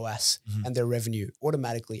and their ROAS and their revenue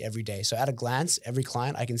automatically every day. So at a glance, every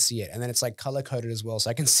client, I can see it. And then it's like color coded as well. So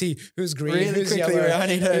I can see who's green, really who's quickly, yellow,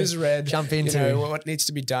 who's red. Jump into what needs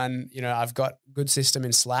to be done. I've got good system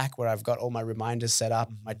in Slack where I've got all my reminders set up.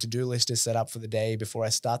 My to-do list is set up for the day before I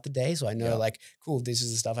start the day. So I know cool, this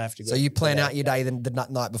is the stuff I have to go. So you plan out your day the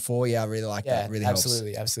night before. Yeah, I really like that. It really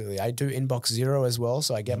absolutely, helps. Absolutely. I do inbox zero as well.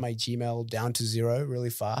 So I get my Gmail down to zero really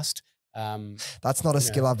fast. That's not a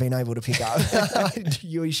skill I've been able to pick up.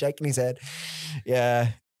 Yui's shaking his head. Yeah.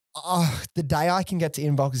 Oh, the day I can get to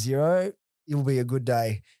inbox zero, it'll be a good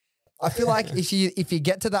day. I feel like if you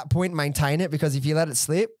get to that point, maintain it, because if you let it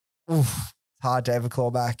slip, it's hard to ever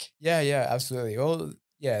claw back. Yeah, absolutely. Well,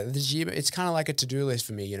 yeah, the Gmail, it's kind of like a to-do list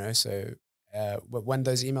for me, So when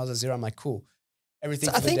those emails are zero, I'm like, cool. Everything.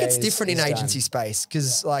 So I think it's different in agency space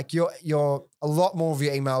because like you're a lot more of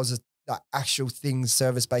your emails are actual things,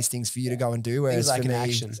 service-based things for you to go and do. Whereas for me,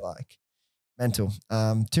 it's like mental,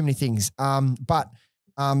 too many things. But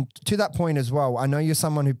to that point as well, I know you're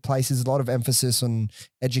someone who places a lot of emphasis on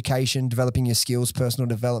education, developing your skills, personal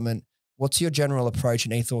development. What's your general approach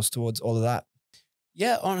and ethos towards all of that?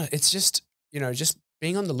 Yeah, it's just, just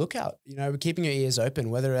being on the lookout, keeping your ears open,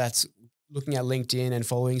 whether that's looking at LinkedIn and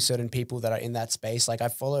following certain people that are in that space. Like I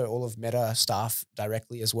follow all of Meta staff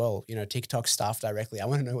directly as well, TikTok staff directly. I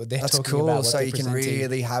want to know what they're talking about. That's cool. So you can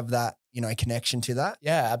really have that, connection to that.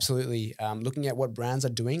 Yeah, absolutely. Looking at what brands are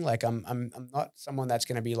doing. Like I'm not someone that's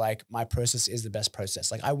going to be like, my process is the best process.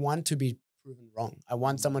 Like I want to be proven wrong. I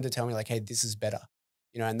want someone to tell me like, hey, this is better,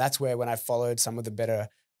 and that's where when I followed some of the better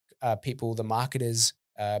people, the marketers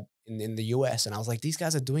in the US, and I was like, these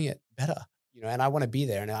guys are doing it better. And I want to be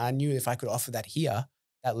there. And I knew if I could offer that here,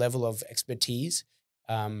 that level of expertise,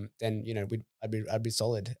 then, I'd be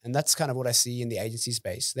solid. And that's kind of what I see in the agency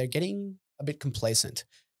space. They're getting a bit complacent.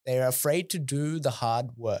 They're afraid to do the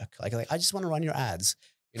hard work. Like I just want to run your ads.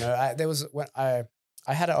 I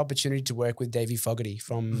had an opportunity to work with Davey Fogarty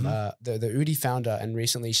from the Udi founder and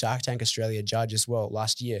recently Shark Tank Australia judge as well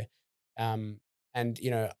last year.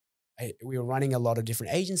 We were running a lot of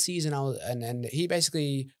different agencies and he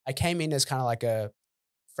basically, I came in as kind of like a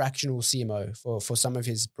fractional CMO for some of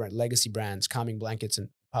his legacy brands, Calming Blankets and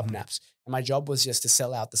Pub Naps. And my job was just to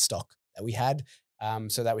sell out the stock that we had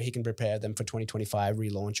so that he can prepare them for 2025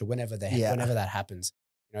 relaunch or whenever that happens.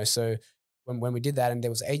 So when we did that and there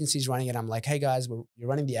was agencies running it, I'm like, hey guys, you're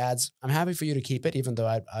running the ads. I'm happy for you to keep it, even though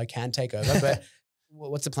I can take over, but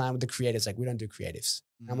what's the plan with the creatives? Like, we don't do creatives.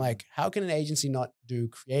 I'm like, how can an agency not do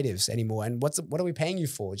creatives anymore? And what are we paying you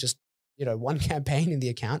for? Just, one campaign in the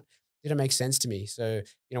account? Didn't make sense to me. So,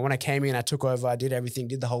 when I came in, I took over, I did everything,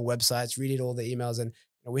 did the whole websites, redid all the emails. And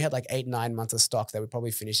we had like 8-9 months of stock that we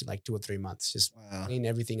probably finished in like 2 or 3 months, just clean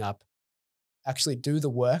everything up, actually do the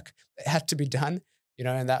work that had to be done,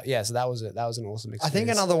 and so that was it. That was an awesome experience. I think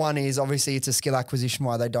another one is obviously it's a skill acquisition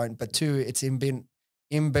why they don't, but two, it's inbuilt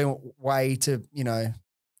way to,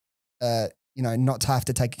 not to have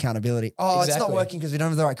to take accountability. Oh, exactly. It's not working because we don't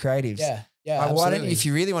have the right creatives. Yeah. Why don't you, if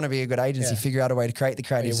you really want to be a good agency, figure out a way to create the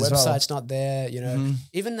creatives your as well. Website's not there,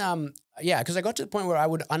 Even, because I got to the point where I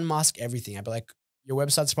would unmask everything. I'd be like, your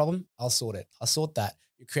website's a problem, I'll sort it. I'll sort that.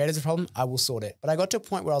 Your creative's a problem, I will sort it. But I got to a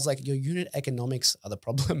point where I was like, your unit economics are the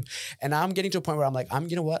problem. And I'm getting to a point where I'm like,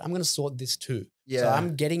 you know what? I'm going to sort this too. Yeah. So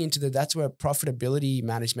I'm getting into that's where profitability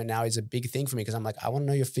management now is a big thing for me, because I'm like, I want to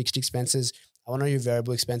know your fixed expenses. I want to know your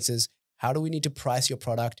variable expenses. How do we need to price your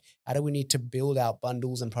product? How do we need to build out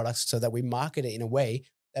bundles and products so that we market it in a way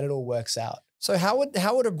that it all works out. So how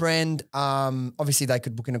would a brand, obviously they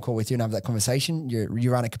could book in a call with you and have that conversation.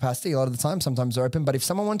 You run at capacity a lot of the time, sometimes they're open. But if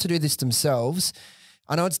someone wanted to do this themselves,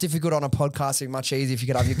 I know it's difficult on a podcast, it'd be much easier if you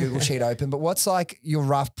could have your Google sheet open, but what's like your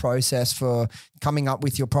rough process for coming up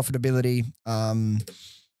with your profitability,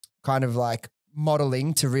 kind of like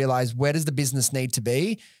modeling to realize where does the business need to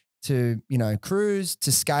be to, cruise,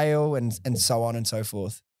 to scale and so on and so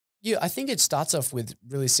forth? Yeah, I think it starts off with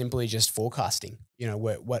really simply just forecasting,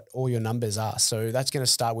 what all your numbers are. So that's going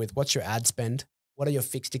to start with what's your ad spend? What are your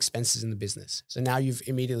fixed expenses in the business? So now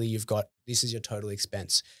you've got, this is your total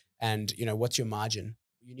expense. And, what's your margin?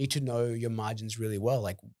 You need to know your margins really well.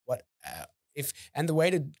 Like and the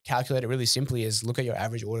way to calculate it really simply is look at your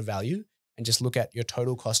average order value and just look at your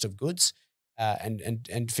total cost of goods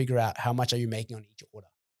and figure out how much are you making on each order,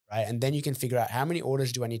 right? And then you can figure out how many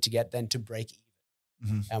orders do I need to get then to break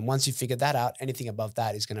even. And once you figure that out, anything above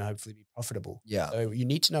that is going to hopefully be profitable. Yeah. So you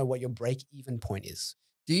need to know what your break-even point is.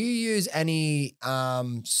 Do you use any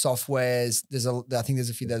softwares? I think there's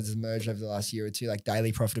a few that has emerged over the last year or two, like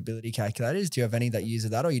daily profitability calculators. Do you have any that use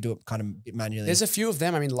that, or you do it kind of a bit manually? There's a few of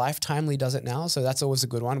them. I mean, Lifetimely does it now, so that's always a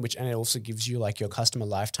good one. And it also gives you like your customer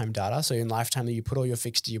lifetime data. So in Lifetimely, you put all your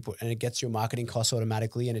fixed, and it gets your marketing costs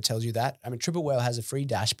automatically, and it tells you that. I mean, Triple Whale has a free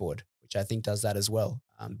dashboard, which I think does that as well.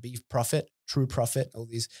 Beef Profit, True Profit, all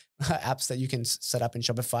these apps that you can set up in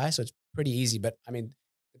Shopify. So it's pretty easy. But I mean,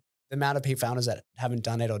 the amount of founders that haven't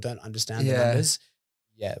done it or don't understand the numbers,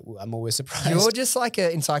 I'm always surprised. You're just like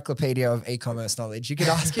an encyclopedia of e-commerce knowledge. You could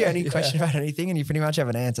ask you any question about anything and you pretty much have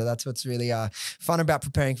an answer. That's what's really fun about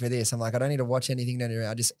preparing for this. I'm like, I don't need to watch anything.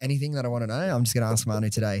 Just anything that I want to know, I'm just going to ask Manu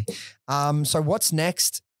today. So what's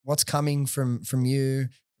next? What's coming from you,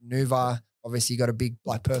 Nuver? Obviously, you got a big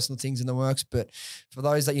like personal things in the works, but for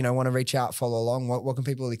those that, want to reach out, follow along, what can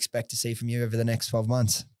people expect to see from you over the next 12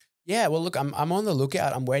 months? Yeah, well, look, I'm on the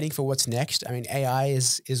lookout. I'm waiting for what's next. I mean, AI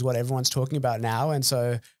is what everyone's talking about now. And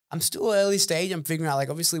so I'm still early stage. I'm figuring out, like,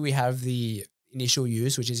 obviously we have the initial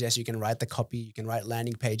use, which is, yes, you can write the copy, you can write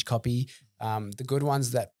landing page copy. The good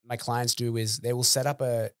ones that my clients do is they will set up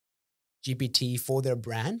a GPT for their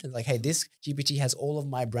brand. And like, hey, this GPT has all of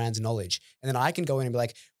my brand's knowledge. And then I can go in and be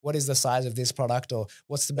like, what is the size of this product? Or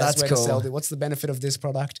what's the best way to sell it? What's the benefit of this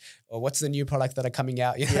product? Or what's the new product that are coming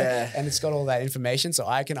out? Yeah. And it's got all that information. So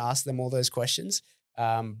I can ask them all those questions.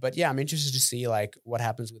 But yeah, I'm interested to see like what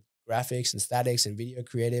happens with graphics and statics and video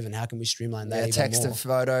creative and how can we streamline that even text more. of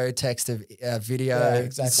photo, text of video. Yeah,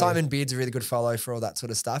 exactly. Simon Beard's a really good follow for all that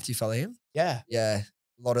sort of stuff. Do you follow him? Yeah. Yeah.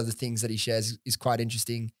 A lot of the things that he shares is quite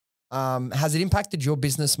interesting. Has it impacted your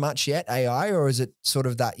business much yet, AI, or is it sort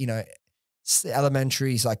of that,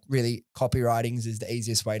 elementary is like really copywritings is the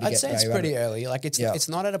easiest way to get. I'd say it's pretty early. Like it's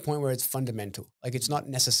not at a point where it's fundamental. Like it's not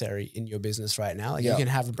necessary in your business right now. Like you can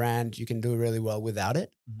have a brand, you can do really well without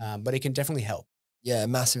it, but it can definitely help. Yeah,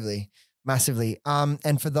 massively.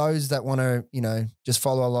 And for those that want to, just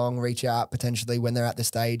follow along, reach out potentially when they're at the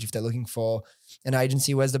stage, if they're looking for an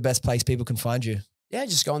agency, where's the best place people can find you? Yeah,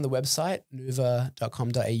 just go on the website,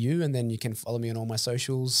 nuver.com.au, and then you can follow me on all my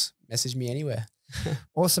socials, message me anywhere.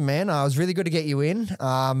 Awesome, man. It was really good to get you in.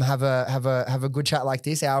 Have a good chat like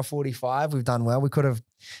this, hour 45. We've done well. We could have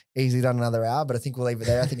easily done another hour, but I think we'll leave it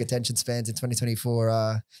there. I think attention spans in 2024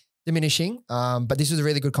 are diminishing. But this was a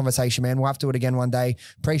really good conversation, man. We'll have to do it again one day.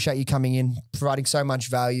 Appreciate you coming in, providing so much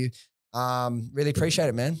value. Really appreciate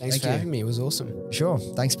it, man. Thanks for having me. It was awesome. Sure.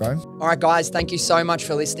 Thanks, bro. All right, guys. Thank you so much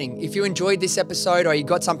for listening. If you enjoyed this episode or you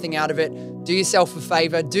got something out of it, do yourself a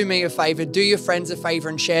favor, do me a favor, do your friends a favor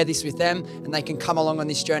and share this with them and they can come along on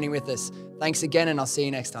this journey with us. Thanks again, and I'll see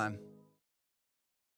you next time.